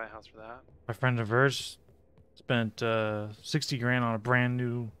 areas you can buy a house for that. My friend of hers spent 60 grand on a brand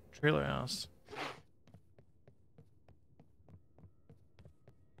new trailer house.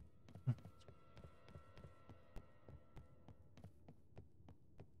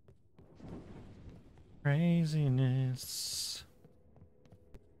 Craziness.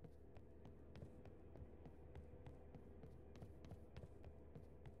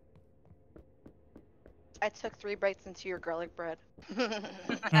 I took 3 bites into your garlic bread.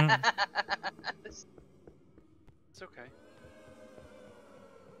 It's okay.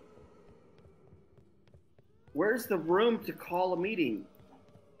 Where's the room to call a meeting?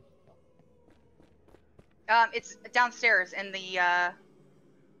 It's downstairs in the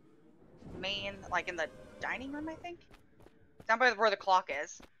main, like in the dining room, I think. Down by where the clock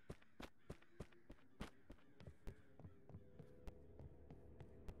is.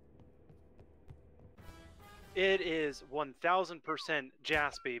 It is 1000%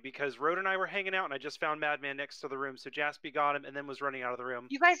 Jaspy because Road and I were hanging out and I just found Madman next to the room. So Jaspy got him and then was running out of the room.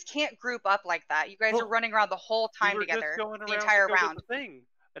 You guys can't group up like that. You guys Well, are running around the whole time we were together, just going the around entire to go get round. the thing.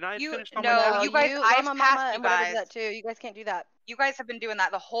 And I had You- finished all no, my No, tasks. you guys- I've Mama, passed Mama, you and whatever guys. do that too. You guys can't do that. You guys have been doing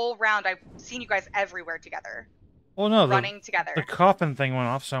that the whole round. I've seen you guys everywhere together, Well, no, running together. the coffin thing went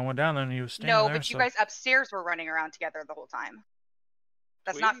off, so I went down there and he was standing No, there. but you so- guys upstairs were running around together the whole time.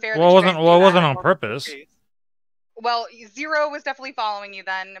 That's not Sweet. fair. Well, it that you wasn't. guys Well, it do wasn't that. on purpose. Well, Zero was definitely following you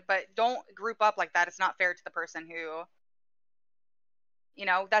then, but don't group up like that. It's not fair to the person who, you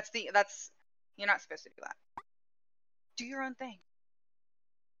know, you're not supposed to do that. Do your own thing.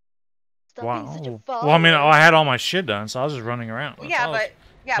 Stop Wow. being such a Well, I mean, follower. I had all my shit done, so I was just running around. Well, That's yeah, all I was- but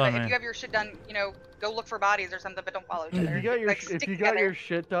yeah, so, I but mean- if you have your shit done, you know, go look for bodies or something, but don't follow each If other. you got your Like, if stick you got together. your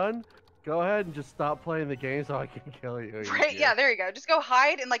shit done, go ahead and just stop playing the game so I can kill you. Right, yeah, there you go. Just go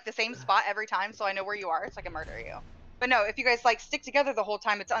hide in like the same spot every time so I know where you are so I can murder you. But no, if you guys like stick together the whole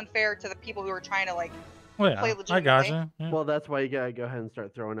time, it's unfair to the people who are trying to like Well, play yeah, I legitimately. gotcha. Yeah. Well, that's why you gotta go ahead and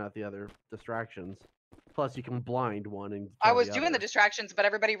start throwing out the other distractions. Plus, you can blind one and. I kill was the doing the other. distractions, but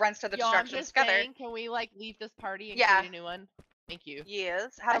everybody runs to the Yo, I'm distractions just together. saying, can we like leave this party and Yeah. create a new one? Thank you.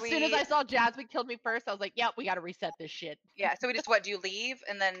 Yes. How As do we? soon as I saw Jasmine killed me first, I was like, yep, we gotta reset this shit. Yeah. So we just what? Do you leave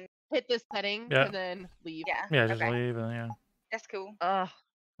and then? Hit this setting Yeah. and then leave. Yeah. Yeah, just okay. leave and yeah. That's cool. Ugh.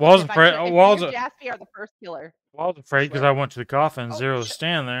 Well, I was If afraid. if Well, I me was, and Jaspy are the first killer. well, I was afraid because I went to the coffin, Oh, Zero was shit.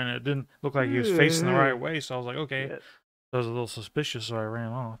 standing there, and it didn't look like he was facing the right Yeah. way. So I was like, okay, Shit. that was a little suspicious, so I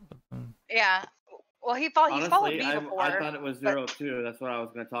ran off. But then, Yeah. Well, he's followed Honestly, me before. I thought it was but- Zero too. That's what I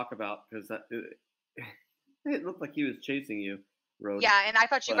was going to talk about because it looked like he was chasing you, Road. Yeah, and I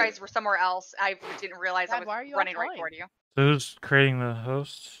thought you but- guys were somewhere else. I didn't realize I Dad, was why are you running right offline? toward you. so who's creating the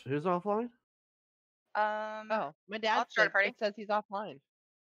host? Who's offline? Oh, my dad I'll start a said, party. it says he's offline.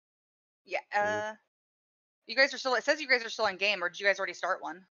 Yeah. You guys are still. It says you guys are still in game, or did you guys already start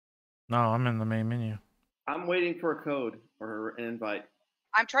one? No, I'm in the main menu. I'm waiting for a code or an invite.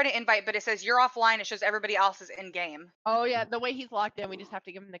 I'm trying to invite, but it says you're offline. It shows everybody else is in game. Oh yeah, the way he's locked in, we just have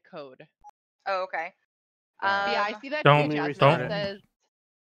to give him the code. Oh, okay. But yeah, I see that Don't- too, Jasmine. don't- It says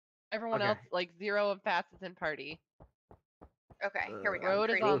everyone Okay. else, like Zero and Fats, is in party. Okay, here we go. Road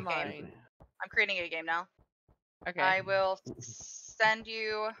is Creating a game. online. I'm creating a game now. Okay. I will send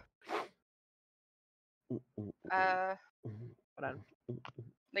you. Hold on.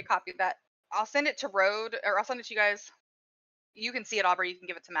 They copied that. I'll send it to Road, or I'll send it to you guys. You can see it, Aubrey. You can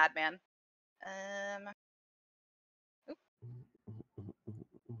give it to Madman.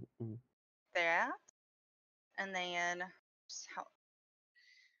 That, and then how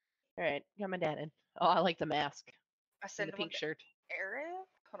All right, got my dad in. Oh, I like the mask. I And send the one pink to shirt. Eric.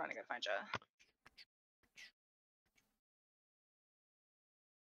 Hold on, I gotta find you.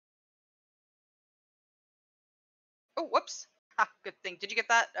 Oh, whoops. Ha, good thing. Did you get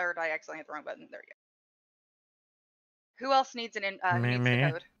that, or did I accidentally hit the wrong button? There we go. Who else needs who Me- needs me.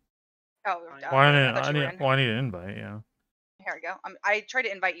 the code? Oh, Why I thought you were in. I need an invite, yeah. Here we go. I tried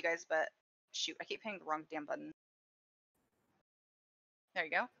to invite you guys, but shoot, I keep hitting the wrong damn button. There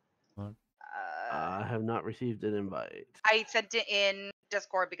you go. What? I have not received an invite. I sent it in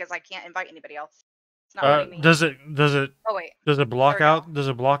Discord because I can't invite anybody else. It's not letting me. Does it Oh wait. block There we out does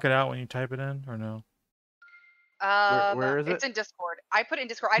it block it out when you type it in or no? Where is It's it? in Discord. I put it in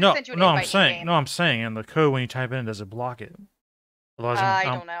Discord. I No, just sent you an no, invite I'm saying in-game. no, I'm saying and the code when you type it in, does it block it? Otherwise, I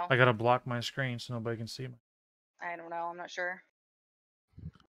don't know. I gotta block my screen so nobody can see me. I don't know. I'm not sure.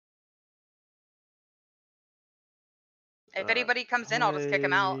 If anybody comes in, I'll just kick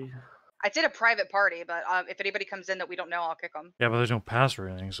them out. I did a private party, but if anybody comes in that we don't know, I'll kick them. Yeah, but there's no password or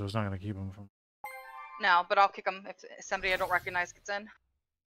anything, so it's not gonna keep them from. No, but I'll kick them if somebody I don't recognize gets in. If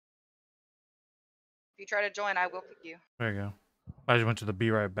you try to join, I will kick you. There you go. I just went to the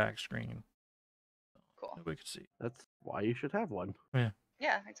be right back screen. Cool. Nobody could see. That's why you should have one.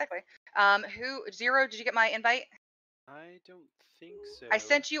 Yeah, exactly. Zero? Did you get my invite? I don't think so. I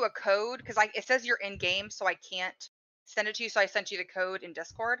sent you a code because it says you're in game, so I can't send it to you. So I sent you the code in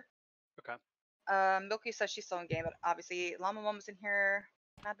Discord. Okay. Milky says she's still in game, but obviously Llama Mama's in here.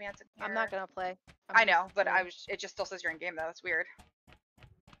 Madman's in here. I'm not gonna play. I know, but it just still says you're in game though. That's weird.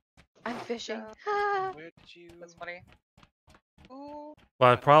 I'm fishing. Where did you? That's funny. Ooh.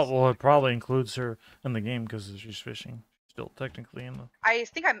 Well, it probably includes her in the game because she's fishing. Still technically in the. I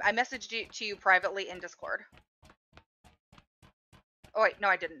think I messaged it to you privately in Discord. Oh wait, no,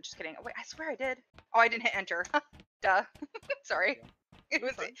 I didn't. Just kidding. Oh, wait, I swear I did. Oh, I didn't hit enter. Duh. Sorry. It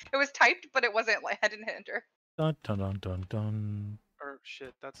was typed, but it wasn't like I didn't hit enter. Dun dun dun dun dun. Or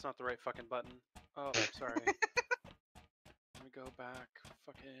shit, that's not the right fucking button. Oh, sorry. Let me go back.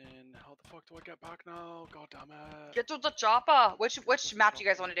 Fucking, how the fuck do I get back now? God damn it. Get to the chopper. Which map do you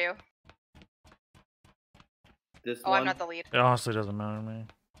guys want to do? This Oh, one. I'm not the lead. It honestly doesn't matter to me.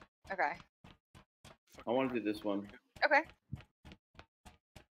 Okay. I want to do this one. Okay.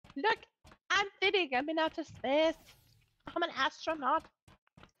 Look, I'm fitting. I'm in outer space. I'm an astronaut.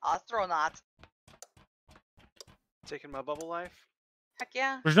 Astronaut. Taking my bubble life. Heck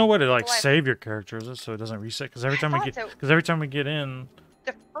yeah. There's no way to like Well, save your character, is it? So it doesn't reset. Because every time thought so. every time we get in,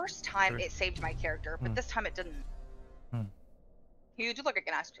 The first time Sorry. it saved my character, but Hmm. this time it didn't. Hmm. You do look like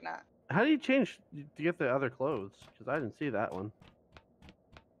an astronaut. How do you change to get the other clothes? Because I didn't see that one.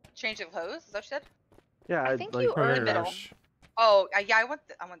 Change the clothes? Is that what you said? Yeah, I think you earned middle. them. Oh, yeah, I want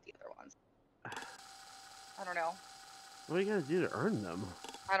the other ones. I don't know. What do you gotta do to earn them?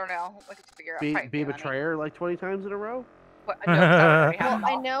 I don't know. We could figure out. Be probably be a pay money. betrayer like 20 times in a row? What, no, 'cause I already have Well, them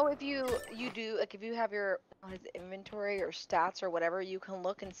I all. know if you do like if you have your inventory or stats or whatever, you can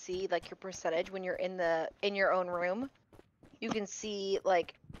look and see like your percentage when you're in your own room. You can see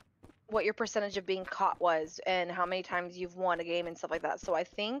like what your percentage of being caught was and how many times you've won a game and stuff like that. So I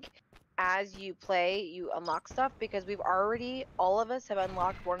think as you play, you unlock stuff because all of us have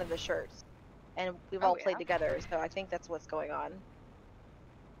unlocked one of the shirts, and we've Oh, all played yeah? together. So I think that's what's going on.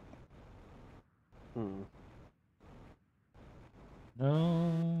 Hmm.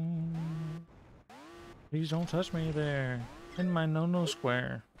 no, please don't touch me there in my no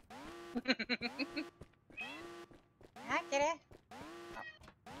square. I get it.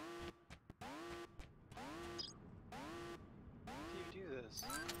 How do you do this?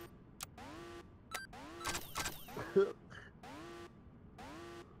 Wait.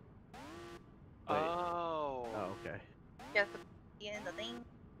 Oh. Oh, okay. Yes, the end of the thing.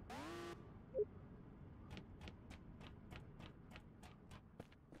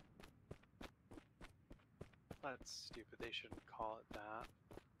 That's stupid. They shouldn't call it that.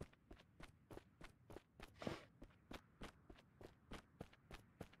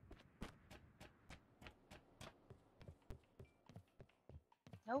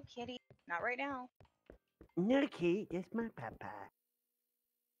 No, kitty. Not right now. No, Kate, that's my papa.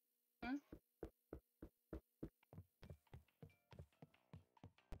 Hmm?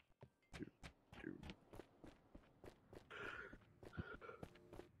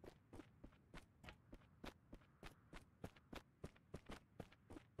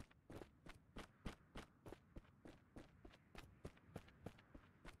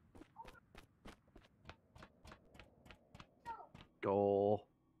 Goal.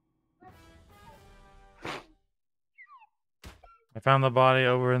 I found the body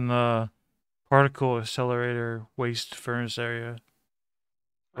over in the particle accelerator waste furnace area.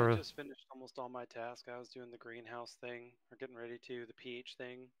 I Or- just finished almost all my tasks. I was doing the greenhouse thing, or getting ready to the pH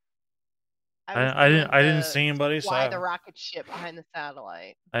thing. was I doing didn't the see anybody, so fly I, the rocket ship behind the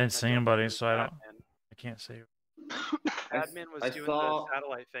satellite. I didn't My see brother anybody, was so I admin. can't say. Admin was I doing saw- the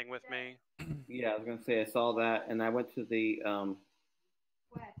satellite thing with me. Yeah, I was gonna say I saw that, and I went to the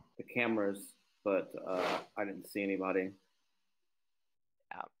cameras, but I didn't see anybody.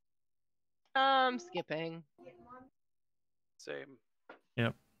 Skipping. Same.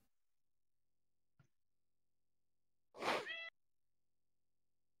 Yep.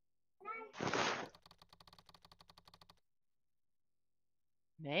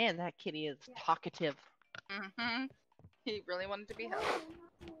 Man, that kitty is talkative. Mm-hmm. He really wanted to be held.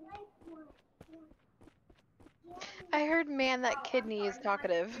 I heard, man, that kidney is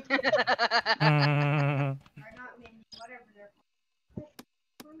talkative.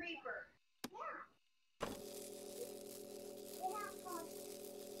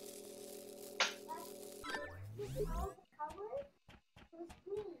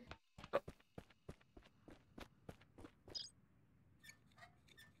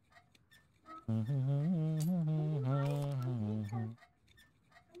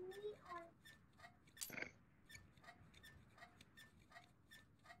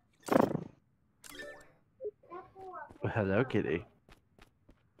 Hello, Kitty.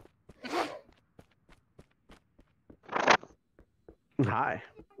 Hi.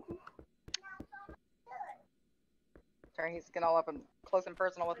 Sorry, he's getting all up and close and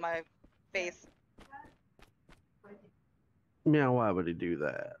personal with my face. Yeah, why would he do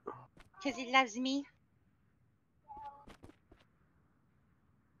that? Because he loves me.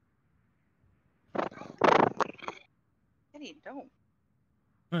 Kitty, don't.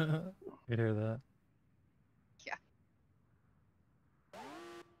 You hear that? Yeah.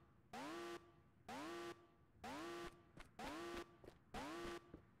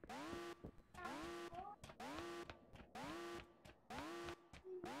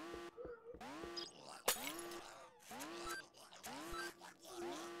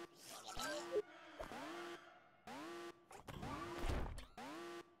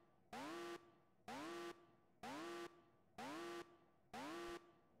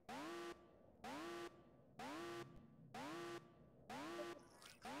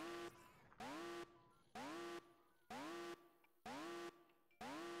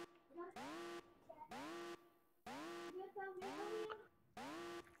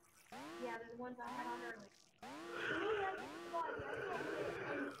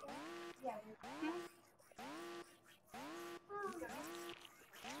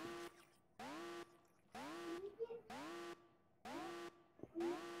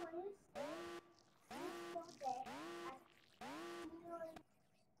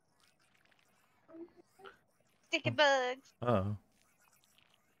 Sticky bugs. Oh.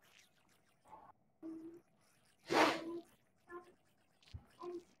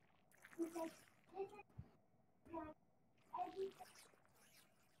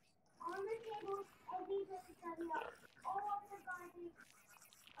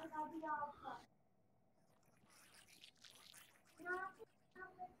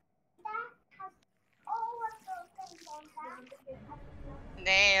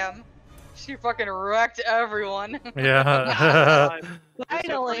 Damn. She fucking wrecked everyone. Yeah. It's so funny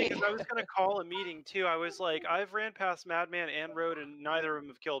Finally. 'cause I was gonna call a meeting too. I was like, I've ran past Madman and Road, and neither of them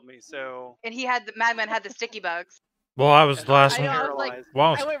have killed me. So And he had the Madman had the sticky bugs. Well, I was and last I know, one. I was like, paralyzed.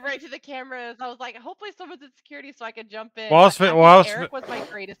 Well, I went right to the cameras. I was like, hopefully someone's in security so I could jump in. Well, I was But fi- I well, I think was fi- Eric was my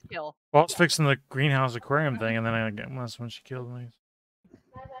greatest kill. I was fixing the greenhouse aquarium thing, and then that's when she killed me.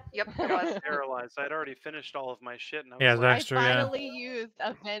 Yep, it was. Paralyzed. I'd already finished all of my shit, and I was Yeah, like, Zach- I Extra, yeah. finally used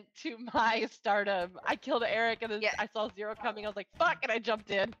a vent to my stardom. I killed Eric and then Yeah. I saw Zero coming. I was like, fuck, and I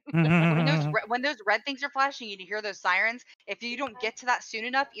jumped in. When those red things are flashing, you hear those sirens. If you don't get to that soon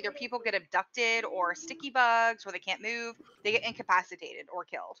enough, either people get abducted or sticky bugs, or they can't move. They get incapacitated or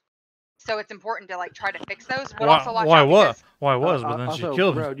killed. So it's important to like try to fix those, but also watch Why out what? because Why was? But then she also,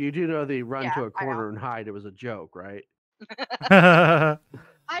 killed me. Road, you do know the run Yeah, to a I know. corner and hide. It was a joke, right?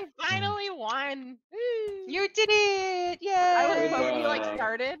 I finally won. Woo. You did it! I Yeah. was Good when you like job.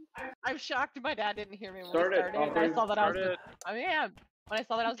 started. I'm shocked my dad didn't hear me when Start we it, started. And I Aubrey. saw that I was. Start it. I mean, yeah. When I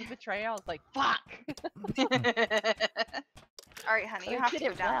saw that I was a betrayer, I was like, "Fuck." All right, honey, But you I have to did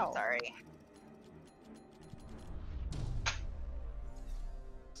go it down. I'm well. sorry. This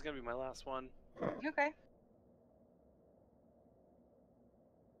is gonna be my last one. Okay.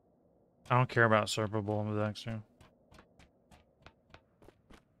 I don't care about Super Bowl and Dexter.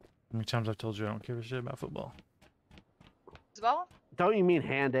 How many times I've told you I don't give a shit about football? As well. Don't you mean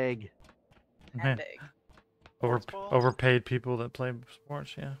hand egg? Man, Big. Sports ball? overpaid people that play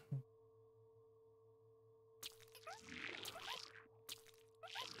sports, yeah.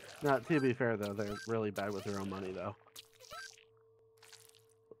 No, to be fair though, they're really bad with their own money though.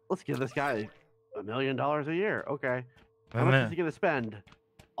 Let's give this guy $1 million a year. Okay. How And much then, is he gonna spend?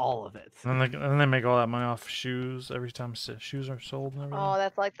 All of it. and then they make all that money off shoes every time shoes are sold and everything. Oh,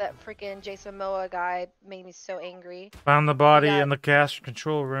 that's like that freaking Jason Momoa guy made me so angry. Found the body got- in the cast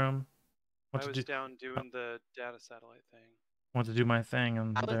control room. I Went to, was do, down doing the data satellite thing. went to do my thing,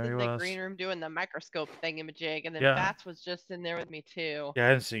 and I was there he in the was. green room doing the microscope thingamajig, and then Yeah. Bats was just in there with me too. Yeah, I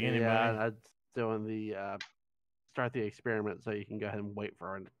didn't see anybody. Yeah, that's doing the start the experiment so you can go ahead and wait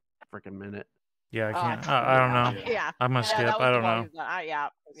for a freaking minute. Yeah, I Oh, can't. I don't know. Yeah. I'm gonna Yeah, skip. that was I the don't one know. he was on. Yeah.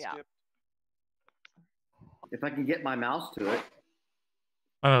 Yeah. Skip. If I can get my mouse to it.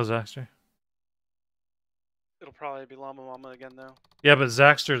 I know Zaxter. It'll probably be Llama Mama again though. Yeah, but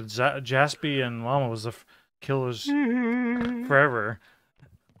Zaxter, Jaspy, and Llama was the killers forever.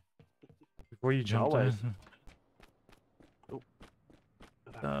 Before you jumped Always. in.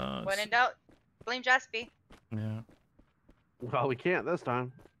 When in doubt, blame Jaspy. Yeah. Well, we can't this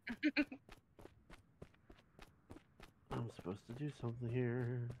time. I'm supposed to do something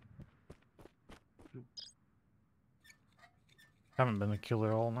here. Haven't been the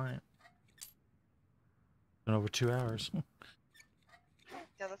killer all night. Been over 2 hours.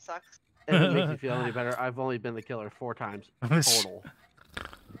 Yeah, that sucks. If it makes you feel any better, I've only been the killer 4 times total.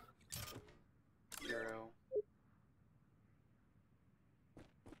 0.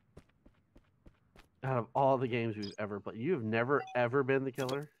 Out of all the games we've ever played, you've never ever been the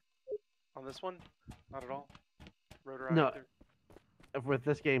killer. On this one? Not at all. Rotor No. either. With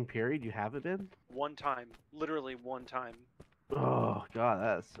this game, period, you haven't been. One time. Literally one time. Oh god,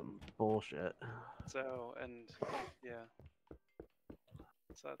 that's some bullshit. So, and yeah.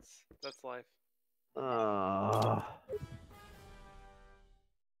 So that's life.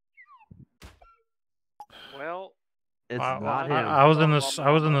 Well, It's Wow, not him. I was in this. I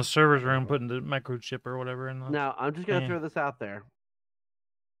was in the server's room putting the microchip or whatever in the. Now, I'm just gonna thing. throw this out there.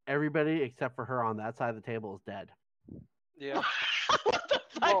 Everybody except for her on that side of the table is dead. yeah. What the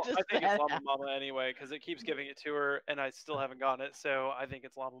fuck Well, just I think said? it's Llama Mama anyway, because it keeps giving it to her, and I still haven't gotten it, so I think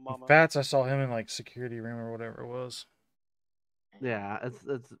it's Llama Mama. Fats, I saw him in like security room or whatever it was. Yeah,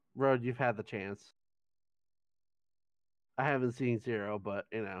 it's Road. You've had the chance. I haven't seen Zero, but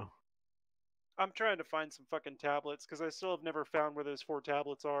you know. I'm trying to find some fucking tablets, because I still have never found where those 4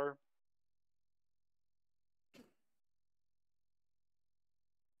 tablets are.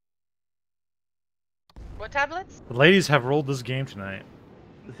 What tablets? The ladies have rolled this game tonight.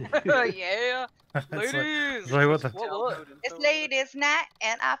 Yeah, It's like- ladies. it's like, what the? Download and It's so- ladies' night,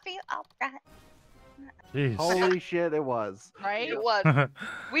 and I feel alright. Jeez. Holy shit! It was. Right? It was.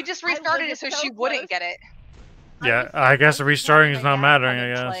 We just I was restarted like, it so it's she so wouldn't close. get it. Yeah, was I guess the so restarting is my not dad mattering. come I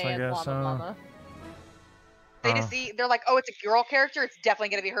and guess. play I as guess. Llama Mama. They just see, they're like, oh, it's a girl character. It's definitely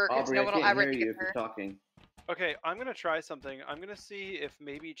gonna be her because Aubrey, no I one will can't ever hear think you it's if you're her. talking. Okay, I'm gonna try something. I'm gonna see if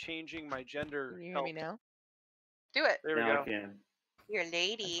maybe changing my gender Can you hear me helps. now? Do it. There we Now go. I can. You're a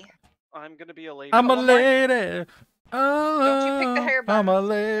lady. I'm gonna be a lady. I'm a one more. lady. Don't you pick the hair I'm a buns.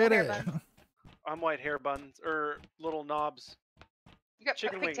 No lady. hair buns. I'm white hair buns or little knobs. You got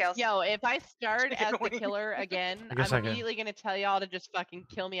Chicken wings. pigtails. Yo, if I start Chicken as the wings. killer again, I guess I'm I can- immediately gonna tell y'all to just fucking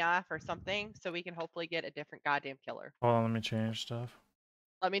kill me off or something, so we can hopefully get a different goddamn killer. Hold on, let me change stuff.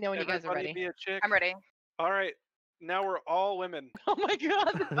 Let me know when you guys are Everybody ready. be a chick. I'm ready. All right, now we're all women. Oh my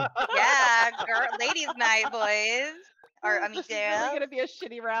god. Yeah, girl, ladies' night, boys. Or I mean, This is really girls. gonna be a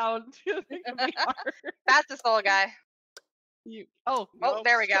shitty round. It's gonna be hard. That's the soul guy. Oh, Oh, Nope,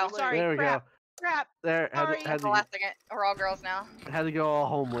 there we go. still sorry. There we crap, go. crap. There Sorry. had That's the last second. We're all girls now. to go all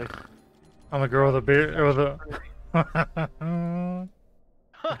homely. I'm a girl with a beard. With a.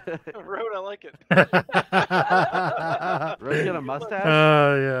 Road, I like it. Road got a mustache.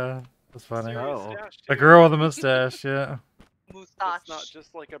 Yeah, that's funny. Serious Oh. stash, A too. girl with a mustache. Yeah. That's Moustache. not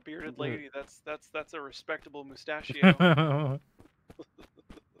just like a bearded Mhm. lady. That's a respectable mustachio.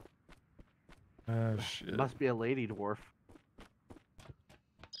 Oh shit. Must be a lady dwarf.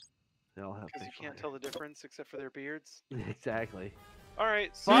 They all have Because you facial can't hair. tell the difference except for their beards. Exactly. All right.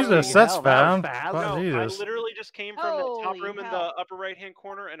 Fucking So Jesus, that's hell, that was found. fast. Fuck, no, I Jesus. literally just came from that top Holy room in hell. the upper right-hand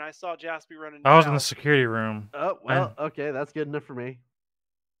corner, and I saw Jaspy running. I was in the south. security room. Oh well, okay, that's good enough for me.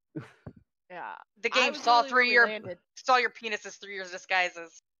 Yeah. The I game was saw literally through where we your landed. penises through your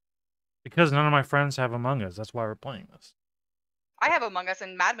disguises. Because none of my friends have Among Us. That's why we're playing this. I have Among Us,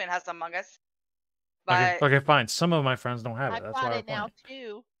 and Madman has Among Us. But Okay, okay, fine. Some of my friends don't have it. I've That's got why we're it playing. now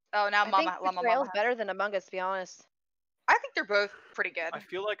too. oh, now I think Llama Betrayal's Mama. has- better than Among Us, to be honest. I think they're both pretty good. I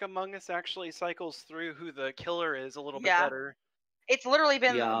feel like Among Us actually cycles through who the killer is a little bit Yeah. better. It's literally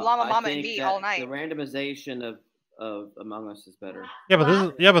been Yeah, Llama I Mama and think me that all night. The randomization of Among Us is better. Yeah, but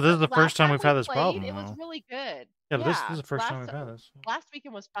this is the Last first time time we've we had this played, problem. It was though. really good. Yeah, but this is the first last, time we've had this. Last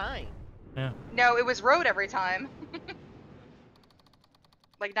weekend was fine. No, it was road every time.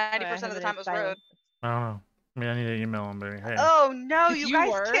 Like 90% I of the haven't time it was road. silence. I don't know. I mean, I need to email him, baby. Hey. Oh no, you You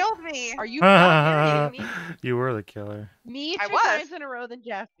guys were? killed me. Are you fucking kidding me? You were the killer. Me I 2 was. times in a row than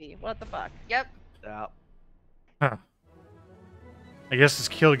Jaspy. What the fuck? Yep. Yeah. Huh. I guess it's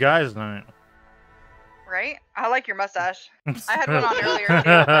kill guys night. Right? I like your mustache. I had one on earlier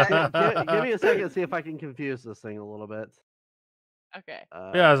too. But... Give me a second to see if I can confuse this thing a little bit. Okay.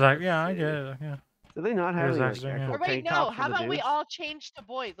 Yeah, I was like, let's yeah, I see. get it. Yeah. Do they not have Here's any like, actually, yeah. actual Or wait, tank no. tops for How the about we dudes? all change to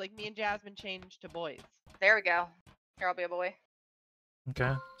boys? Like me and Jasmine change to boys. There we go. Here, I'll be a boy.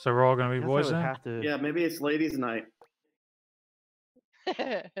 Okay. So we're all gonna be Guess I boys would then. have to. Yeah, maybe it's ladies' night.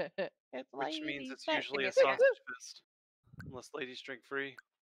 It's Which means it's night. usually me a a second. sausage fest. Unless ladies drink free.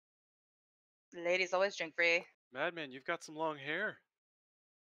 Ladies always drink free. Madman, you've got some long hair.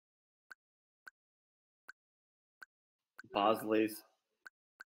 Bosley's.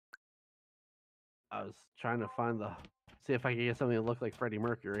 I was trying to find see if I can get something that looked like Freddie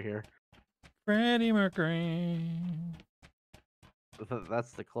Mercury here. Freddie Mercury.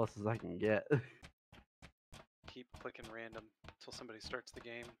 That's the closest I can get. Keep clicking random until somebody starts the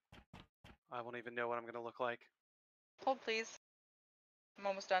game. I won't even know what I'm gonna look like. Hold please. I'm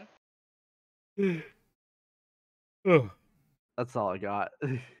almost done. Oh. That's all I got.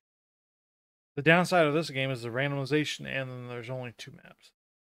 The downside of this game is the randomization, and then there's only 2 maps.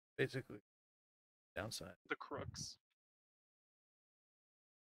 Basically, downside. The crooks.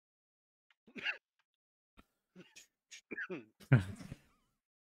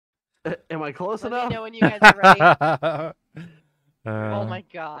 Am I close Let me enough? know when you guys are ready. Oh Oh my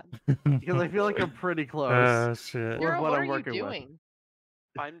god. Because I feel like I'm pretty close. shit. With Zero, what what I'm are you working with. doing?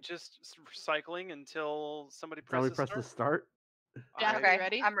 I'm just cycling until somebody Tell me presses press the start. start. Yeah, I- okay. Okay.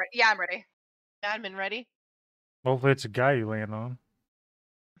 ready? I'm ready. Yeah, I'm ready. Admin ready? Hopefully, it's a guy you land on.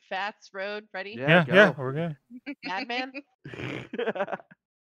 Fats, Road, ready? Yeah, Yeah, go. we're good. Madman?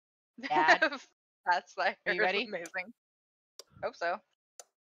 Dad? That's like Are you ready? amazing. Hope so.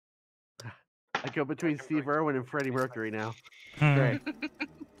 I go between I'm Steve going to Irwin and Freddie Mercury now. Hmm. Great.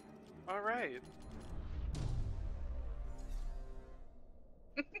 All right.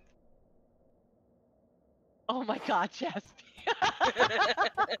 Oh my god, Jaspy.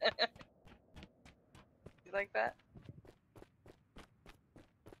 You like that?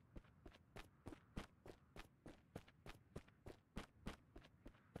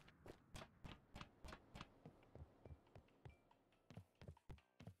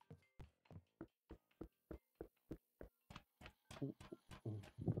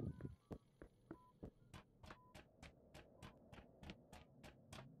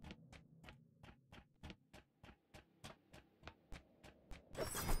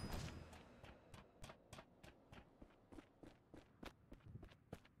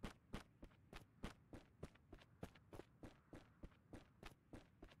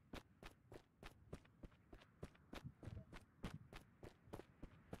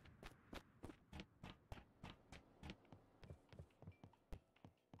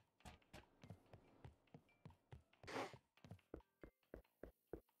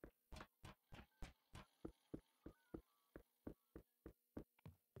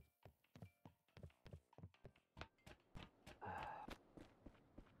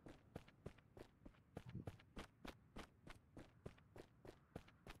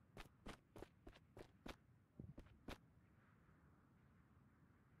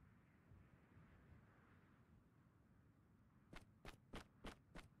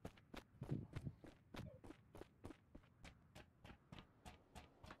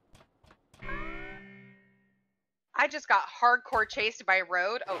 I just got hardcore chased by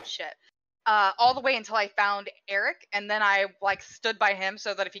Road. Oh shit. All the way until I found Eric, and then I like stood by him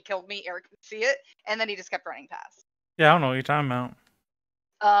so that if he killed me, Eric would see it, and then he just kept running past. Yeah, I don't know what you're talking about.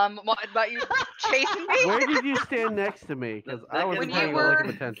 What about you chasing me? Where did you stand next to me? Because I was When you paying no were- lack of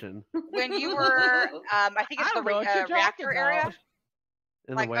attention. When you were, I think I it's the don't know what you're talking reactor area, about.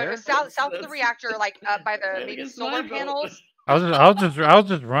 In like the where? south of the That's- reactor, like up by the Hey, maybe it's solar my boat. panels. I was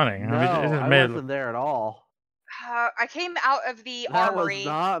just running. No, I mean, it just I made wasn't there at all. I came out of the That armory. was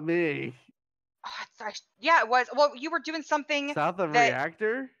not me. Oh, sorry. Yeah, it was. Well, you were doing something South of that-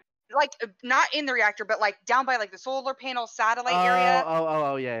 reactor? like not in the reactor, but like down by like the solar panel satellite Oh, area.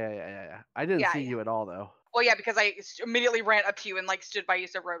 oh, yeah. I didn't Yeah, see yeah. you at all though. Well, yeah, because I immediately ran up to you and like stood by you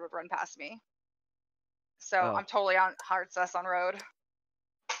so Road would run past me. So Oh. I'm totally on hard sus on Road.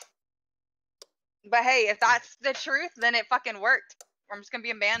 But hey, if that's the truth, then it fucking worked. I'm just gonna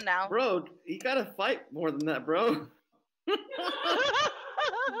be a man now. Bro, you gotta fight more than that, bro.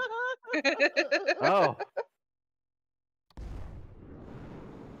 Oh,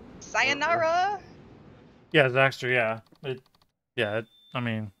 Sayonara. Yeah, Zaxter. Yeah. I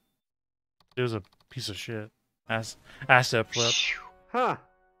mean, it was a piece of shit. Asset flip. huh.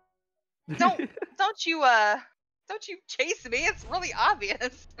 Don't you chase me? It's really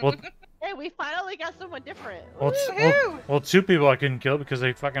obvious. Well, Hey, we finally got someone different. well, Woohoo! two people I couldn't kill because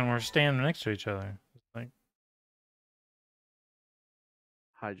they fucking were standing next to each other. Like,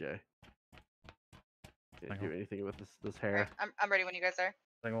 Hi, Jay. Can't Thank do you. anything with this Alright, hair. I'm ready when you guys are.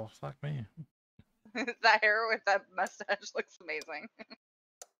 like, well, fuck me. That hair with that mustache looks amazing.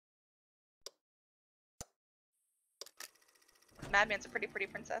 Madman's a pretty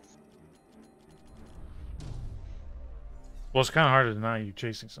princess. Well, it's kind of hard to deny you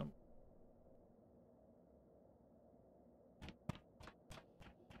chasing something.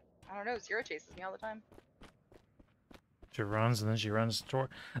 I don't know. Zero chases me all the time. She runs, and then she runs toward,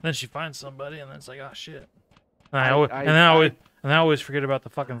 and then she finds somebody, and then it's like, oh shit. And I- I always, I- and then I- I always forget about the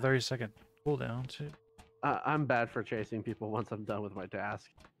fucking 30-second cooldown too. I'm bad for chasing people once I'm done with my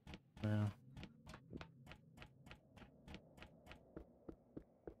task. Yeah.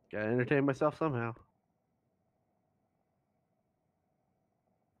 Gotta entertain myself somehow.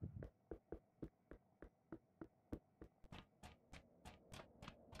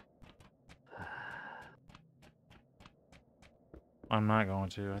 I'm not going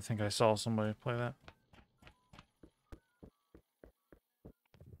to. I think I saw somebody play that.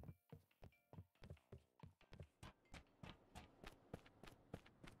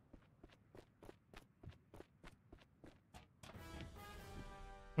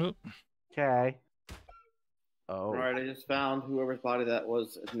 Oop. Okay. Oh. Alright, I just found whoever's body that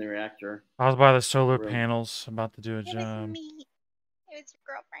was in the reactor. I was by the solar Room. panels, about to do a It was job. me. It was your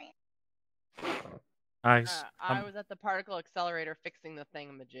girlfriend. I was at the particle accelerator fixing the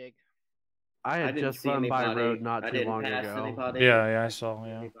thingamajig. I had didn't just see run by anybody. road not I too didn't long pass ago. anybody. Yeah, I saw.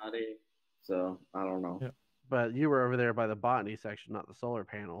 Yeah. Anybody. So I don't know. Yeah. But you were over there by the botany section, not the solar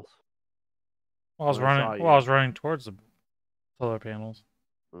panels. Well, I was When I saw running. you. Well, I was running towards the solar panels.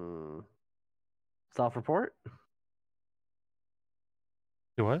 Self-report?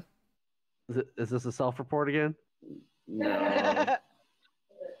 Do what? Is this a self-report again? No.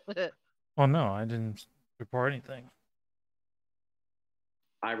 Oh no, I didn't report anything.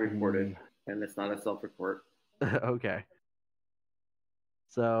 I reported, and it's not a self-report. Okay.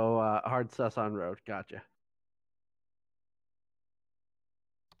 So hard sus on road. Gotcha.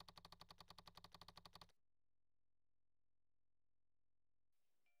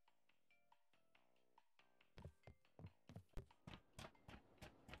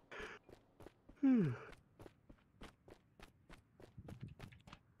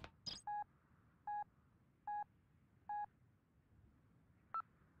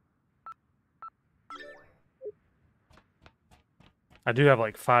 I do have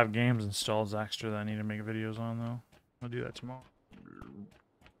like 5 games installed, Zaxter, that I need to make videos on though. I'll do that tomorrow.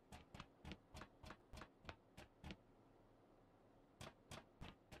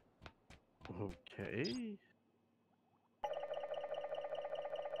 Okay.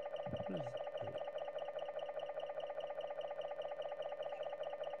 What is-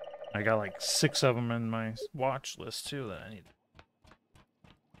 I got like 6 of them in my watch list too that I need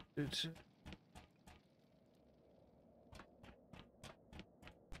to do too.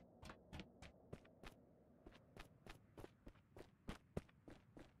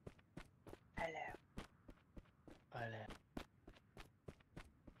 Hello.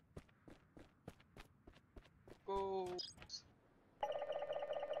 Go.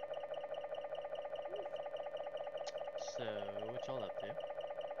 So, what y'all up to?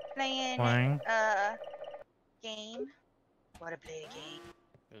 Playing Playing. game. Wanna play a game?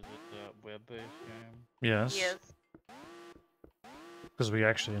 Is it a web-based game? Yes, Yes. because we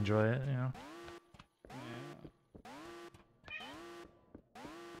actually enjoy it, you know. Yeah.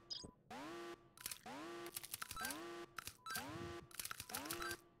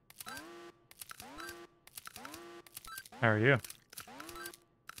 How are you?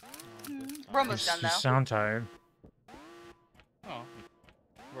 We're almost done You though. sound tired. Oh,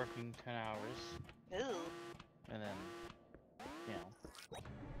 working 10 hours, Ew. and then, you know.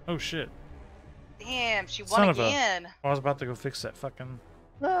 Oh shit. Damn, she Son won of a- again. I was about to go fix that fucking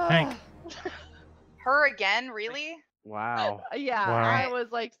Ah. tank. Her again? Really? Wow. Yeah, Wow. I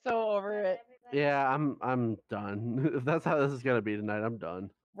was like so over it. Yeah, I'm done. If that's how this is gonna be tonight, I'm done.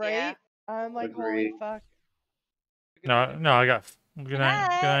 Right? Yeah. I'm like, Agreed. holy fuck. No, no, I got. Good night. Good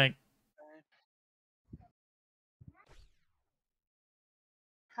night. night.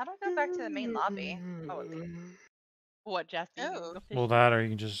 How do I go back to the main lobby? Oh, What, Jesse? Oh. Well, that or you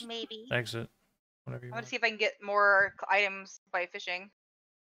can just maybe. exit. Whatever you I'm gonna want. see if I can get more items by fishing.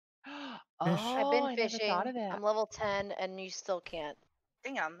 Oh, I've been I never fishing. thought of that. I'm level 10 and you still can't.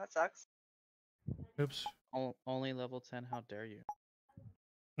 Damn, that sucks. Oops. Only level 10. How dare you?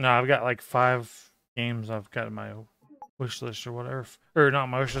 No, I've got like 5 games I've got in my wish list or whatever. Or not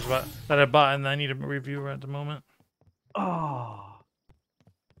my wish list, but that I bought and I need a review at the moment. Oh.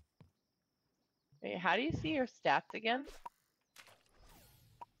 Wait, how do you see your stats again?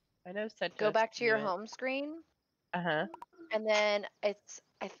 I know said Go back to your home screen, Uh-huh. and then it's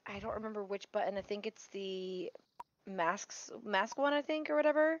I don't remember which button. I think it's the mask one, I think, or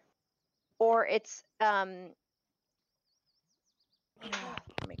whatever. Or it's let me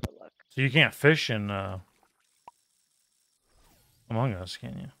go look. So you can't fish in Among Us,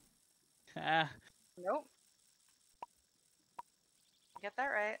 can you? Ah, Nope. Get that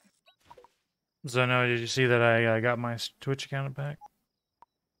right. So no, did you see that I got my Twitch account back?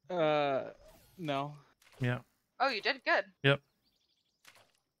 no. Yeah. Oh, you did good.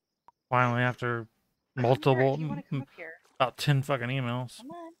 Finally, after Come multiple, here, if you want to come up here. about 10 fucking emails.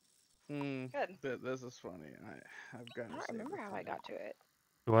 Come on. Mm, Good. this is funny. I've got. I don't remember how I got to it.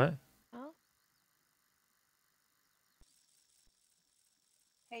 What? Oh,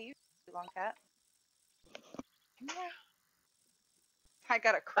 Hey, you long cat. Come here. I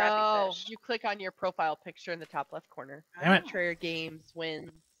got a crappy Oh, fish. you click on your profile picture in the top left corner. Damn it. Trader Games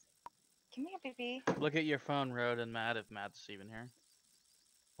wins. Come here, baby. Look at your phone, Road and Matt, if Matt's even here.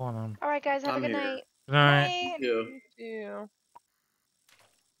 Hold on. all right, guys. Have I'm a good here. night. Good night. Hey. You. You.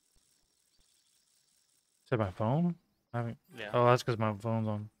 Is that my phone? I haven't. Yeah. Oh, that's because my phone's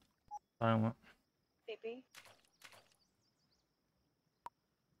on silent. Baby.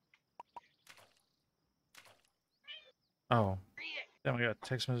 Oh. Damn, I got a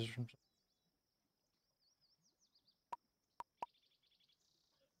text message from.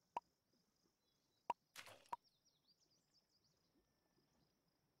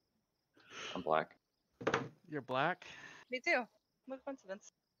 I'm black. You're black. Me too. What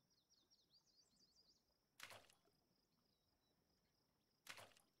coincidence.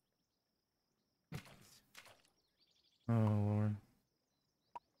 Oh Lord.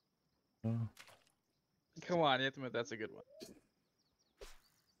 Oh. Come on, you have to admit that's a good one.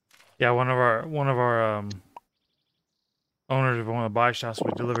 Yeah, one of our owners of one of the buy shops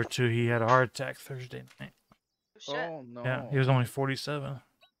we delivered to, he had a heart attack Thursday night. Oh, shit. Oh no. Yeah, he was only 47.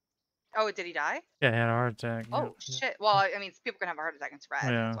 Oh, did he die? Yeah, he had a heart attack. yeah. Oh, shit. Well, I mean, people can have a heart attack and spread.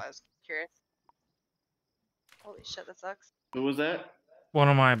 Yeah. That's why I was curious. Holy shit, that sucks. Who was that? One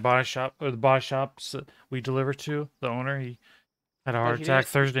of my buy shop or the buy shops that we delivered to, the owner, he had a heart he attack didn't-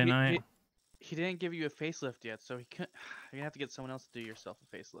 Thursday he- night. He didn't give you a facelift yet, so he couldn't. You're gonna have to get someone else to do yourself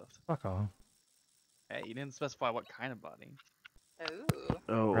a facelift. Fuck off. Hey, you didn't specify what kind of body. Ooh.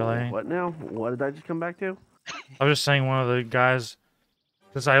 Oh, Really? what now? What did I just come back to? I was just saying one of the guys,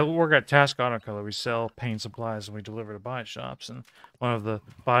 because I work at Task Auto Color, we sell paint supplies and we deliver to buy shops, and one of the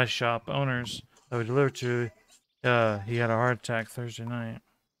buy shop owners that we delivered to, he had a heart attack Thursday night.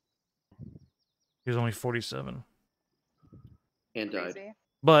 He was only 47. And died. Crazy.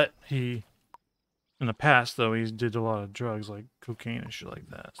 But he, in the past though, he did a lot of drugs like cocaine and shit like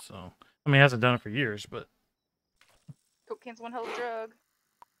that. So, I mean, he hasn't done it for years, but Cocaine's one hell of a drug.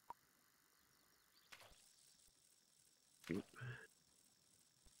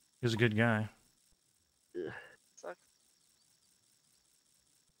 he was a good guy. Sucks.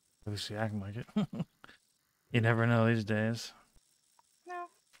 At least he acting like it. You never know these days. No.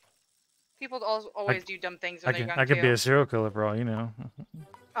 People always do dumb things when I they're could, young I could be too. a serial killer for all you know.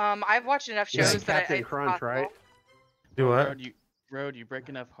 I've watched enough Yeah, shows that Captain it's Crunch, possible. right? Do what? Road, you break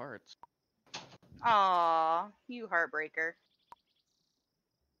enough hearts. Aw, you heartbreaker.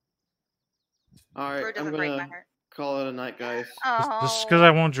 All right, Road I'm doesn't break my gonna heart. call it a night, guys. Just because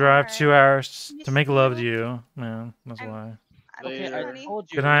I won't drive alright. 2 hours Miss to make love to you. you, man. That's I'm- why. Okay, Later. I honey.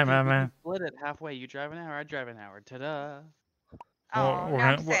 told you. Good night, we can man. Split it halfway. You drive an hour, I drive an hour. Ta-da. Oh, we're now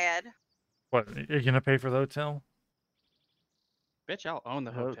I'm gonna- what- sad. What? Are you gonna pay for the hotel? Bitch, I'll own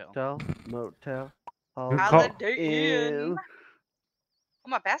the hotel. Hotel, motel, Holiday Inn. Inn. Oh,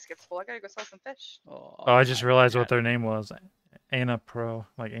 my basket's full. I gotta go sell some fish. Oh, I just my realized God. what their name was. Ana Pro,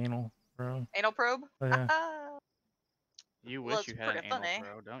 like anal pro. Anal probe. Oh, yeah. You Well, wish it's you had an pretty anal funny.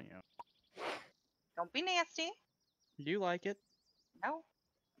 pro, don't you? Don't be nasty. You like it? No.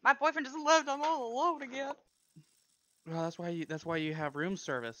 My boyfriend just left. I'm all alone again. Well, that's why you have room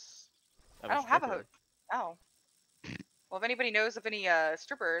service. of I don't have a stripper. Oh. Well, if anybody knows of any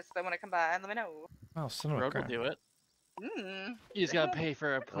strippers that want to come by, let me know. Oh, son of a Road will crap. do it. Mm. You just gotta pay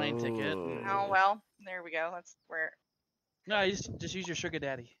for a plane ticket. Oh well, there we go. That's where. No, you just use your sugar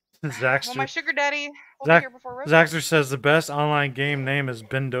daddy. Well, Zaxter. my sugar daddy will Zach- be here before Rose. Zaxter says the best online game name is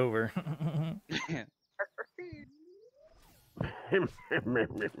Bend Over.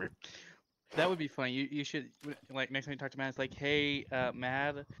 That would be funny. You should like next time you talk to Matt, it's like, hey,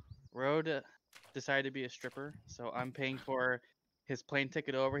 Mad, Road decided to be a stripper, so I'm paying for his plane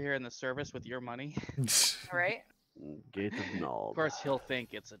ticket over here and the service with your money. All right. Gates of Null. Of course, he'll think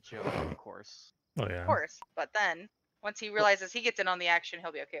it's a joke. Of course. Oh yeah. Of course. But then, once he realizes he gets in on the action,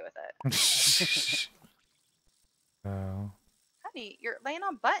 he'll be okay with it. Oh. Honey, you're laying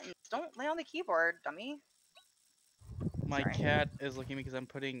on buttons. Don't lay on the keyboard, dummy. My Sorry. cat is looking at me because I'm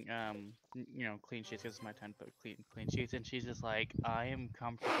putting, clean sheets because it's my time to put clean sheets, and she's just like, I am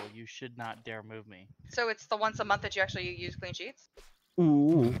comfortable. You should not dare move me. So it's the once a month that you actually use clean sheets?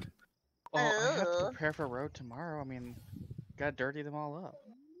 Ooh. Oh, I have to Ugh. prepare for road tomorrow. I mean, gotta dirty them all up.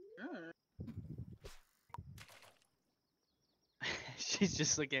 Mm. She's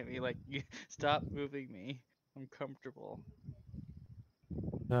just looking at me like, stop moving me. I'm comfortable.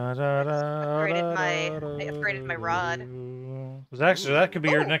 Da, da, da, I upgraded my rod. Zaxter, that could be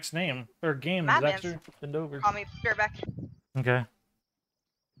your Ooh. next name or game. Madman's. Zaxter, Bend Over. Call me Spirit back. Okay.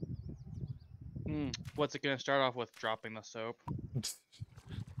 What's it gonna start off with? Dropping the soap.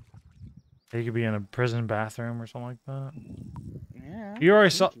 You could be in a prison bathroom or something like that. Yeah. You already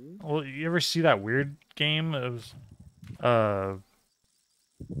saw. kinky. Well, you ever see that weird game? It was,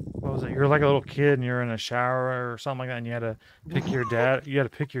 what was it? You're like a little kid and you're in a shower or something like that, and you had to pick your dad. You had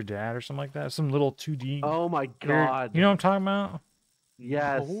to pick your dad or something like that. Some little 2D. Oh my weird- god. You know what I'm talking about?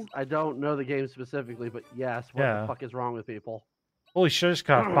 Yes. No. I don't know the game specifically, but yes. What Yeah. the fuck is wrong with people? Holy shit! I just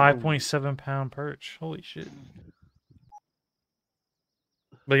caught a 5.7 pound perch. Holy shit.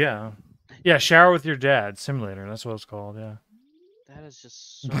 But yeah, shower with your dad simulator. That's what it's called. Yeah. That is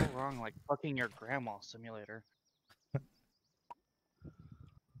just so wrong. Like fucking your grandma simulator.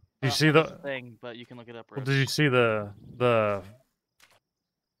 Did you see That's the? a thing, but you can look it up. Well, Rich. did you see the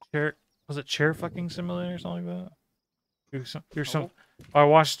chair? Was it chair fucking simulator or something like that? You're some. I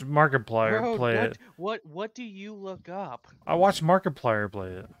watched Markiplier Bro, play it. What do you look up? I watched Markiplier play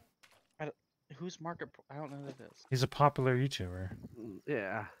it. Who's Market? I don't know who that is. He's a popular YouTuber.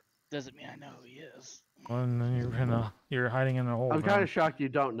 Yeah. Doesn't mean I know who he is. Well, and then you're hiding in a hole. I'm man. kind of shocked you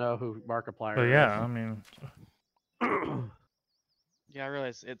don't know who Markiplier But is. yeah, I mean, Yeah, I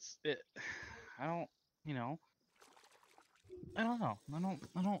realize I don't, I don't know.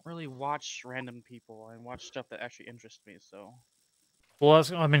 I don't really watch random people. I watch stuff that actually interests me. So well,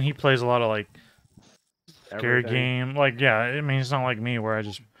 I mean, he plays a lot of like scary Everything. game. Like, yeah, I mean, it's not like me where I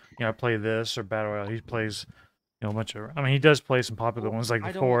just, I play this or Battle Royale. He plays, a bunch of. I mean, he does play some popular ones like I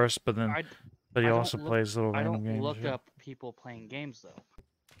The don't- Forest, but then, I but he I don't also look- plays little I random don't games. look yeah. up people playing games though.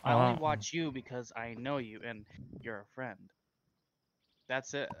 I Uh-huh. only watch you because I know you and you're a friend.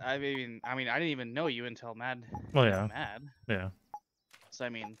 That's it. I mean, I didn't even know you until Mad. Well, yeah. Mad. Yeah. So I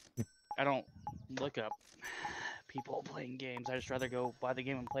mean, I don't look up people playing games. I just rather go buy the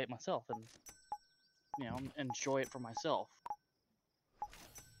game and play it myself and enjoy it for myself.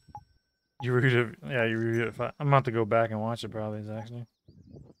 You reviewed it. Yeah, you reviewed it. I'm about to go back and watch it probably, actually.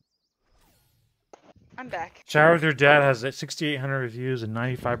 I'm back. Shower with Your Dad has 6,800 reviews and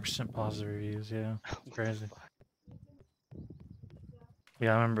 95% positive reviews. Yeah, crazy.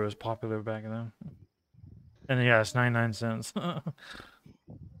 Yeah, I remember it was popular back then. And yeah, it's 99 cents.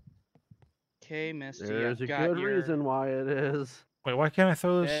 Okay, Misty. There's I've a got good your reason why it is. Wait, why can't I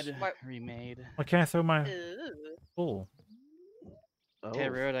throw this? bed What? remade. Why can't I throw my Ew. pool? Okay,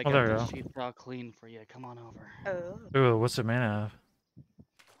 Oh. Road, I Oh, there got we the go. sheets all clean for you. Come on over. Oh. Ooh, what's it made of?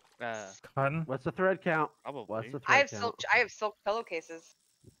 Cotton? What's the thread count? Probably. What's the I thread have count? silk. I have silk pillowcases.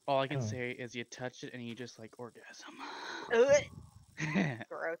 All I can Oh. say is you touch it and you just like orgasm. Ugh. Yeah,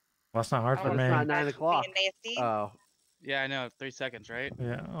 Gross. Well, it's not hard I for don't It's me. not want 9 o'clock. being nasty. Oh. I know. 3 seconds, right?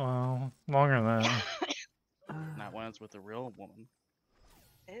 Yeah, well, longer than that. Not when it's with a real woman.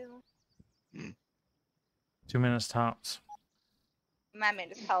 Ew. 2 minutes tops. My man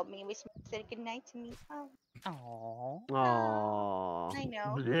just called me. We said goodnight to me. Oh, Aww. Aww. I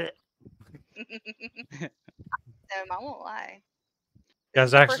know. Blech. I won't lie. Yeah, This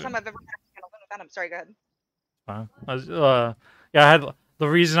is the first actually time I've ever had a win without him. Sorry, go ahead. fine. Yeah, I had the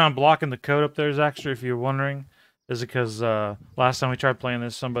reason I'm blocking the code up there is actually, if you're wondering, is because last time we tried playing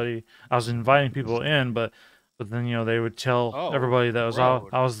this, I was inviting people in, but then they would tell Oh, everybody that Road.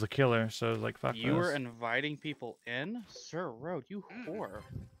 I was the killer, so it was like fuck You were this. inviting people in? Sir Road, you whore.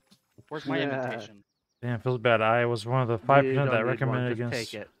 Where's my Yeah. invitation? Damn, feels bad. I was one of the You 5% don't that need recommended one, just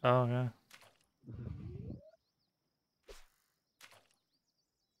against. take it. Oh yeah.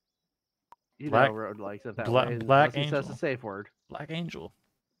 You Black- know Road likes it that Black- way. Black Unless he says Angel. the safe word. Black Angel.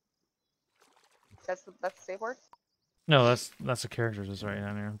 That's the safe word. No, that's the character that's right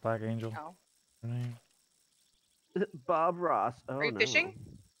down here. Black Angel. Oh. Her name. Bob Ross. Oh, Are you no. fishing?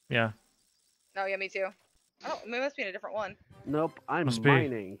 Yeah. Oh yeah, me too. Oh, we must be in a different one. Nope, I'm Must be.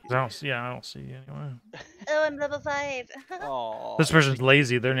 mining. 'Cause I don't see you anywhere. Oh, I'm level 5. Aww. This person's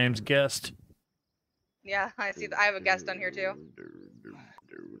lazy. Their name's Guest. Yeah, I see. I have a guest on here too.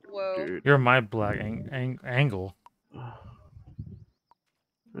 Whoa. You're my black angle.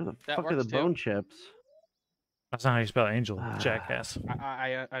 Where the That fuck are the works too. bone chips? That's not how you spell angel, jackass.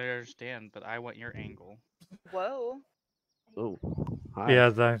 I understand, but I want your angle. Whoa. Oh, hi. Yeah,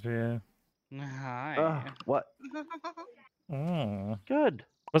 exactly. Yeah. Hi. What? Mm. Good.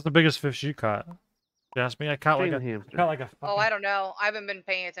 What's the biggest fish you caught? You asked me. I caught like Chain a. hamster. Caught like a. Oh, I don't know. I haven't been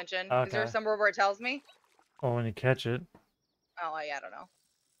paying attention. Is there Okay. somewhere where it tells me? Oh, when you catch it, Oh, yeah, I don't know.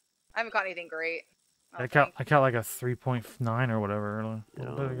 I haven't caught anything great. I caught like a 3.9 or whatever. A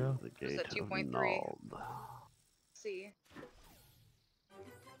little bit ago. The It's a gate of 2.3. Nald. Let's see.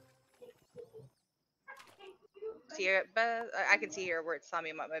 See here, I can see here where it's telling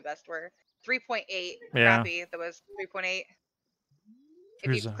me what my best were. 3.8. Yeah. Crappy. That was 3.8. If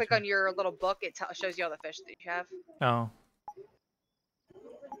Here's you a- click on your little book, it shows you all the fish that you have. Oh.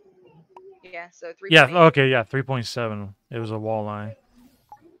 Yeah, so 3.8. Yeah. Okay. Yeah. 3.7. It was a walleye,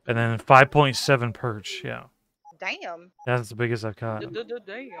 and then 5.7 perch. Yeah. Damn. That's the biggest I've caught. Damn.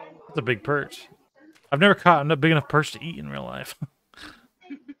 That's a big perch. I've never caught a big enough perch to eat in real life.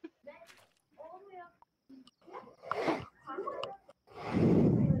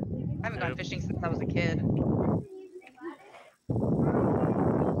 I haven't gone fishing since I was a kid.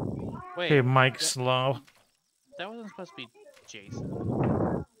 Wait. Okay, Mike that- Slow. That wasn't supposed to be Jason.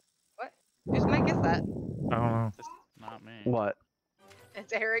 What? Whose mic is that? I don't know. That's not me. What?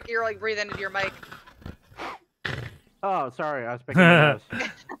 It's Eric. You're like breathing into your mic. Oh, sorry. I was picking my nose.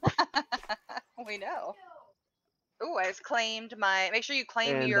 We know. Ooh, I just claimed my. Make sure you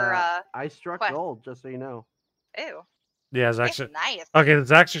claim And, your. I struck quest. gold, just so you know. Ew. Yeah, That's Zaxxer. nice. Okay,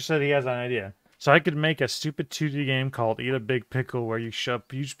 Zaxxer said he has an idea. So I could make a stupid 2D game called Eat a Big Pickle, where you shove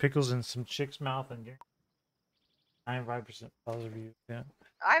huge pickles in some chick's mouth and get 95% positive views. Yeah.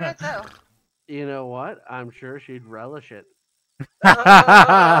 I bet so. You know what? I'm sure she'd relish it.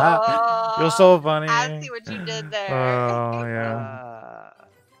 You're so funny. I see what you did there. Oh yeah.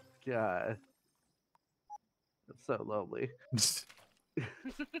 God. That's so lonely.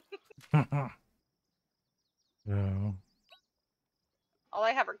 No. All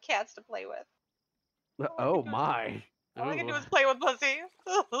I have are cats to play with. Oh my. All I can do Ooh. is play with pussy.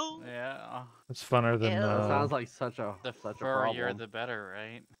 Yeah. It's funner than. Ew. That sounds like such a The such a furrier, problem. the better,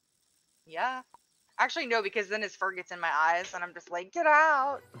 right? Yeah. Actually, no, because then his fur gets in my eyes, and I'm just like, get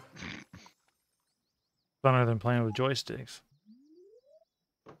out. Funner than playing with joysticks.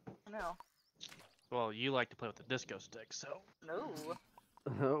 No. Well, you like to play with the disco stick, so. No.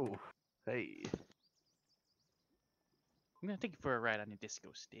 Oh, hey. I'm gonna take you for a ride on your disco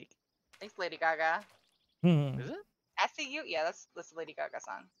stick. Thanks, Lady Gaga. Hmm. Is it? I see you. Yeah, that's the Lady Gaga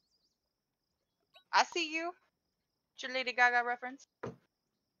song. I see you. It's your Lady Gaga reference.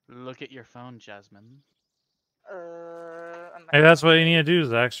 Look at your phone, Jasmine. I'm not Hey, that's what you need to do,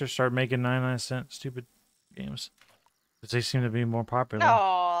 Zaxxer. Start making 99-cent stupid games. Because they seem to be more popular.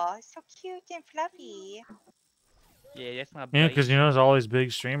 Oh, so cute and fluffy. Yeah, that's my Yeah, baby. because you know there's all these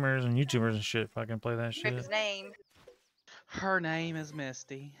big streamers and YouTubers and shit fucking play that Rip his shit. name. Her name is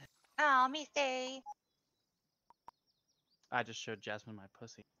Misty. Oh, Misty. I just showed Jasmine my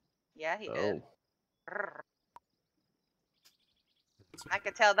pussy. Yeah, he did. Oh. Brrr. I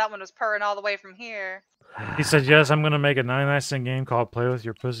could tell that one was purring all the way from here. He said, yes, I'm going to make a 99-cent game called Play With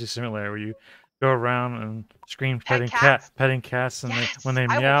Your Pussy Simulator, where you go around and scream petting cats and Yes, when they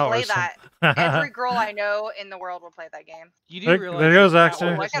I meow will play or something. that. Every girl I know in the world will play that game. You do There- realize there goes that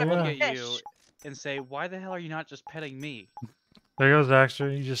Axter. will I gotta look fish. at you and say, "Why the hell are you not just petting me?" There goes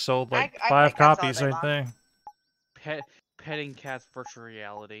Axter. You just sold like I 5 play cats all copies day right long. there. petting cats virtual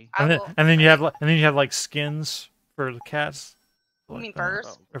reality. I will- And then you have like skins for the cats. You like mean that.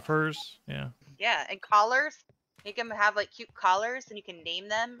 furs? Or furs, yeah. Yeah, and collars. You can have like cute collars, and you can name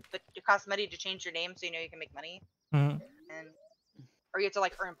them, but it costs money to change your name, so you know you can make money. Mhm. And or you have to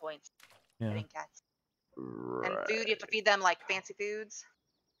like earn points. Yeah. Petting cats. Right. And food, you have to feed them like fancy foods.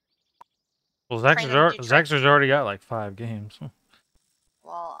 Well, Train them to do Zaxter's already got like 5 games.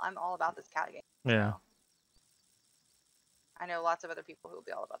 Well, I'm all about this cat game. Yeah. I know lots of other people who will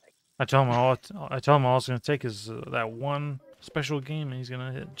be all about that. I told him all it's gonna take is that one special game, and he's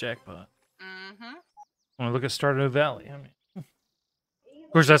gonna hit jackpot. Mm-hmm. When I look at Stardew Valley, I mean,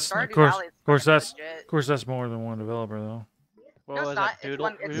 of course that's Stardew Valley is legit. of course that's more than one developer though. What No, was it's that? not. It's Doodle.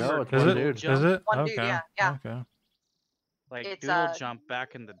 one- it's- No, it's Is one it? dude. Jump? Is it? One Okay. dude, yeah. Okay. Like It's, Doodle Jump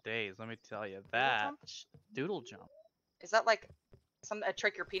back in the days. Let me tell you that. Jump? Doodle Jump. Is that like a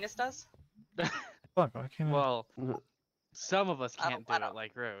trick your penis does? Fuck, I can't. Well, some of us I can't don't- I do it don't-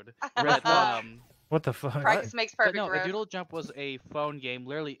 like Road. Red But, Fox. What the fuck? Practice makes But perfect. no, a Road. Doodle Jump was a phone game.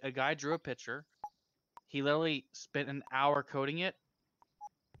 Literally, a guy drew a picture. He literally spent an hour coding it.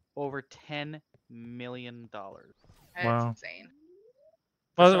 Over $10 million. That's Wow. insane.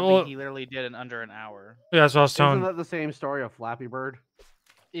 For Well, something well, he literally did in under an hour. yeah, that's what I was Isn't telling. that the same story of Flappy Bird?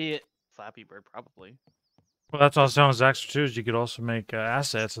 Flappy Bird probably. Well, that's what I was telling Zaxter too. Is you could also make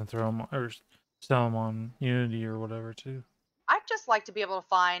assets and throw them or sell them on Unity or whatever too. I'd just like to be able to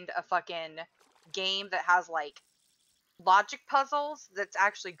find a fucking game that has like logic puzzles that's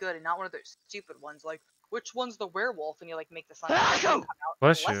actually good and not one of those stupid ones like which one's the werewolf and you like make the sun come out.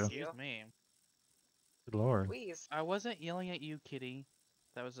 Bless you. Excuse me. Good lord. Please. I wasn't yelling at you, kitty.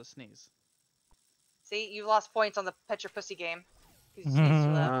 That was a sneeze. See, you lost points on the Pet Your Pussy game. 'Cause you sneezed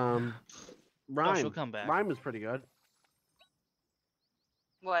too loud. Rhyme. she'll come back. Rhyme is pretty good.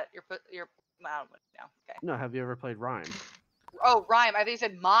 What? Your I don't know. Okay. No, have you ever played Rhyme? Oh, Rhyme. I think you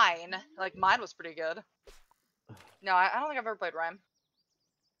said mine. Like mine was pretty good. No, I don't think I've ever played Rhyme.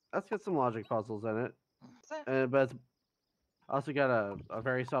 That's got some logic puzzles in it, Is it? but it's also got a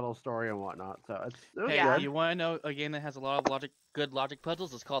very subtle story and whatnot. So it was Hey, Yeah. good. you want to know a game that has a lot of good logic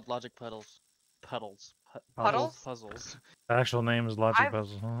puzzles? It's called Logic Puddles. Puddles. Puddles? Puzzles. The actual name is Logic I've-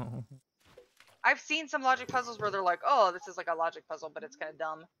 Puzzle. I've seen some logic puzzles where they're like, oh, this is like a logic puzzle, but it's kind of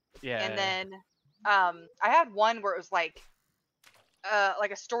dumb. Yeah. And then I had one where it was like a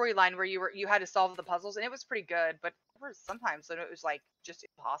storyline where you had to solve the puzzles and it was pretty good, but there were sometimes it was like just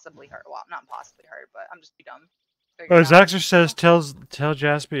impossibly hard. Well, not impossibly hard, but I'm just too dumb. to figure it out. Zaxter says tell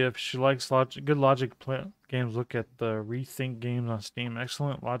Jaspy if she likes good logic games. Look at the Rethink games on Steam.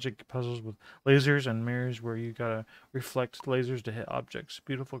 Excellent logic puzzles with lasers and mirrors where you gotta reflect lasers to hit objects.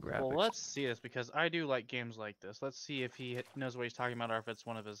 Beautiful graphics. Well, let's see this because I do like games like this. Let's see if he knows what he's talking about or if it's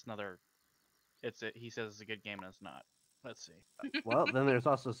one of his another. He says it's a good game and it's not. Let's see. Well, then there's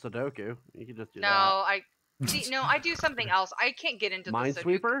also Sudoku. You can just do No, I do something else. I can't get into the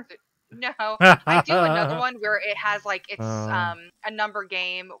Minesweeper? Sudoku. No, I do another one where it has like it's Oh. a number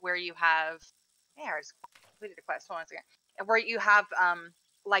game where you have I just completed a quest. Hold on a second. Where you have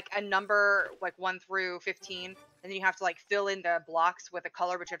like a number like 1 through 15, and then you have to like fill in the blocks with a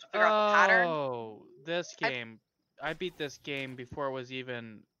color, but you have to figure out the pattern. Oh, this game. I beat this game before it was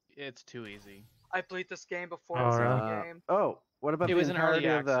even. It's too easy. I played this game before it was a game. Oh, what about It the was an early entirety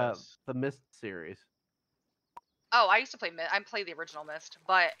of the access. Myst series? Oh, I used to play Myst. I played the original Myst,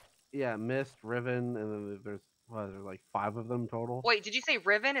 but Yeah, Myst, Riven, and then there's like 5 of them total. wait, did you say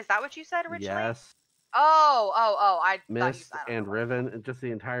Riven? Is that what you said originally? Yes, Oh, I thought you Myst said I don't and know. Riven, and just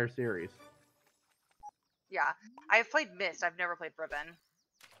the entire series. Yeah, I've played Myst. I've never played Riven.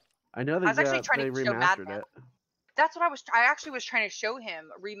 I know I was actually they trying to show remastered Madman. it. That's what I actually was trying to show him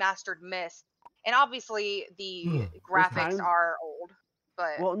remastered Myst, and obviously the graphics time- are old.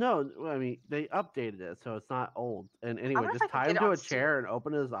 But Well, no, I mean they updated it, so it's not old. And anyway, wonder if just I tie could him get to it a on chair and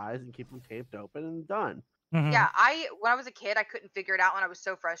open his eyes and keep him taped open and done. Mhm. yeah, when I was a kid, I couldn't figure it out, and I was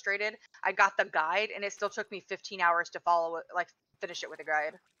so frustrated. I got the guide, and it still took me 15 hours to follow it, like finish it with a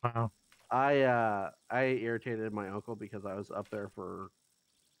guide. Wow. I irritated my uncle because I was up there for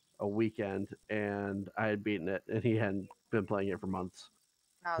a weekend and I had beaten it and he hadn't been playing it for months.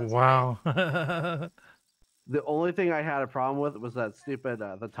 No, that's Wow. The only thing I had a problem with was that stupid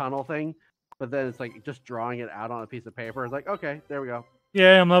the tunnel thing, but then it's like just drawing it out on a piece of paper. It's like, okay, there we go.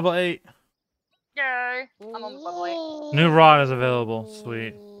 Yeah, I'm level 8. Yay! I'm almost level 8. New rod is available.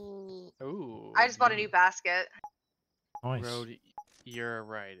 Sweet. Ooh. I just bought a new basket. Nice. Road, you're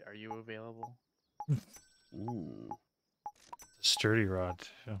right. Are you available? Mm. Sturdy rod.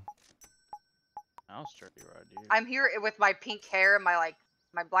 Too. I'll sturdy rod, dude. I'm here with my pink hair and my like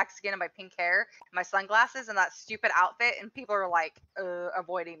my black skin and my pink hair, and my sunglasses, and that stupid outfit, and people are like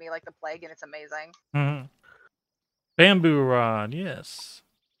avoiding me like the plague, and it's amazing. Mhm. Bamboo rod, yes.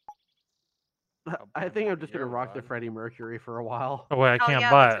 I think I'm just gonna rock the Freddie Mercury for a while. Oh wait, I Oh, can't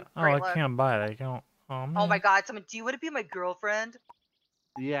yeah, buy that's it. a Oh, great I look. can't buy it. I can't. Oh man. Oh my god, someone, do you want to be my girlfriend?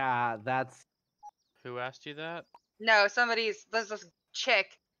 Yeah, that's Who asked you that? No, there's this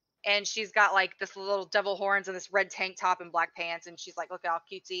chick, and she's got like this little devil horns and this red tank top and black pants, and she's like, look how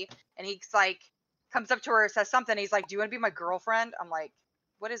cutesy. And he's like, comes up to her, says something. He's like, do you want to be my girlfriend? I'm like,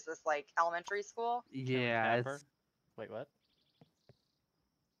 what is this, like elementary school? yeah. Tapper? It's, Wait, what?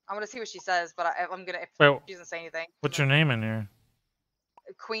 I'm gonna see what she says, but I'm gonna if Wait, she doesn't say anything. what's your name in here?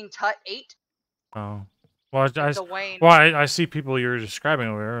 Queen Tut 8. Oh. Well, Dwayne. well, I see people you're describing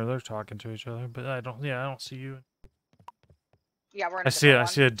over there. They're talking to each other, but I don't. Yeah, I don't see you. Yeah, we're in I a see it. different I one.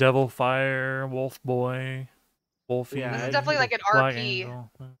 see a Devil Fire, Wolf Boy, Wolfie. Yeah, This is definitely like an Black RP. Angel.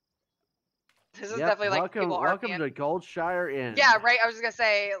 This is yep, definitely like welcome, people welcome RPing. to Goldshire Inn. Yeah, right. I was just gonna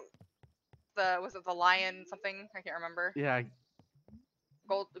say, was it the lion something? I can't remember. Yeah,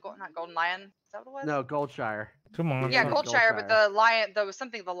 Not golden lion. Is that what it was? no, Goldshire. Come on. Yeah, Yeah, Goldshire, but Goldshire. the lion, there was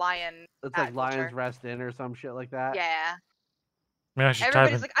something the lion. It's at like Lions Goldshire. Rest Inn or some shit like that. Yeah. Maybe I should type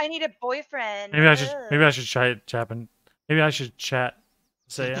Everybody's in. like, I need a boyfriend. Maybe I should. Maybe I should try tapping. Maybe I should chat.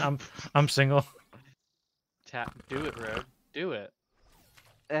 Say I'm single. Tap. Do it, Road. Do it.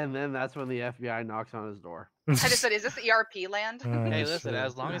 And then that's when the FBI knocks on his door. I just said, is this ERP land? Hey, That's listen. true.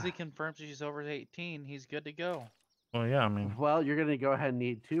 As long as he confirms he's over 18, he's good to go. Well, yeah. I mean, Well, you're gonna go ahead and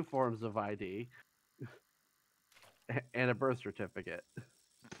need 2 forms of ID and a birth certificate.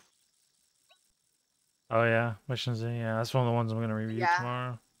 oh yeah, missions. Yeah, that's one of the ones I'm gonna review Yeah.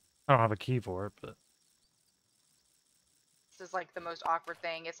 tomorrow. I don't have a key for it, but This is like the most awkward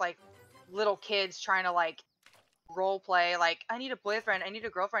thing. It's like little kids trying to like role play. Like, I need a boyfriend. I need a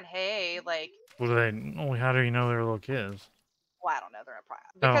girlfriend. Hey, like, what do they? Well, how do you know they're little kids? well, I don't know. They're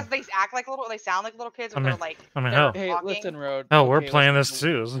not because they act like little. They sound like little kids, but they're like. I mean, they're hell. Hey, talking. listen, Road. Hell, we're okay, playing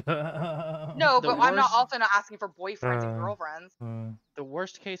listen, this too. No, The but I'm not worst- also not asking for boyfriends and Uh, girlfriends. The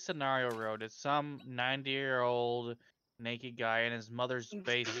worst case scenario, Road, is some 90-year-old naked guy in his mother's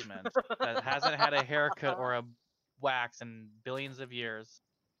basement that hasn't had a haircut or a wax in billions of years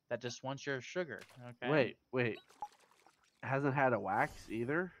that just wants your sugar. Okay. Wait. Hasn't had a wax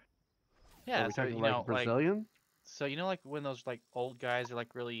either? Yeah. Are we So talking you like know, like, Brazilian? so you know, like when those like old guys are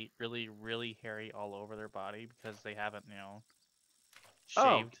like really, really, really hairy all over their body because they haven't, you know,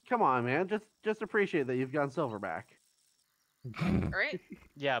 Oh, shaved. come on, man. Just appreciate that you've gone silverback. Right?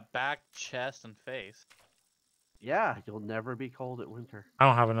 Yeah, back, chest, and face. Yeah, you'll never be cold at winter. I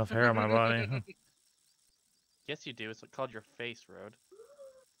don't have enough hair on my body. I'm Yes, you do. It's called your face, Road.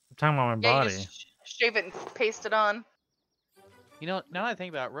 talking about my Yeah, body. you just shave it and paste it on. You know, now that I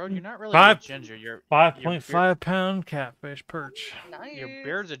think about it, Road, you're not really Five- a ginger. You're 5.5 pound catfish perch. Nice. your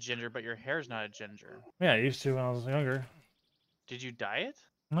beard's a ginger, but your hair's not a ginger. Yeah, I used to when I was younger. Did you dye it?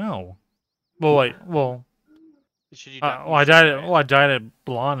 No. Well, wait. Well, Should you? I dyed it. Well, I dyed it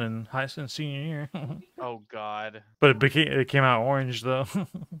blonde in senior year. Oh God. But it came out orange though.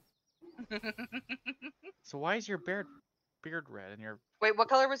 So why is your beard red and your? Wait, what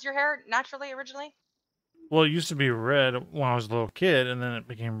color was your hair naturally originally? Well, it used to be red when I was a little kid, and then it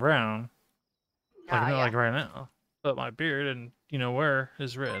became brown. Like, Yeah. like right now. But my beard and where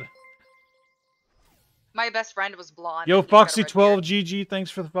is red. My best friend was blonde. Yo, and he's got a red Foxy12 beard. GG,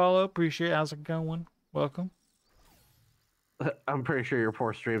 thanks for the follow. Appreciate it. How's it going? Welcome. I'm pretty sure your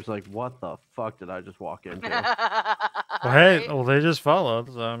poor stream's like, what the fuck did I just walk into? Well, hey, Right? well, they just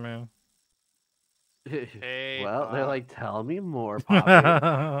followed, so I mean. Hey. well, they're Bob. like, tell me more,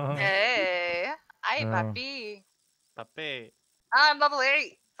 Poppy. Hey, hi, Oh. puppy. Pape. I'm level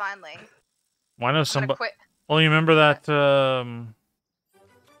 8, finally. Well, I know I'm gonna somebody. quit. Well, you remember that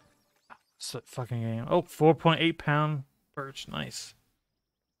what's that fucking game? Oh, 4.8 pound perch. Nice.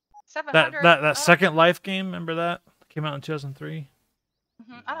 700. That Oh, Second Life game, remember that? Came out in 2003.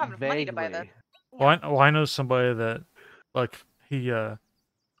 mhm, I don't have enough money to buy this. Vaguely. Well, I know somebody that like he got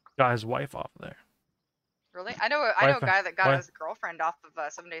his wife off of there. Really? I know a Wife- guy that got wife- his girlfriend off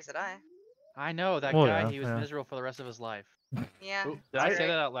of 7 Days to Die. I know that Well, guy. yeah, He was yeah. miserable for the rest of his life. Yeah. Oh, Did I That's say right.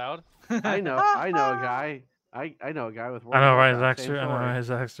 that out loud? I know a guy. I know a guy with. I know, right? Warcraft, same Zaxter. I know,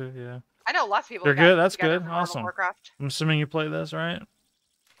 story. right? Zaxter. Yeah. I know lots of people. They're that got good. That's together good. from World of Awesome. Warcraft. I'm assuming you play this, right?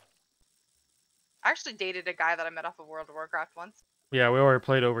 I actually dated a guy that I met off of World of Warcraft once. Yeah, we already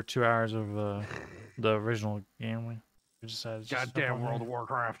played over 2 hours of the original game. We decided. to just hop Goddamn on World there. of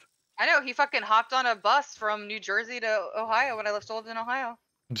Warcraft. I know he fucking hopped on a bus from New Jersey to Ohio when I still lived in Ohio.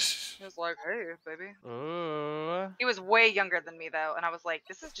 He was like, "Hey, baby." Oh. He was way younger than me though, and I was like,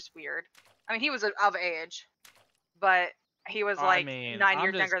 "This is just weird." I mean, he was of age, but he was I like mean, 9 I'm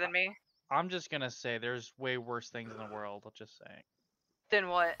years just younger than me. I'm just gonna say there's way worse things in the world. I'll just say. Then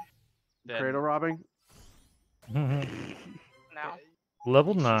what? Than, Cradle robbing? No,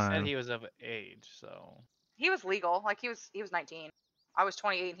 Level She said 9. he was of age, so. he was legal. Like he was 19. I was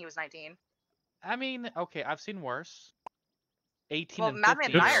 28 and he was 19. I mean, okay, I've seen worse. 18 Well, and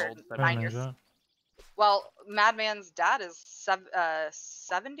Madman 50 and I year are olds. 9 years. Well, Madman's dad is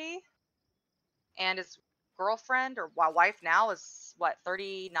 70, and his girlfriend or wife now is what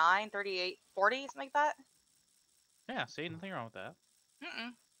 39, 38, 40, something like that. Yeah, see, nothing wrong with that.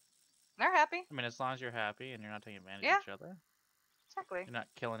 Mm-mm. They're happy. I mean, as long as you're happy and you're not taking advantage Yeah. of each other, Exactly. you're not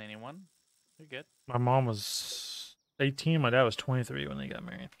killing anyone, you're good. My mom was 18. My dad was 23 when they got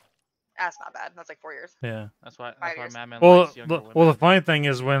married. That's not bad. That's like 4 years. Yeah. That's why 5 years. Madman Well, likes younger women. well, the funny thing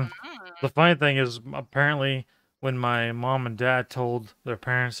is when Mm. the funny thing is apparently when my mom and dad told their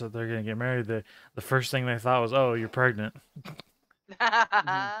parents that they're gonna get married, the first thing they thought was, "Oh, you're pregnant,"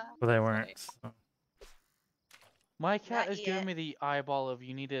 but they weren't. So. My cat Not is giving yet. me the eyeball of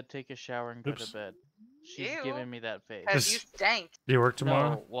you need to take a shower and go Oops. to bed. She's Ew. giving me that face. Because you stink. Do you work tomorrow?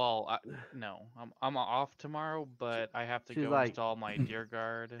 No, well, no, I'm off tomorrow, but I have to She's go like- install my deer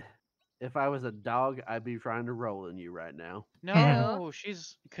guard. If I was a dog, I'd be trying to roll in you right now. No,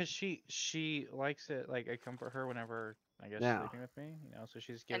 she's because she likes it. Like I comfort her whenever I guess Yeah. sleeping with me, so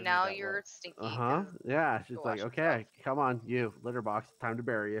she's giving And now me that you're look. stinky. Uh huh. 'cause- Yeah. She's Go like, wash okay, come on, you litter box, time to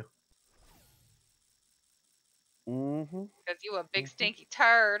bury you. Mm-hmm. Because you a big stinky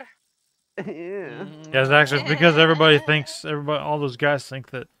turd. Yeah. Mm, Yeah, it's actually because everybody, all those guys think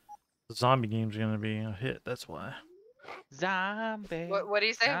that the zombie game's gonna be a hit. That's why. zombie. What do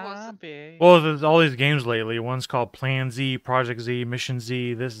you say? What was it? Zombie. Well, there's all these games lately. One's called Plan Z, Project Z, Mission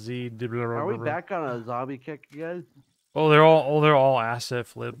Z, this Z. Blah, blah, blah, Are we blah. back on a zombie kick, you guys? Oh, they're all asset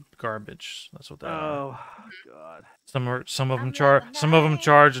flip garbage. That's what they are. Oh God. Some of them I'm charge loving some of them life.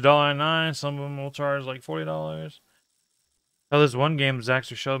 charge $1.09. Some of them will charge like $40. Oh, there's one game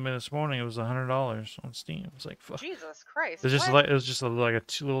Zaxter showed me this morning. It was $100 on Steam. It's like fuck. Jesus Christ. It's just what? like like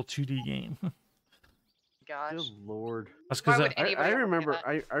a little 2D game. Gosh. Good Lord. That's Why because would anybody I ever do remember. that?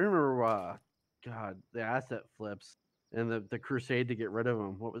 I remember. God, the asset flips and the crusade to get rid of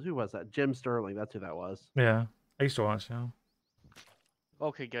them. Who was that? Jim Sterling. That's who that was. yeah, I used to watch.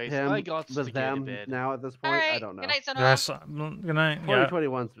 Okay, guys, Him I got to with get them to bed. now at this All point. right. I don't know. Good night, son. Yeah, good night. Yeah,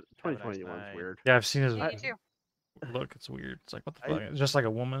 2021's Have a nice 2021's night. weird. yeah, I've seen his Yeah, you too. look. It's weird. It's like what the I- fuck? It's just like a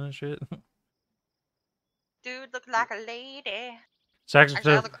woman and shit. Dude, look like a lady. Zaxter Actually,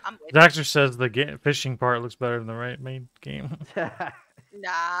 says, I'm with Zaxter says the fishing part looks better than the main game.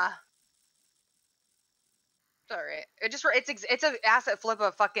 Nah. It's alright. It's an asset flip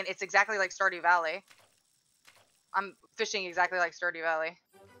of fucking. It's exactly like Stardew Valley. I'm fishing exactly like Stardew Valley.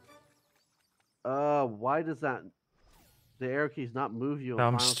 Why does the arrow keys not move you? in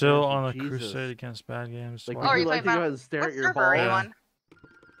I'm Final still Fantasy? on a Jesus. crusade against bad games. Like, Oh, would are you you like to playing go ahead and stare What at your server are you balls? on?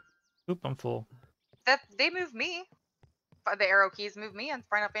 Oop, I'm full. That they move me. The arrow keys move me in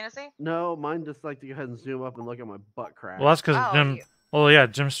Final Fantasy. No, mine just like to go ahead and zoom up and look at my butt crack. Well, that's because Oh, Jim. you- Well, yeah,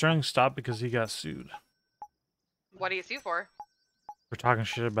 Jim Sterling stopped because he got sued What do you sue for? for talking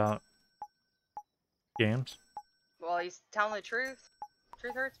shit about games. Well, he's telling the truth.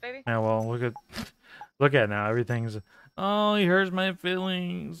 Truth hurts, baby. Yeah, well, look at now. Everything's. Oh, he hurts my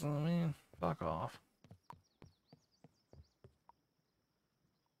feelings. I mean, fuck off.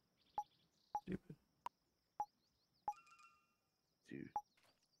 Stupid. Dude.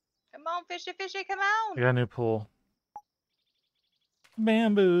 Come on, fishy, fishy, come I on. got a new pool.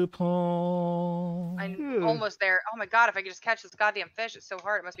 Bamboo pole. I'm almost there. Oh my god, if I could just catch this goddamn fish, it's so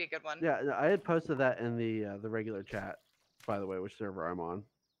hard. It must be a good one. Yeah, no, I had posted that in the regular chat, by the way, which server I'm on.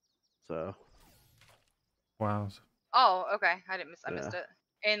 So Wow. Oh, okay. I missed Yeah. it.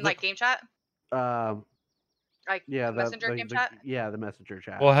 In like game chat? Like yeah, the messenger game chat? Yeah, the messenger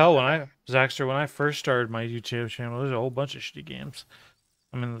chat. Well, hell, Zaxter, when I first started my YouTube channel, there's a whole bunch of shitty games.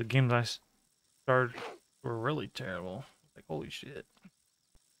 I mean, the games I started were really terrible. Like, holy shit.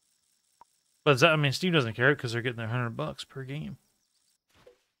 But I mean, Steam doesn't care because they're getting their $100 per game.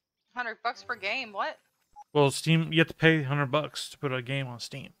 $100 per game. What? Well, Steam, you have to pay $100 to put a game on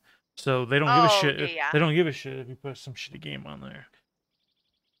Steam, so they don't give a Oh, shit. yeah. They don't give a shit if you put some shitty game on there.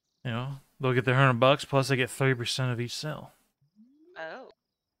 You know, they'll get their $100 plus they get 30% of each sale. Oh.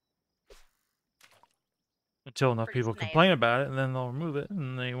 Until enough Pretty people snazzy. complain about it, and then they'll remove it,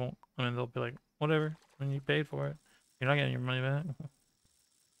 and they won't. I mean, they'll be like, whatever. When you paid for it, you're not getting your money back.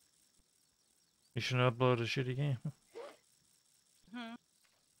 You shouldn't upload a shitty game. Hmm.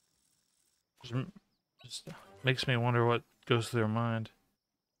 Just makes me wonder what goes through their mind.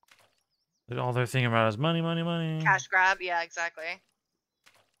 That all they're thinking about is money, money, money. Cash grab. Yeah, exactly.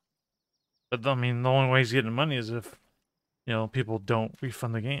 But I mean, the only way he's getting money is if, you know, people don't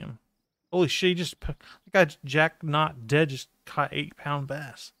refund the game. Holy shit! He just the guy Jack Not Dead just caught 8-pound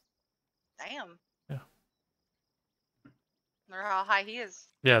bass. Damn. Yeah. Wonder how high he is.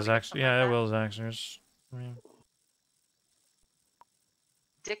 Yeah, Maybe Zax. something Yeah, like it that. will Zaxxers. I mean,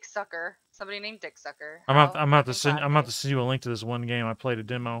 Dick Sucker. Somebody named Dick Sucker. I'm How about to fucking send classy. you a link to this one game. I played a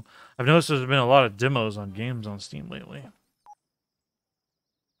demo. I've noticed there's been a lot of demos on games on Steam lately.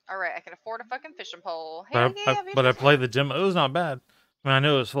 All right, I can afford a fucking fishing pole. But Hell yeah, but I bitches. played the demo. It was not bad. I mean, I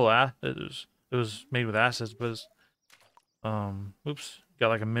know it was full of it was made with assets, but it's, oops, got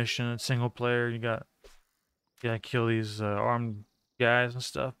like a mission, single player. You gotta kill these armed guys and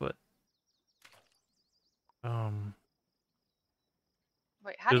stuff. But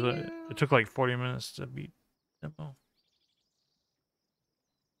Wait, how do it you took like 40 minutes to beat demo.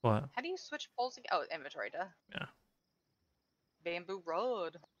 What? how do you switch poles again? Oh, inventory, duh. Yeah. Bamboo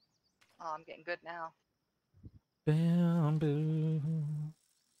Road. Oh, I'm getting good now. Bamboo.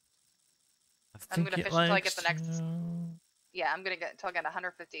 I'm gonna fish until I get the next. Yeah, I'm gonna get until I get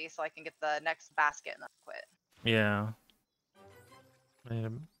 150, so I can get the next basket and then quit. Yeah.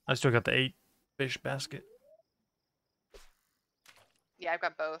 I still got the 8-fish basket. Yeah, I've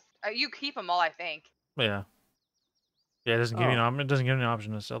got both. You keep them all, I think. Yeah. Yeah, it doesn't give you it doesn't give you an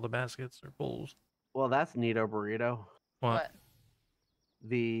option to sell the baskets or bowls. Well, that's neato burrito. What?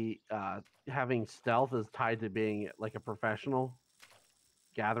 The having stealth is tied to being like a professional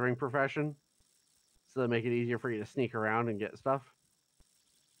gathering profession, so they make it easier for you to sneak around and get stuff.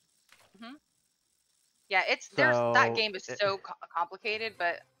 Mhm. Yeah, there's that So, game is so complicated,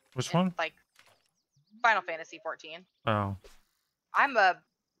 but Which one? like Final Fantasy 14. Oh. I'm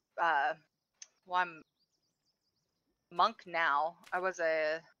I'm monk now. I was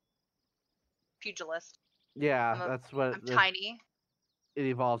a pugilist. Yeah, that's what I'm tiny. it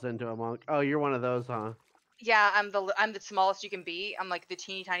evolves into a monk. Oh, you're one of those, huh? Yeah, I'm the smallest you can be. I'm like the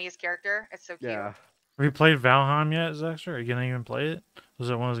teeny tiniest character. It's so cute. Yeah. Have you played Valheim yet, Zexter? Are you gonna even play it? Was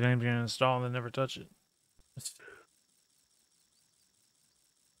it one of those games you're gonna install and then never touch it?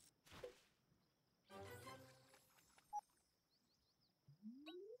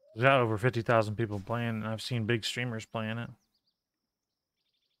 There's got over 50,000 people playing, and I've seen big streamers playing it.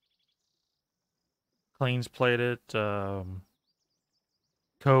 Clean's played it. I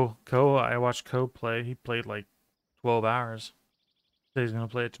watched Co play. He played like 12 hours. So he's gonna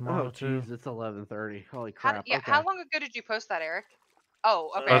play it tomorrow too. Jeez, it's 11:30. Holy crap! How long ago did you post that, Eric?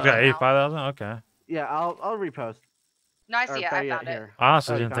 Oh, okay. Okay, now. 5,000. Okay. Yeah, I'll repost. No, I see it. I found it. Here. I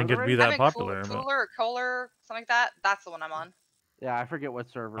honestly Oh, you didn't think found it'd be already? that popular. Cooler but or Kohler, something like that. That's the one I'm on. Yeah, I forget what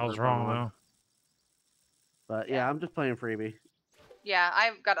server. I was they're wrong on. though. But yeah, I'm just playing freebie. Yeah,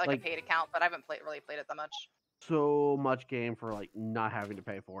 I've got like Like- a paid account, but I haven't really played it that much. So much game for like not having to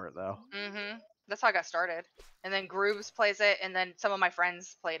pay for it though. Mm-hmm. That's how I got started. And then Grooves plays it, and then some of my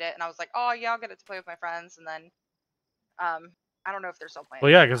friends played it, and I was like, oh yeah, I'll get it to play with my friends. And then, I don't know if they're still playing. Well,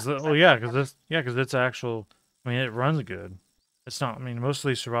 it yeah, or because not, because it's actual. I mean, it runs good. It's not. I mean, most of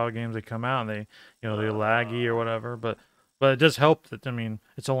these survival games they come out and they they're laggy or whatever. But it does help that I mean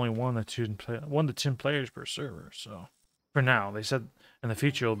it's only 1 to 10 players per server. So for now, they said in the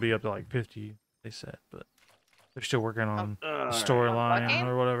future it'll be up to like 50. They said, but they're still working on the Alright. storyline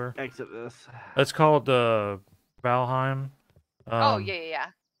or whatever. Exit this. It's called Valheim. oh yeah.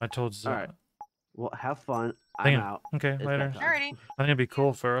 I told. Alright. Well, have fun. I think- I'm out. Okay, It's later. bedtime. Alrighty. I think it'd be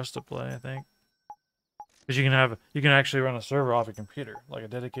cool for us to play. I think because you can actually run a server off a computer, like a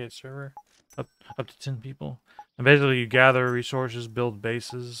dedicated server, up to 10 people. And basically, you gather resources, build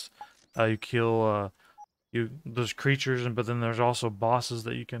bases, you kill those creatures, but then there's also bosses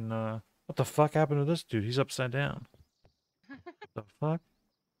that you can. What the fuck happened to this dude? He's upside down. The fuck?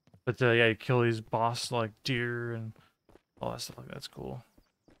 But yeah, you kill these boss like deer and all that stuff. Like that's cool.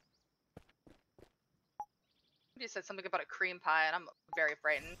 You said something about a cream pie, and I'm very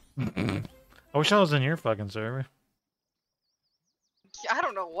frightened. I wish I was in your fucking server. I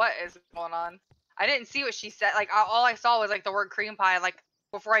don't know what is going on. I didn't see what she said. Like all I saw was like the word cream pie. Like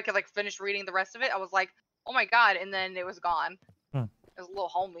before I could like finish reading the rest of it, I was like, oh my god, and then it was gone. Hmm. It was a little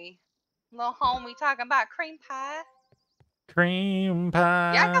homie talking about cream pie. Cream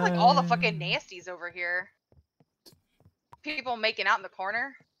pie. Yeah, I got like all the fucking nasties over here. People making out in the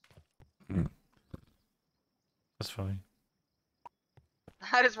corner. That's funny.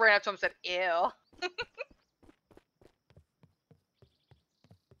 I just ran up to him and said, ew.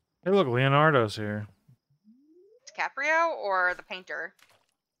 Hey, look, Leonardo's here. DiCaprio or the painter?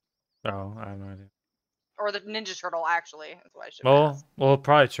 Oh, I have no idea. Or the Ninja Turtle, actually. That's what I should Well,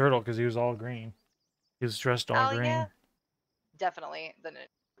 probably Turtle because he was all green. He was dressed all Oh, green. yeah. Definitely the Ninja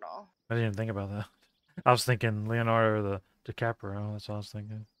Turtle. I didn't even think about that. I was thinking Leonardo or the DiCaprio. That's what I was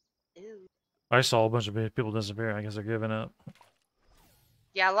thinking. Ew. I saw a bunch of people disappear. I guess they're giving up.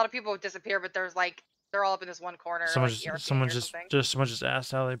 Yeah, a lot of people disappear, but there's like they're all up in this one corner. Someone like, just, ERPing or something. someone just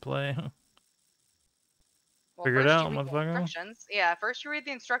asked how they play. Well, Figure it first out, you read the motherfucker. instructions. Yeah, first you read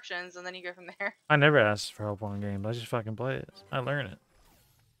the instructions and then you go from there. I never asked for help on games. I just fucking play it. I learn it.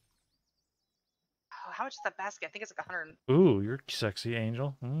 Oh, how much is that basket? I think it's like 100. Ooh, you're sexy,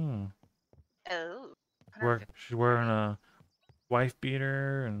 Angel. Oh. She's wearing a wife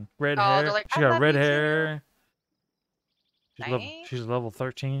beater and red Oh, hair. they're like, She "I got love red you too." hair. Nice. She's level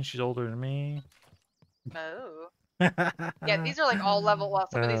 13. She's older than me. Oh. Yeah, these are like all level. Well,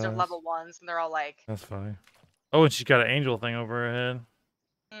 some of these are level 1s, and they're all like. That's funny. Oh, and she's got an angel thing over her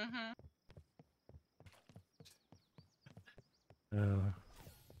head. Mhm.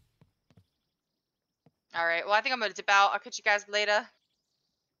 All right. Well, I think I'm gonna dip out. I'll catch you guys later.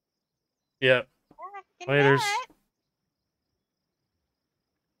 Yep. Good Laters. night.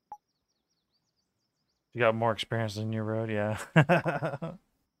 You got more experience than you, Road. Yeah.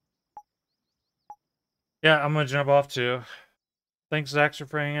 Yeah, I'm gonna jump off too. Thanks, Zaxter,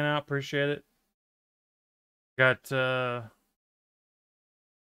 for hanging out. Appreciate it. Got 3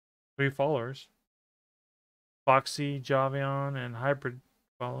 followers. Foxy, Javion, and Hybrid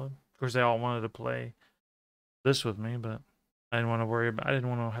followed. Of course, they all wanted to play this with me, but I didn't want to worry about. I didn't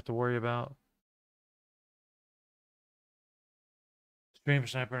want to have to worry about stream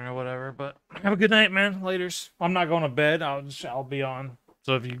sniping or whatever. But have a good night, man. Laters. I'm not going to bed. I'll be on.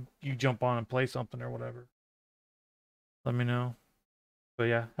 So if you jump on and play something or whatever, let me know. But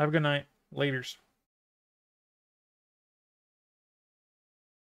yeah, have a good night. Laters.